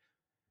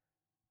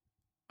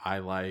 I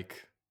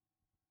like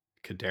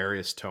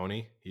Kadarius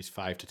Toney. He's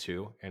 5 to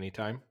 2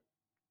 anytime.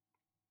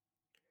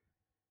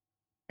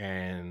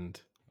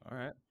 And all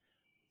right,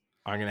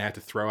 I'm gonna have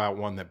to throw out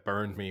one that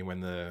burned me when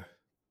the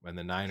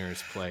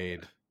Niners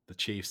played the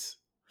Chiefs.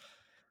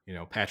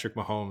 Patrick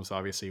Mahomes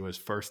obviously was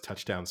first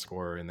touchdown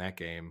scorer in that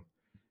game.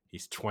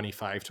 He's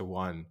 25 to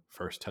 1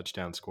 first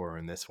touchdown scorer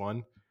in this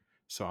one.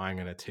 So I'm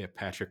gonna tip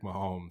Patrick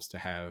Mahomes to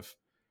have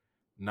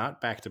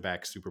not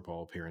back-to-back Super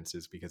Bowl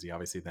appearances, because he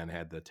obviously then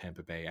had the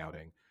Tampa Bay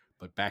outing,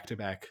 but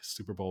back-to-back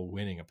Super Bowl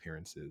winning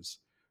appearances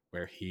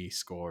where he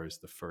scores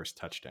the first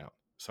touchdown.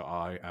 So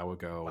I will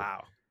go.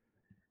 wow,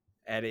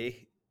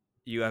 Eddie,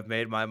 you have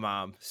made my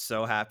mom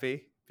so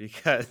happy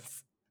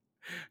because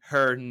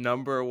her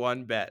number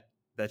one bet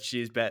that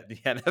she's bet in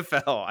the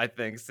NFL, I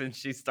think, since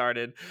she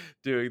started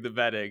doing the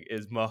betting,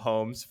 is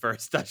Mahomes'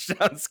 first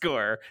touchdown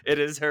score. It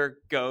is her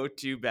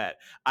go-to bet.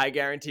 I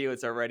guarantee you,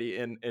 it's already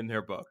in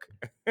her book.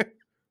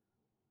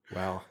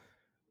 Well,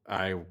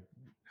 I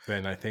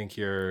think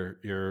your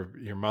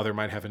mother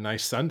might have a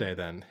nice Sunday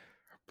then.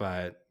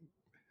 But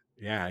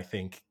yeah, I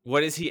think.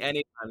 What is he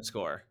anytime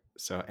score?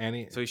 So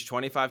he's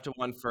 25 to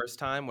 1 first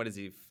time. What is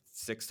he,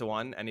 6 to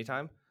 1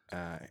 anytime?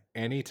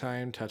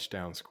 Anytime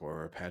touchdown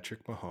scorer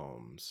Patrick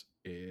Mahomes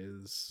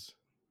is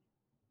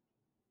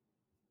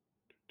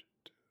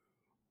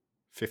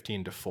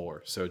 15 to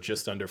 4, so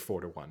just under 4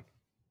 to 1.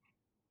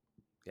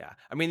 Yeah.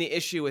 I mean, the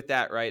issue with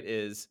that, right,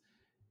 is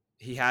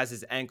he has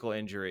his ankle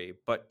injury,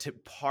 but to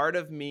part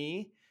of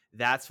me,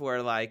 that's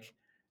where like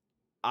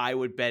I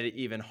would bet it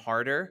even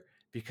harder,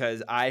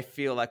 because I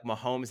feel like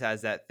Mahomes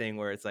has that thing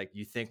where it's like,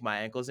 you think my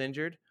ankle's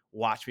injured?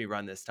 Watch me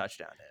run this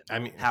touchdown in. I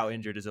mean, how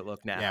injured does it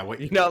look now?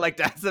 Yeah, like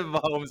that's a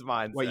Mahomes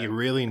mindset. What you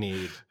really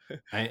need,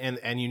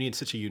 and you need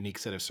such a unique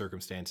set of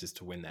circumstances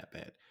to win that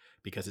bet,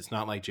 because it's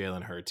not like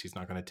Jalen Hurts. He's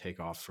not going to take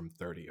off from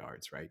 30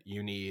 yards, right?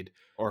 You need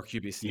or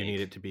QB sneak. You need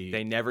it to be.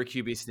 They never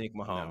QB sneak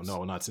Mahomes.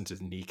 No, not since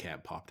his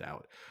kneecap popped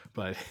out.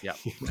 But yeah,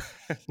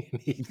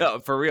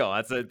 no, for real.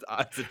 That's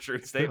a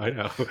true statement.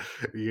 I know.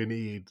 You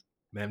need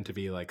them to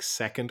be like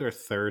second or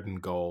third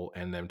and goal,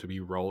 and them to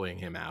be rolling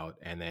him out,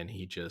 and then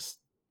he just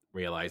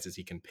realizes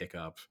he can pick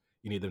up.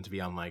 You need them to be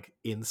on like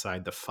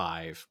inside the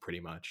 5 pretty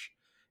much,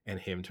 and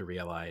him to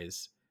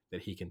realize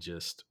that he can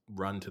just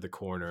run to the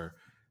corner,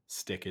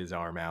 stick his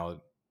arm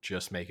out,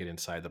 just make it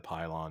inside the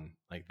pylon.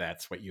 Like,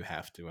 that's what you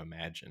have to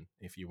imagine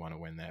if you want to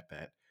win that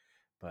bet.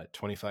 But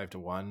 25 to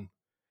 1,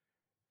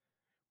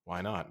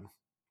 why not?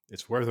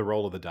 It's worth a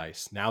roll of the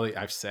dice. Now that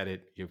I've said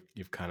it,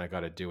 you've kind of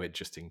got to do it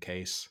just in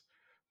case,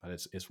 but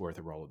it's worth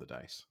a roll of the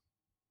dice.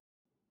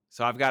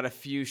 So I've got a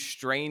few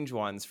strange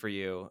ones for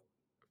you.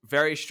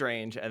 Very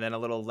strange, and then a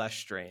little less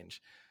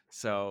strange.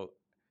 So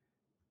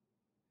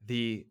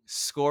the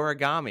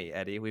scorigami,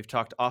 Eddie. We've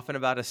talked often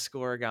about a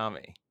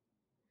scorigami.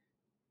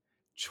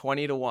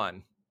 20 to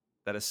 1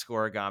 that a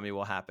scorigami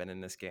will happen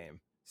in this game.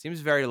 Seems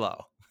very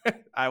low.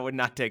 I would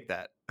not take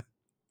that.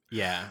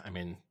 Yeah, I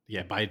mean,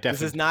 yeah, by definition.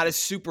 This is not a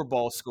Super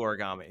Bowl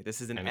scorigami. This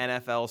is an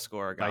NFL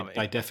scorigami.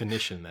 By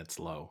definition, that's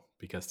low,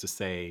 because to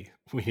say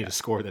we need a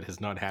score that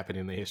has not happened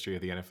in the history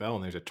of the NFL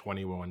and there's a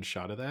 21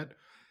 shot of that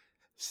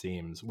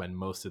seems, when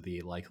most of the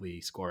likely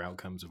score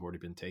outcomes have already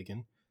been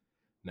taken.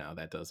 No,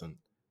 that doesn't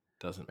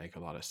make a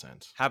lot of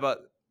sense. How about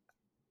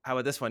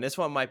this one? This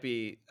one might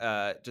be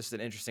just an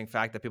interesting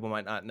fact that people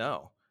might not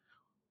know.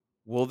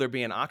 Will there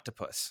be an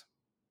octopus?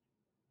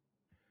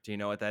 Do you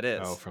know what that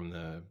is? Oh, from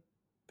the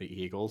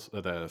Eagles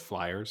or the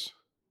Flyers?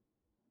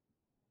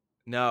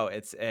 No,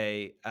 it's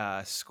a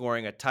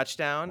scoring a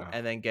touchdown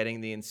and then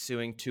getting the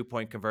ensuing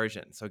 2-point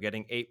conversion. So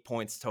getting 8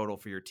 points total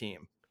for your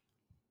team.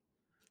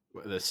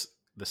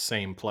 The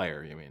same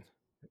player, you mean?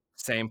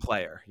 Same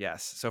player,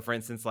 yes. So for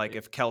instance, like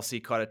if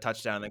Kelce caught a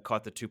touchdown and then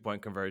caught the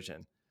 2-point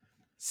conversion,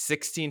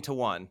 16 to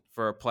 1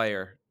 for a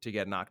player to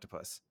get an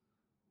octopus.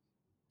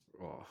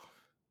 Oh,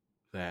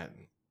 that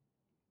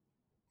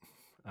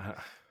uh,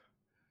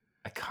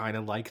 I kind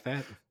of like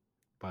that,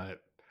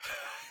 but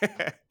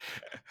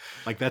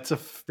like that's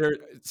There,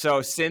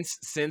 so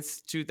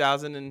since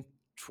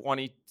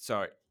 2020,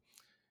 sorry,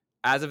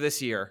 as of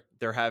this year,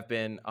 there have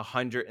been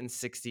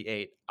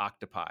 168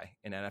 octopi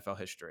in NFL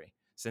history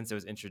since it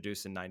was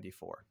introduced in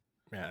 '94.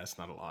 yeah, that's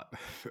not a lot,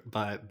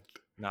 but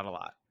Not a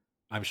lot,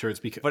 I'm sure it's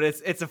because but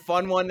it's a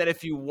fun one that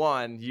if you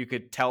won, you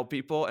could tell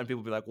people, and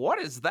people would be like, "What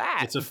is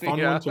that?" it's a You fun one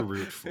know? to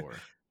root for.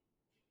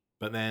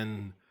 But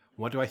then,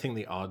 what do I think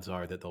the odds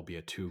are that there'll be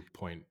a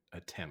 2-point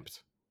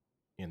attempt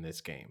in this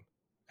game?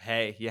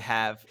 Hey, you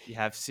have But he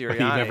never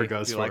Sirianni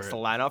goes who for likes to it.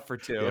 line up for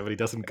Yeah, two. but he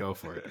doesn't go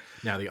for it.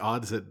 Now, the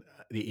odds that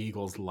the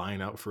Eagles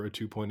line up for a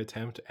 2-point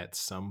attempt at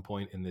some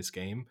point in this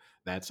game,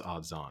 that's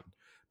odds on.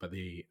 But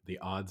the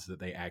odds that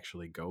they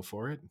actually go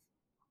for it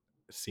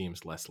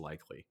seems less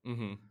likely.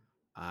 Mm-hmm.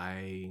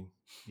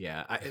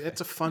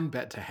 It's a fun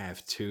bet to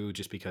have too,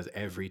 just because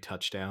every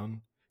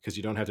touchdown, because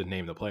you don't have to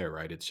name the player,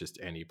 right? It's just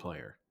any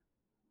player.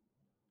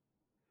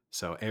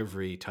 So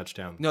every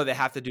touchdown. No, they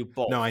have to do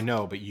No, I both.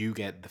 know, but you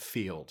get the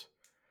field.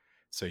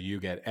 So you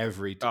get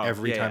every Oh,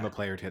 time yeah, a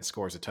player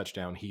scores a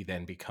touchdown, he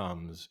then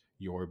becomes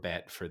your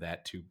bet for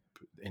that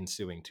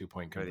ensuing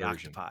 2-point or the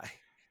conversion. octopi.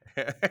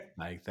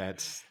 Like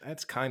that's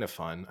kind of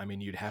fun. I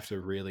mean, you'd have to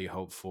really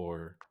hope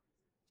for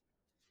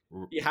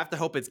You have to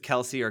hope it's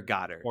Kelsey or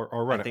Goddard. or I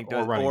running think or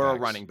those, running or a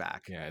backs. running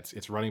back, Yeah,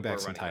 it's running or a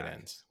backs and running tight back,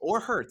 ends. or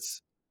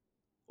Hurts,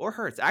 or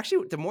Hurts.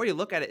 Actually, the more you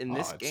look at it in Oh,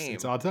 this it's game,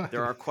 odds on.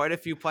 there are quite a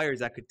few players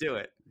that could do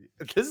it.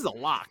 This is a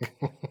lock.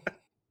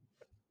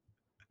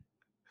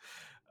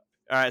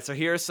 All right, so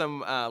here are some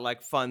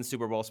like fun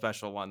Super Bowl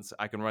special ones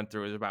I can run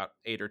through. There's about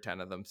 8 or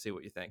 10 of them. See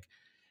what you think.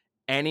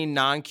 Any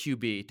non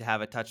QB to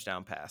have a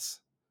touchdown pass,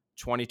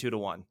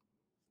 22-1.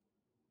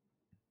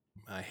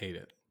 I hate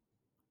it.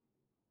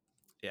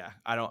 Yeah,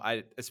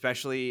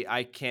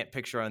 I can't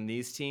picture on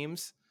these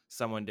teams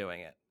someone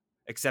doing it.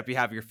 Except you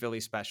have your Philly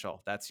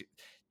special.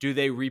 Do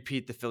they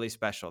repeat the Philly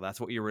special?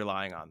 That's what you're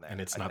relying on there. And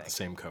it's I not the think.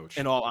 same coach.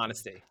 In all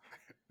honesty,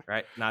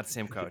 right? Not the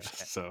same Yeah, coach.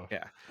 so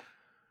Yeah.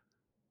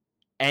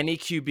 Any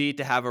QB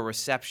to have a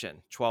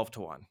reception,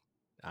 12-1.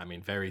 I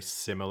mean, very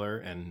similar,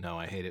 and no,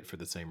 I hate it for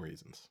the same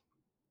reasons.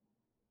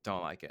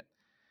 Don't like it.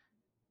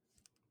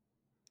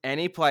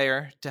 Any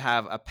player to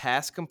have a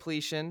pass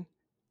completion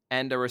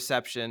and a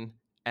reception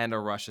and a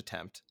rush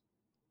attempt,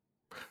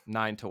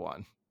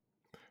 9-1.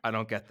 I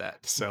don't get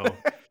that. So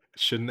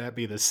shouldn't that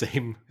be the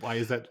same? Why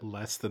is that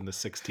less than the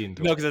 16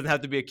 to No, 1? because it doesn't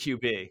have to be a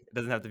QB. It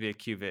doesn't have to be a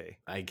QB.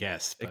 I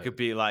guess, It but could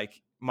be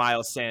like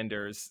Miles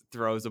Sanders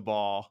throws a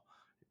ball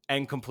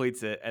and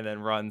completes it and then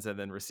runs and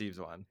then receives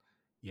one.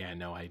 yeah,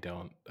 no, I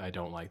don't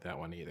like that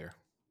one either.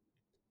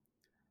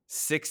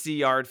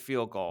 60-yard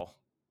field goal,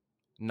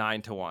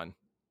 9-1.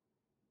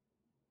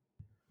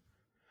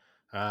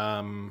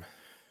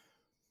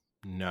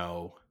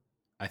 No.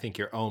 I think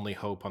your only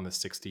hope on the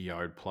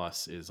 60-yard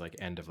plus is like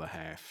end of the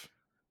half.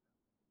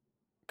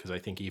 Because I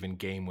think even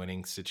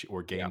game-winning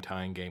or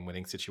game-tying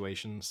game-winning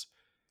situations,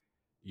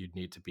 you'd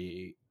need to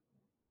be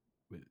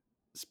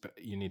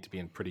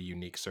in pretty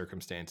unique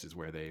circumstances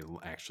where they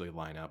actually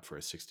line up for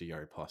a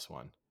 60-yard plus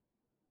one.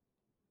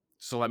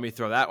 So let me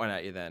throw that one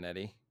at you then,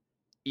 Eddie.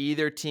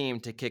 Either team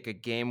to kick a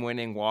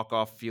game-winning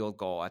walk-off field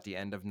goal at the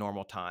end of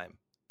normal time,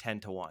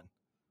 10-1.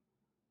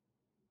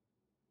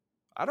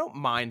 I don't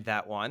mind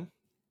that one.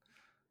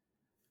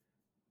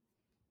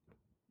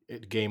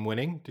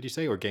 Game-winning, did you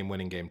say, or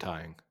game-winning,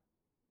 game-tying?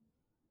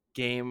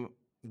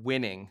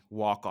 Game-winning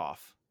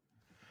walk-off.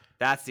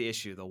 That's the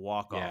issue, the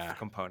walk-off Yeah.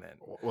 component.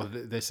 Well,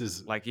 this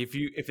is like if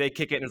they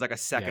kick it and there's like a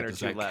second or does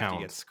two that left, count?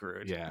 you get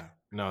screwed. Yeah.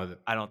 No,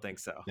 I don't think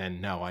so.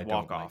 then no, I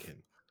don't like Walk-off. it.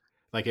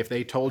 Like if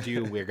they told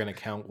you we're going to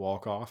count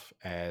walk-off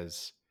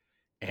as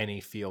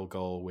any field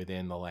goal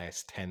within the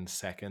last 10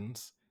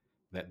 seconds,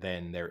 that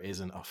then there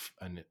isn't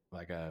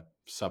a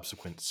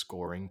subsequent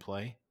scoring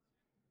play,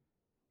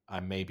 I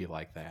may be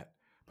like that.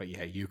 But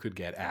yeah, you could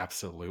get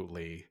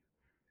absolutely,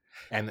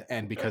 and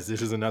because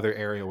this is another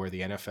area where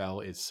the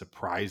NFL is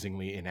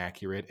surprisingly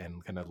inaccurate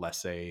and kind of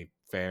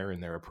laissez-faire in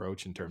their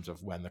approach in terms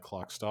of when the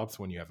clock stops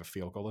when you have a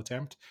field goal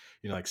attempt.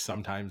 Like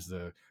sometimes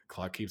the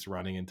clock keeps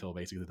running until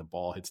basically the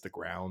ball hits the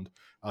ground.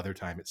 Other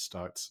time it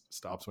stops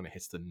when it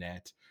hits the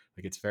net.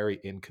 Like it's very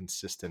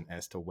inconsistent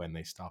as to when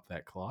they stop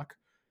that clock.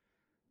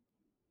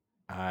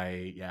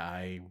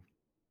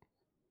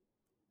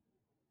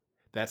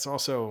 That's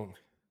also,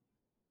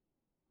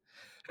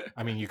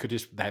 I mean, you could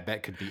just, that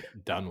bet could be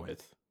done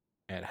with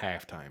at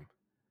halftime,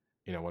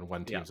 when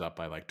one team's up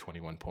by like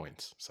 21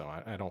 points. So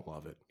I don't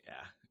love it. Yeah,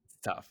 it's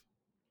tough.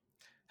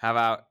 How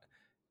about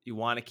you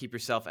want to keep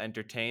yourself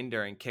entertained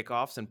during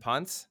kickoffs and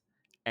punts?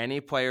 Any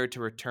player to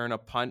return a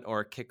punt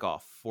or a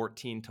kickoff,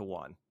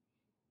 14-1.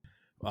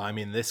 Well, I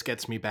mean, this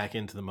gets me back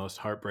into the most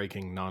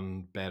heartbreaking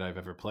non-bet I've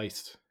ever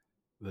placed.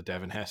 The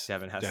Devin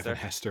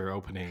Hester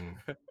opening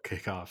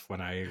kickoff when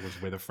I was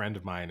with a friend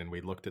of mine and we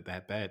looked at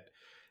that bet,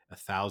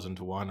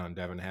 1,000-1 on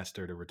Devin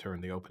Hester to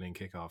return the opening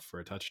kickoff for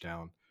a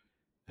touchdown.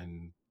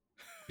 And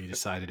he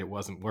decided it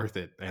wasn't worth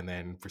it, and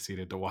then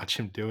proceeded to watch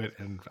him do it.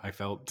 And I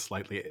felt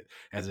slightly,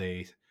 as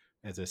a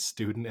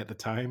student at the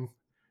time,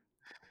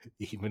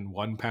 even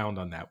 1 pound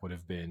on that would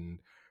have been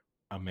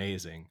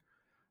amazing.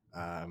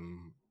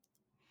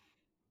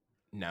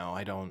 No,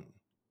 I don't,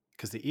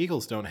 because the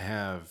Eagles don't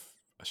have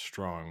a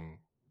strong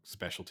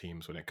special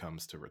teams when it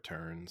comes to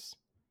returns.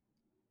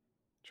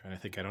 Trying to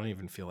think, I don't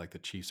even feel like the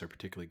Chiefs are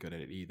particularly good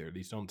at it either.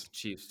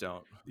 Chiefs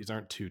don't. These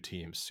aren't two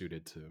teams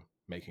suited to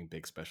making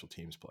big special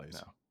teams plays.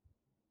 No.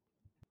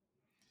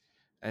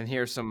 And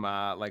here's some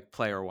like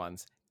player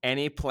ones.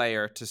 Any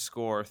player to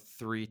score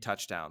 3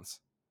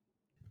 touchdowns,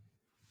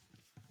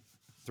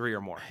 3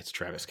 or more. It's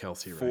Travis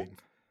Kelce, right?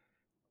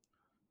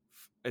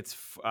 It's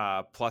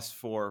plus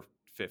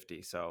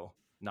 450, so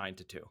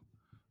 9-2.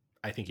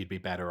 I think you'd be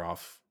better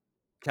off.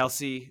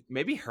 Kelce,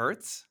 maybe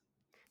Hurts.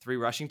 3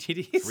 rushing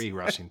TDs. 3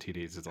 rushing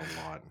TDs is a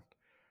lot.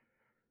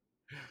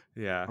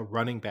 Yeah. A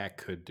running back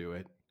could do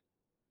it.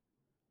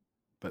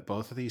 But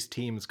both of these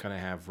teams kind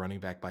of have running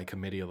back by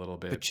committee a little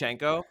bit.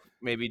 Pachenko,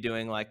 maybe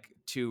doing like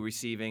 2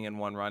 receiving and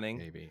 1 running.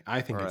 Maybe.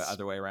 I think it's the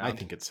other way around. I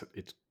think it's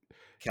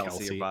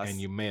Kelce or bust.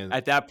 And you may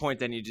at that point,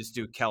 then you just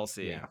do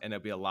Kelce, and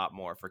it'll be a lot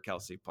more for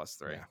Kelce plus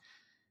 3,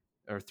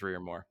 or 3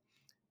 or more.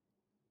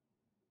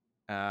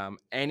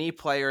 Any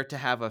player to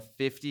have a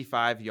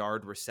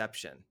 55-yard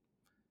reception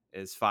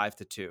is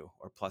 5-2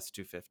 or plus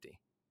 250.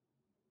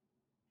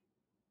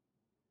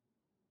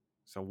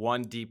 So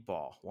 1 deep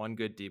ball, 1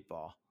 good deep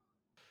ball.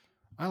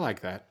 I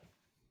like that.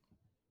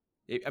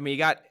 I mean, you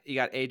got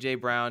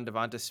AJ Brown,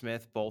 Devonta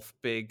Smith, both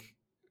big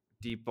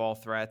deep ball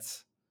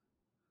threats.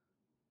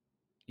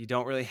 You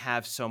don't really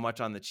have so much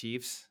on the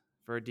Chiefs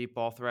for a deep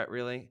ball threat,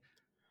 really.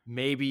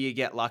 Maybe you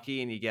get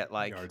lucky and you get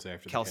like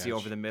Kelce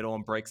over the middle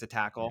and breaks a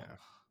tackle.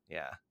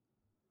 Yeah.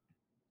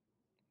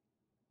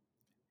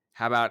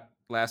 How about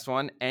last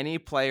one? Any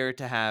player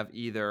to have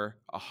either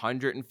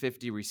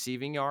 150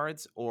 receiving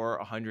yards or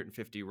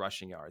 150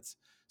 rushing yards.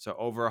 So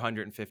over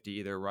 150,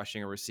 either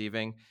rushing or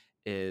receiving,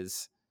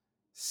 is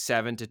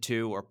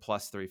 7-2 or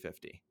plus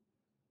 350.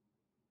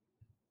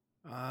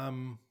 I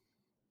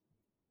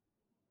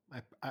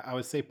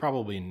would say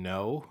probably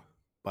no,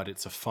 but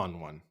it's a fun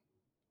one.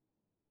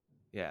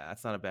 Yeah,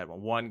 that's not a bad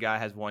one. One guy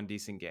has 1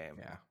 decent game.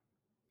 Yeah.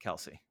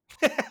 Kelce.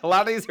 A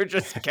lot of these are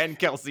just, can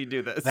Kelce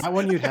do this? That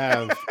one you'd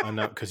have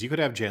enough, because you could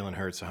have Jalen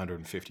Hurts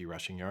 150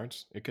 rushing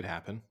yards. It could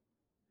happen.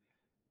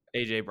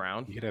 AJ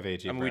Brown. You could have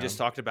AJ Brown. We just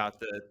talked about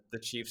the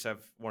Chiefs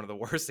have one of the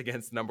worst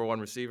against number 1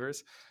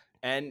 receivers.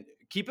 And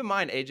keep in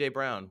mind, AJ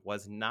Brown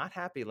was not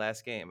happy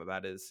last game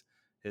about his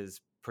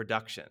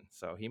production.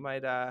 So he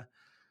might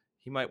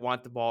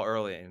want the ball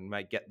early and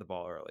might get the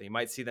ball early. You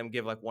might see them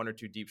give like 1 or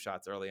 2 deep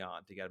shots early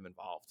on to get him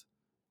involved,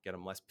 get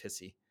him less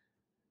pissy.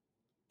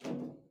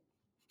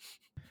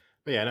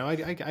 But yeah, no,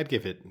 I'd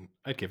give it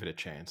a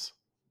chance.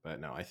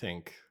 But no, I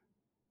think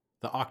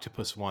the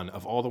octopus one,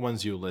 of all the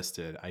ones you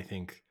listed, I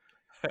think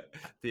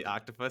the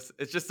octopus,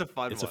 it's just a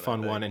fun one. It's a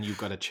fun one, and you've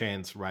got a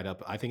chance right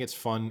up. I think it's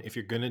fun if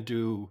you're gonna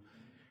do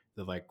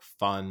the like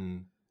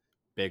fun,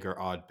 bigger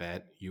odd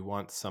bet. You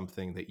want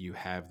something that you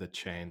have the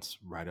chance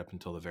right up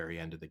until the very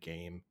end of the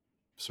game,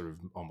 sort of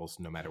almost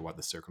no matter what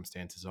the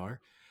circumstances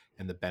are.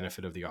 And the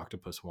benefit of the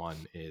octopus one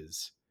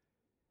is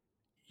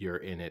you're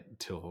in it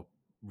till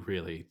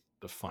really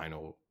the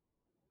final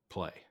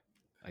play.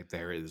 Like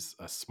there is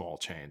a small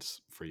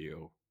chance for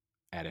you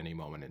at any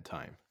moment in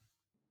time.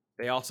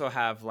 They also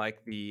have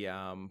like the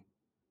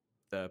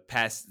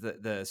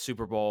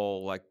Super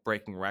Bowl like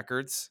breaking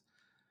records.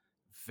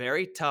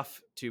 Very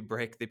tough to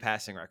break the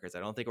passing records. I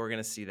don't think we're going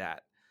to see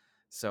that.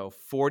 So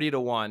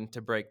 40-1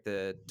 to break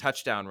the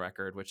touchdown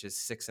record, which is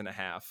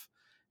 6.5,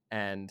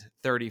 and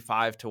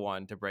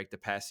 35-1 to break the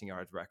passing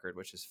yards record,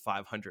 which is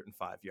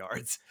 505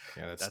 yards.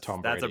 Yeah, that's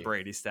Tom Brady. That's a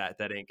Brady stat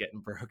that ain't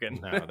getting broken.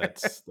 No,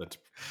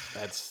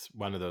 that's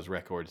one of those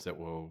records that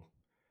will.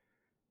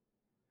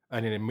 I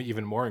mean,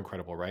 even more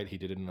incredible, right? He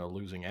did it in a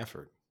losing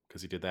effort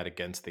because he did that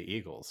against the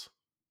Eagles.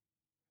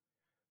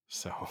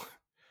 So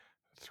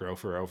throw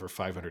for over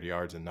 500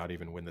 yards and not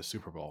even win the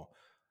Super Bowl.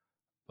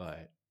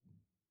 But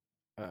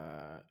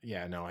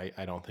yeah, no,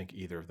 I don't think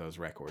either of those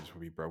records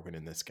will be broken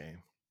in this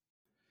game.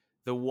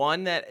 The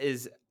one that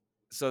is,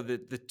 so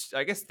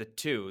I guess the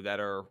 2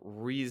 that are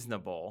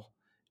reasonable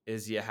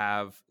is you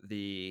have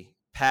the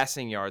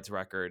passing yards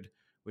record,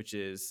 which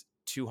is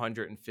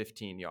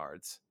 215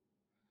 yards.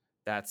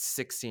 That's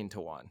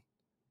 16-1.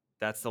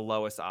 That's the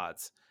lowest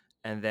odds.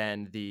 And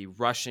then the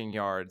rushing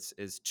yards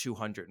is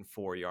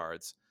 204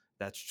 yards.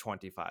 That's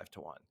 25-1.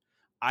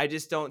 I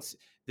just don't.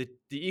 The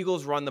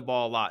Eagles run the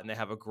ball a lot, and they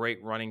have a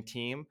great running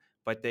team,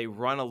 but they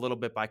run a little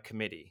bit by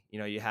committee. You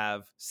know, you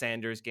have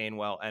Sanders,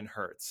 Gainwell, and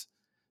Hurts.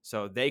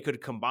 So they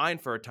could combine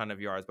for a ton of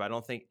yards, but I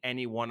don't think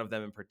any one of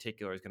them in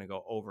particular is going to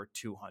go over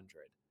 200.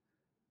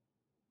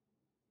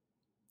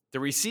 The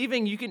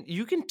receiving,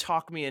 you can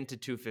talk me into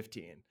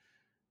 215.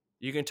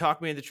 You can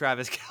talk me into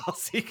Travis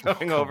Kelce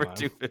going over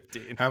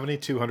 215. How many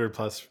 200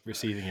 plus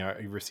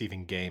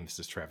receiving games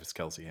does Travis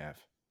Kelce have?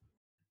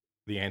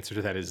 The answer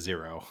to that is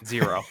 0.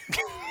 0.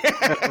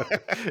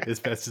 His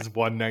best is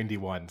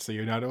 191. So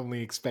you're not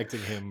only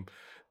expecting him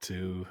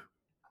to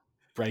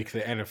break the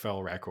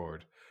NFL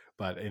record,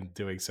 but in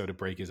doing so to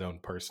break his own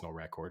personal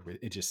record.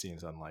 It just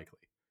seems unlikely.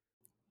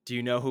 Do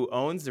you know who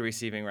owns the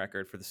receiving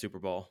record for the Super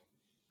Bowl?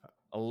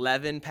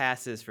 11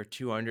 passes for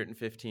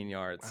 215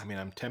 yards. I mean,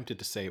 I'm tempted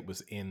to say it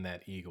was in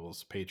that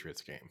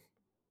Eagles-Patriots game.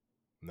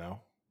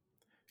 No?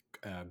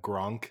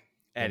 Gronk?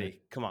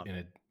 Eddie, come on.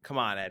 Come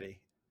on, Eddie.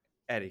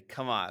 Eddie,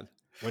 come on.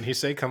 When you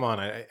say come on,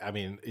 I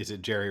mean, is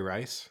it Jerry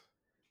Rice?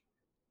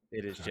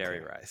 It is Jerry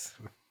Rice.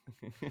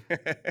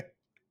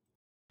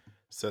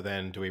 So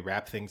then, do we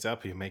wrap things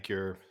up? You make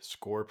your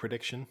score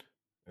prediction,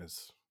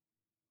 as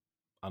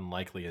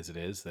unlikely as it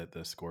is that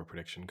the score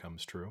prediction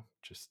comes true,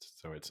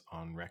 just so it's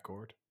on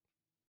record.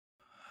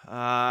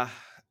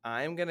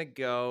 I'm gonna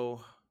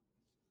go.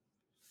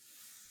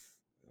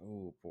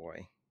 Oh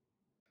boy,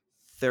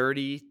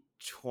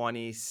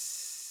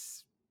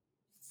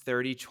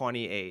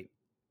 30-28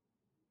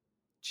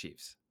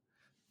 Chiefs.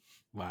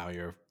 Wow,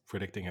 you're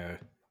predicting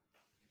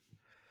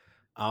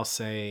I'll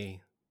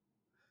say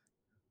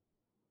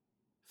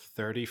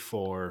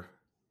 34-24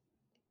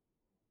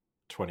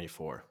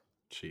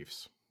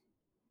 Chiefs.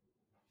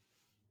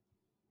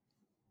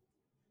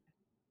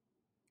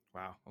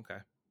 Wow. Okay.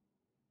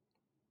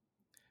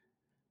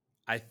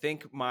 I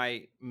think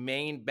my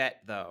main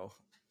bet, though,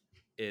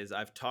 is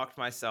I've talked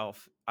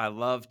myself. I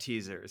love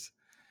teasers,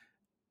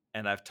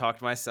 and I've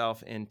talked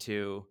myself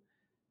into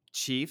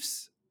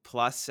Chiefs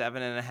plus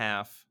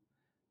 7.5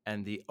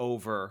 and the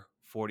over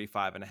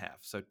 45.5.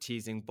 So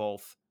teasing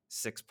both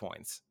 6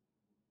 points.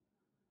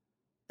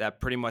 That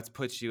pretty much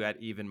puts you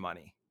at even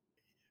money.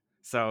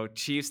 So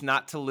Chiefs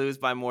not to lose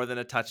by more than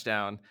a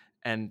touchdown,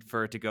 and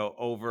for it to go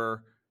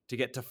over to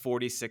get to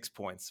 46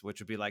 points, which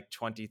would be like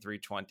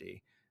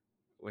 23-20,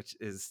 which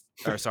is,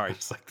 or sorry,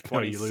 like,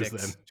 no, you lose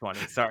then.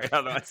 26-20. Sorry, I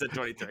don't know, I said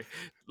 23.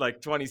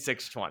 Like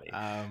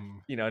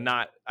 26-20.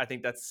 Not, I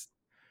think that's.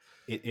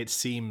 It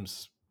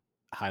seems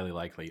highly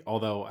likely,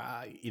 although,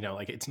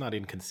 like it's not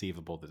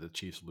inconceivable that the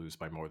Chiefs lose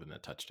by more than a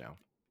touchdown.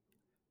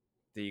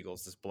 The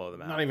Eagles just blow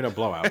them out. Not even a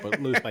blowout,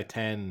 but lose by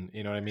 10.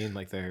 You know what I mean?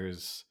 Like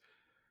there's,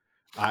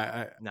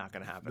 not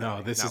gonna happen.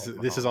 No,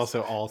 this is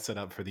also all set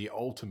up for the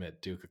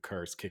ultimate Duke of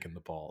Curse kicking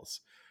the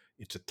balls.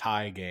 It's a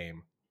tie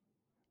game.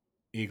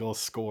 Eagles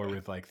score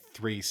with like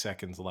 3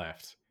 seconds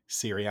left.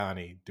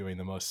 Sirianni doing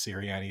the most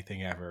Sirianni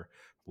thing ever.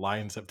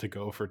 Lines up to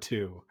go for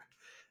 2.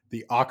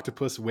 The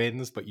octopus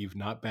wins, but you've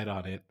not bet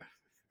on it.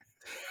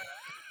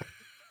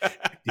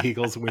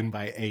 Eagles win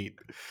by 8.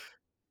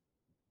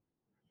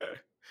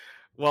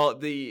 Well,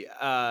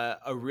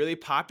 a really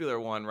popular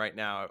one right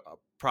now, a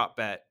prop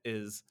bet,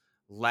 is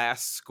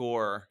last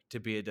score to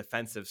be a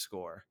defensive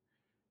score,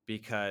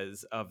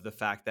 because of the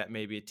fact that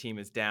maybe a team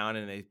is down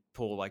and they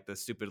pull like the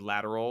stupid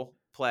lateral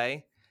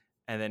play,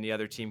 and then the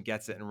other team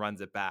gets it and runs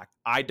it back.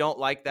 I don't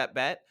like that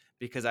bet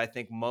because I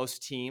think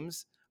most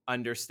teams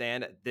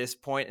understand at this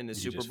point in the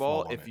Super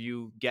Bowl, if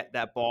you get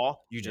that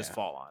ball, you just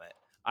fall on it.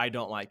 I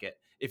don't like it.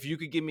 If you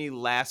could give me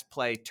last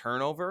play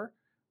turnover,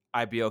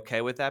 I'd be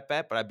okay with that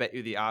bet, but I bet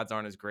you the odds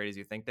aren't as great as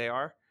you think they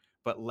are.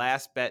 But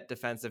last bet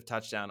defensive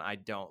touchdown, I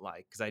don't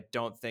like, because I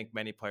don't think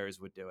many players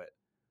would do it.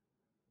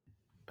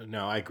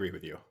 No, I agree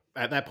with you.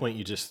 At that point,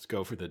 you just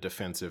go for the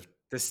defensive.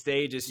 The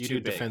stage is too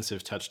big.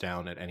 Defensive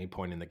touchdown at any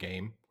point in the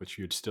game, which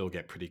you'd still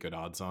get pretty good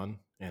odds on,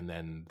 and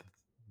then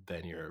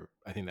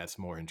I think that's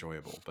more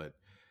enjoyable.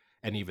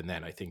 And even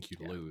then, I think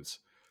you'd lose.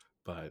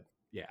 But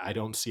yeah, I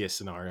don't see a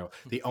scenario.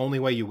 The only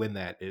way you win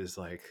that is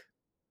like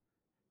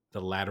the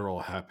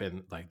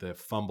the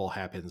fumble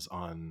happens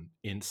on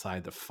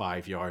inside the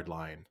 5-yard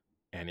line,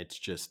 and it's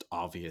just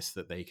obvious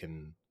that they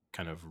can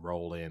kind of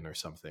roll in or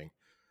something.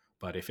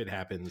 But if it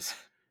happens,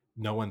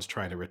 no one's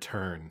trying to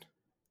return,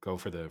 go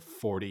for the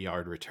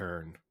 40-yard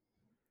return.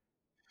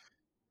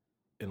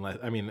 Unless,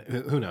 I mean,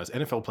 who knows?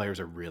 NFL players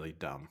are really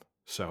dumb,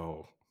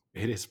 so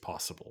it is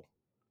possible.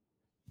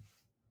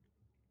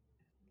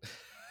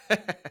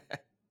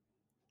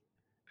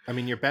 I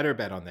mean, your better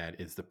bet on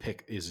that is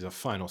the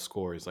final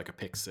score is like a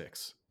pick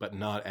 6, but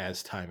not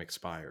as time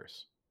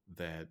expires.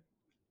 That,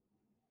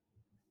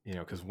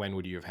 because when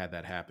would you have had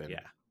that happen?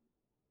 Yeah.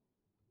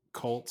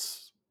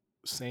 Colts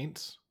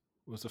Saints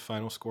was the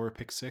final score of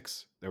pick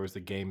 6. There was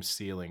the game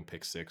sealing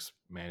pick 6,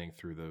 Manning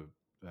through the.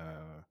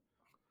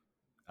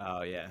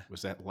 Oh yeah.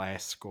 Was that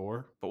last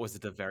score? But was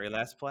it the very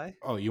last play?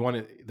 Oh, you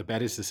wanted the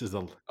bet is this is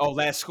the. Oh,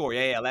 last score.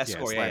 Yeah, last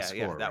score. Yeah.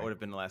 Score, That right? would have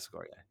been the last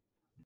score. Yeah.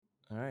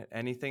 All right.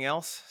 Anything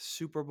else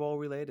Super Bowl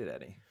related,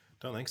 Eddie?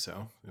 Don't think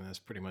so. And that's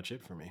pretty much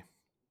it for me.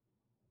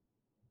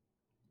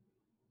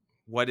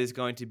 What is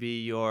going to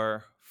be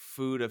your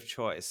food of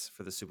choice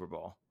for the Super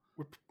Bowl?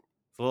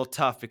 It's a little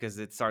tough because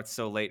it starts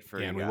so late for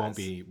you guys. And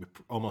we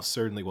almost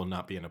certainly will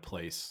not be in a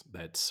place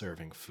that's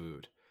serving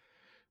food.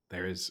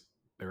 There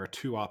are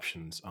 2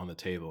 options on the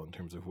table in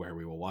terms of where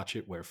we will watch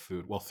it,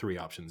 3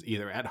 options.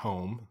 Either at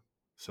home,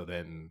 so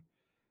then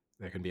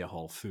there can be a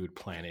whole food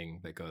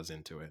planning that goes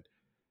into it.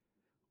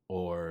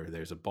 Or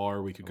there's a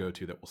bar we could go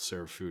to that will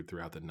serve food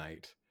throughout the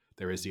night.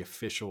 there is the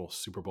official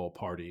Super Bowl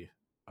party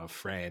of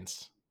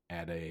France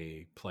at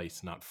a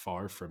place not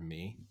far from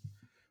me,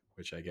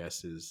 which I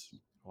guess is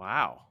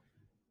Wow.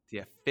 The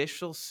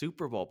official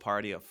Super Bowl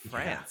party of yeah.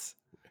 France.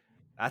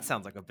 That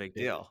sounds like a big It,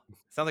 deal.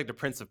 Sounds like the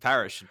Prince of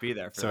Paris should be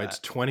there for so it's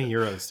that. 20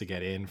 euros to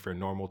get in for a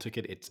normal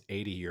ticket. It's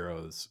 80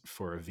 euros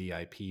for a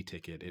VIP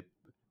ticket.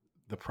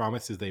 The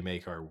promises they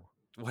make are,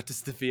 What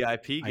does the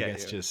VIP I get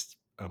guess, you? just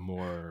a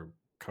more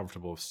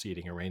comfortable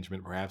seating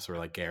arrangement, perhaps, or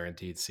like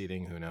guaranteed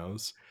seating. Who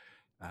knows?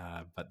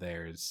 But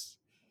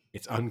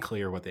it's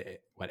unclear what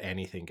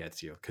anything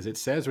gets you, because it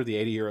says for the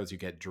 80 euros you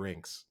get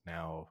drinks.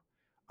 Now,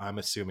 I'm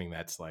assuming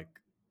that's like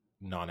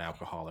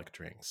non-alcoholic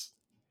drinks,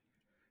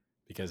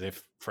 because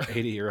if for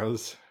 80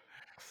 euros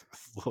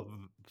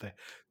they-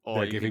 All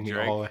they're you giving can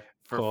me drink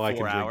for all I can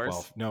 4 drink. Well,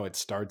 hours no, it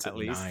starts at at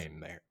least. 9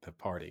 there, the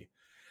party.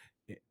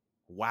 So if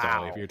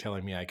Wow. you're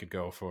telling me I could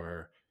go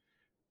for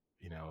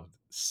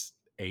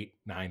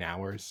 8-9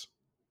 hours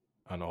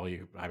on all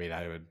you, I mean,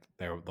 I would,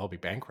 they'll be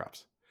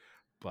bankrupts.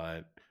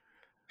 But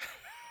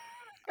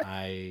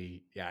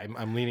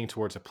I'm leaning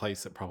towards a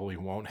place that probably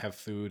won't have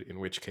food, in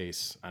which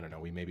case, I don't know,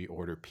 we maybe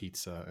order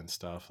pizza and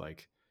stuff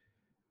like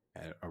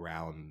at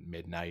around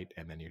midnight,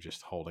 and then you're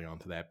just holding on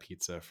to that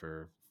pizza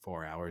for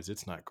 4 hours.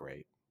 It's not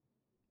great.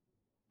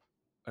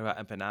 What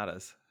about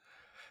empanadas?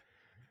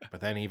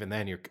 But then even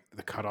then,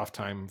 the cutoff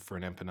time for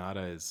an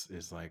empanada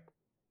is like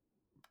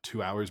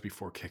 2 hours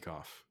before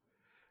kickoff.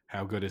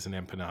 How good is an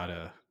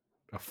empanada?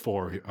 A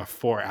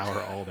 4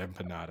 hour old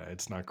empanada.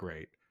 It's not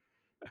great.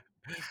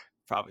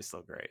 Probably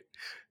still great.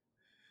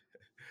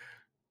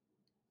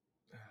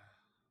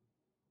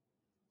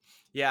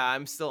 Yeah,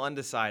 I'm still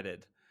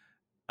undecided.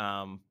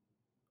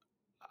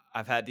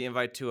 I've had the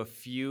invite to a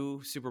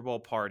few Super Bowl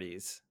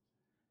parties.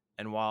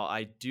 And while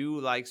I do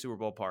like Super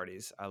Bowl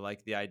parties, I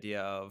like the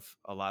idea of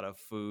a lot of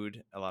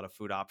food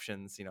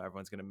options.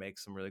 Everyone's going to make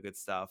some really good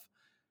stuff.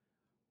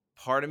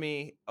 Part of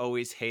me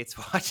always hates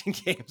watching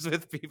games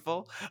with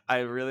people. I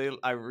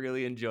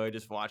really enjoy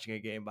just watching a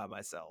game by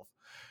myself.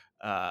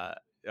 I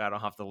don't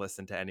have to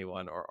listen to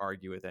anyone or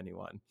argue with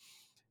anyone.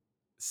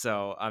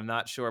 So I'm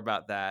not sure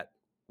about that.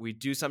 We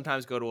do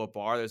sometimes go to a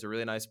bar. There's a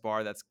really nice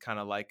bar that's kind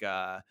of like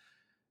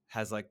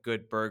has like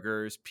good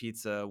burgers,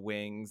 pizza,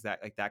 wings,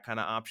 that kind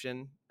of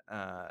option.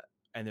 Uh,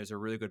 and there's a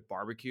really good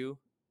barbecue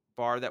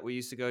bar that we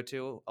used to go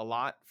to a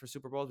lot for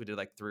Super Bowls. We did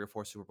like 3 or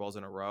 4 Super Bowls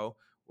in a row.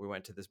 We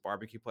went to this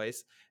barbecue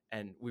place,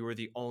 and we were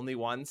the only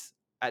ones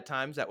at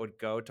times that would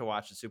go to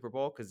watch the Super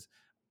Bowl, because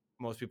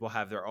most people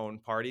have their own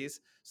parties.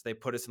 So they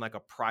put us in like a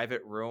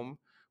private room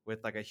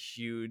with like a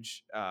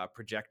huge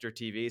projector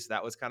TV. So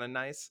that was kind of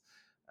nice.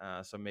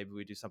 So maybe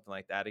we do something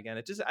like that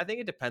again. I think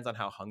it depends on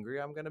how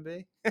hungry I'm going to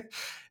be.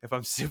 If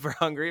I'm super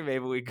hungry,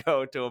 maybe we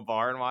go to a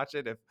bar and watch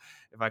it. If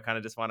I kind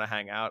of just want to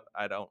hang out,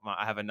 I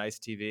have a nice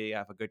TV. I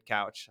have a good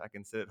couch. I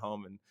can sit at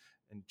home and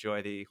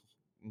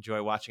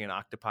enjoy watching an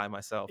octopi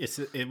myself.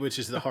 Which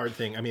is the hard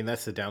thing. I mean,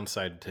 that's the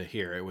downside to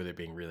here with it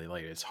being really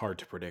late. It's hard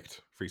to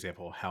predict, for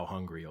example, how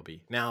hungry you'll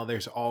be. Now,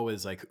 there's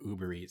always like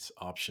Uber Eats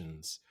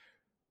options,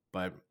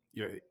 but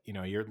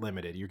you're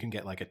limited. You can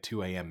get like a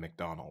 2 a.m.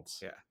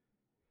 McDonald's. Yeah.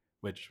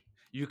 Which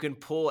you can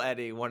pull,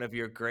 Eddie, one of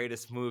your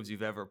greatest moves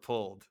you've ever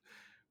pulled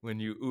when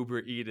you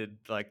Uber eated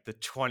like the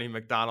 20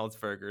 McDonald's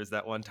burgers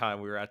that one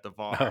time we were at the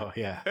bar. Oh,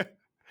 yeah.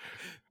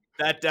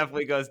 That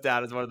definitely goes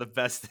down as one of the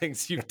best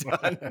things you've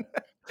done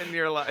in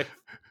your life.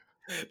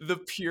 The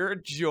pure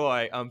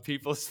joy on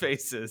people's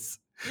faces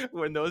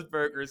when those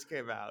burgers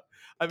came out.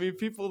 I mean,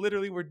 people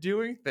literally were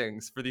doing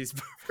things for these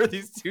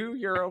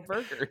 €2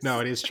 burgers. No,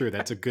 it is true.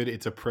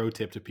 It's a pro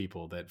tip to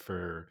people that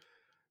for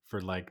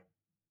like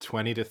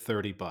 20 to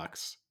 30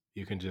 bucks,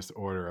 you can just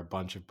order a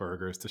bunch of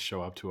burgers to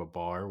show up to a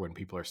bar when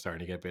people are starting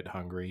to get a bit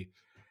hungry,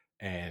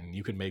 and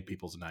you can make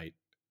people's night.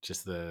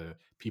 Just the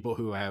people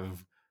who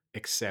have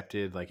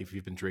accepted, like if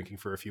you've been drinking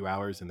for a few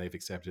hours and they've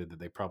accepted that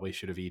they probably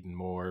should have eaten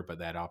more, but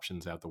that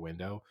option's out the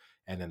window,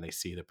 and then they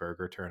see the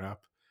burger turn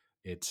up.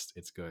 It's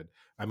good.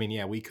 I mean,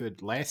 yeah,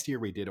 last year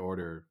we did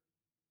order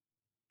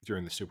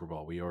during the Super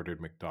Bowl. We ordered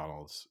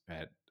McDonald's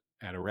at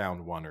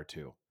around 1 or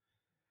 2.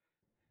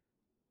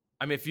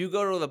 I mean, if you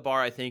go to the bar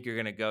I think you're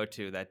going to go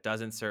to that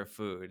doesn't serve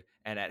food,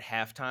 and at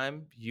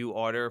halftime you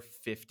order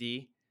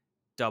 50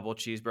 double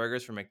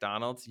cheeseburgers from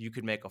McDonald's, you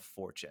could make a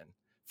fortune.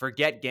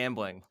 Forget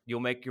gambling.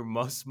 You'll make your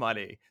most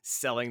money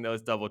selling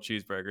those double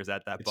cheeseburgers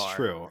at that bar. It's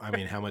true. I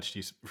mean, how much do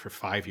you, for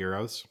 €5?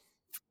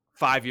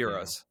 €5.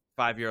 Yeah.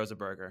 €5 a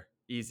burger.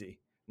 Easy.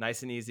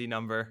 Nice and easy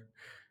number.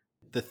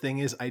 The thing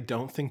is, I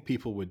don't think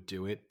people would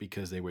do it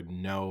because they would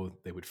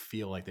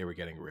feel like they were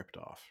getting ripped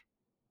off.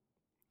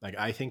 Like,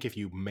 I think if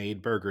you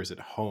made burgers at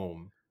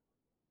home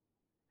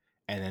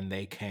and then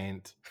they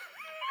can't.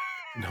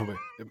 No,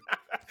 but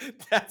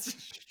that's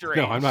strange.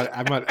 No, I'm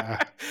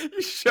not.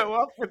 You show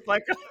up with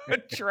like a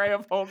tray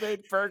of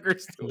homemade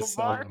burgers to a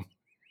bar. Them.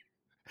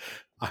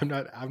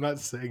 I'm not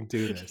saying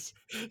do this.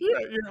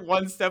 You're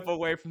one step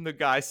away from the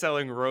guy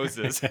selling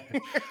roses.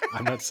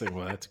 I'm not saying.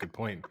 Well, that's a good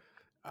point.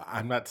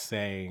 I'm not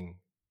saying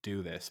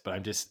do this, but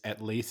I'm just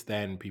at least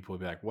then people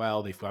would be like,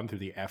 well, they've gone through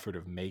the effort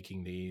of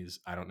making these.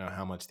 I don't know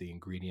how much the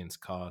ingredients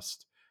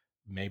cost.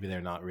 Maybe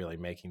they're not really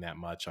making that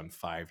much on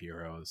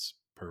 €5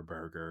 per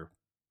burger.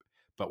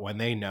 But when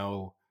they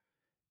know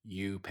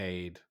you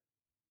paid,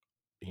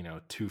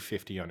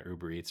 $2.50 on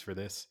Uber Eats for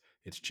this,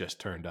 it's just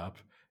turned up,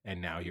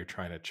 and now you're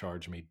trying to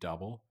charge me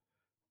double.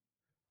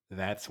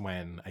 That's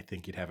when I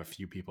think you'd have a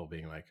few people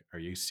being like, are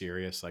you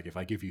serious? Like, if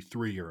I give you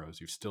 €3,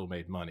 you've still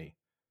made money.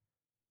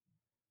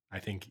 I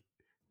think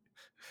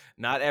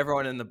Not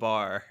everyone in the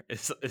bar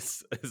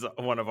is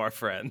one of our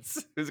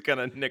friends who's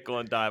gonna nickel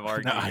and dime no,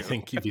 argue I you.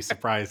 think you'd be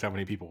surprised how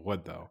many people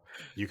would though.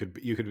 You could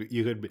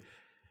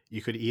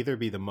either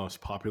be the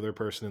most popular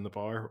person in the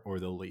bar or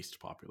the least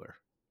popular.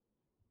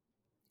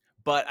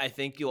 But I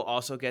think you'll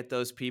also get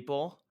those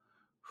people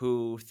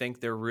who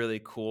think they're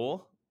really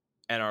cool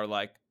and are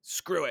like,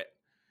 screw it,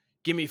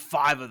 give me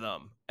 5 of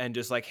them, and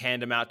just like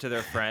hand them out to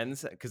their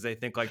friends because they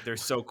think like they're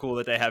so cool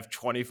that they have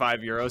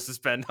 €25 to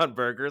spend on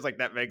burgers. Like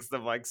that makes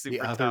them like The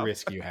super other tough.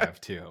 risk you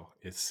have too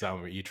is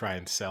you try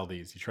and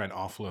you try and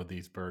offload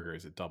these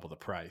burgers at double the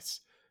price.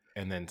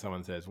 And then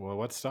someone says, well,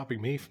 what's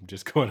stopping me from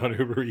just going on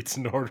Uber Eats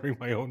and ordering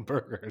my own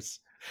burgers?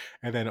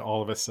 And then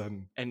all of a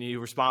sudden, And you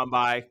respond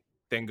by,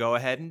 then go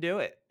ahead and do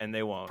it. And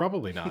they won't.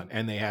 probably not.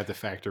 And they have to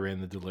factor in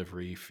the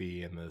delivery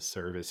fee and the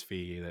service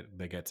fee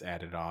that gets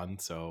added on.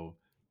 So,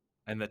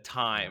 And the yeah.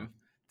 time,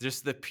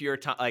 just the pure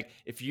time. Like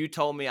if you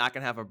told me I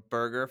can have a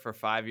burger for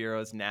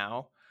 €5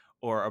 now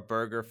or a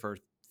burger for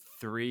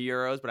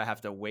 €3, but I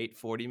have to wait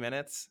 40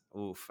 minutes.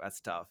 Oof, that's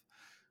tough.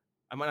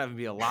 I might not even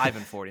be alive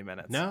in 40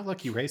 minutes. No,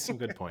 look, you raised some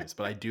good points,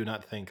 but I do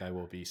not think I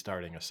will be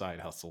starting a side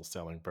hustle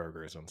selling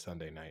burgers on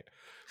Sunday night.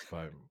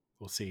 But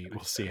we'll see.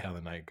 We'll see how the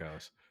night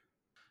goes.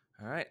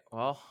 All right.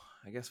 Well,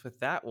 I guess with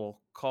that, we'll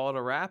call it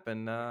a wrap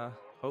and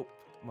hope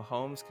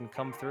Mahomes can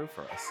come through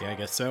for us. Yeah, I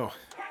guess so.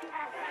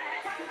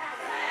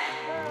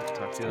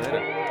 Talk to you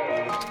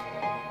later.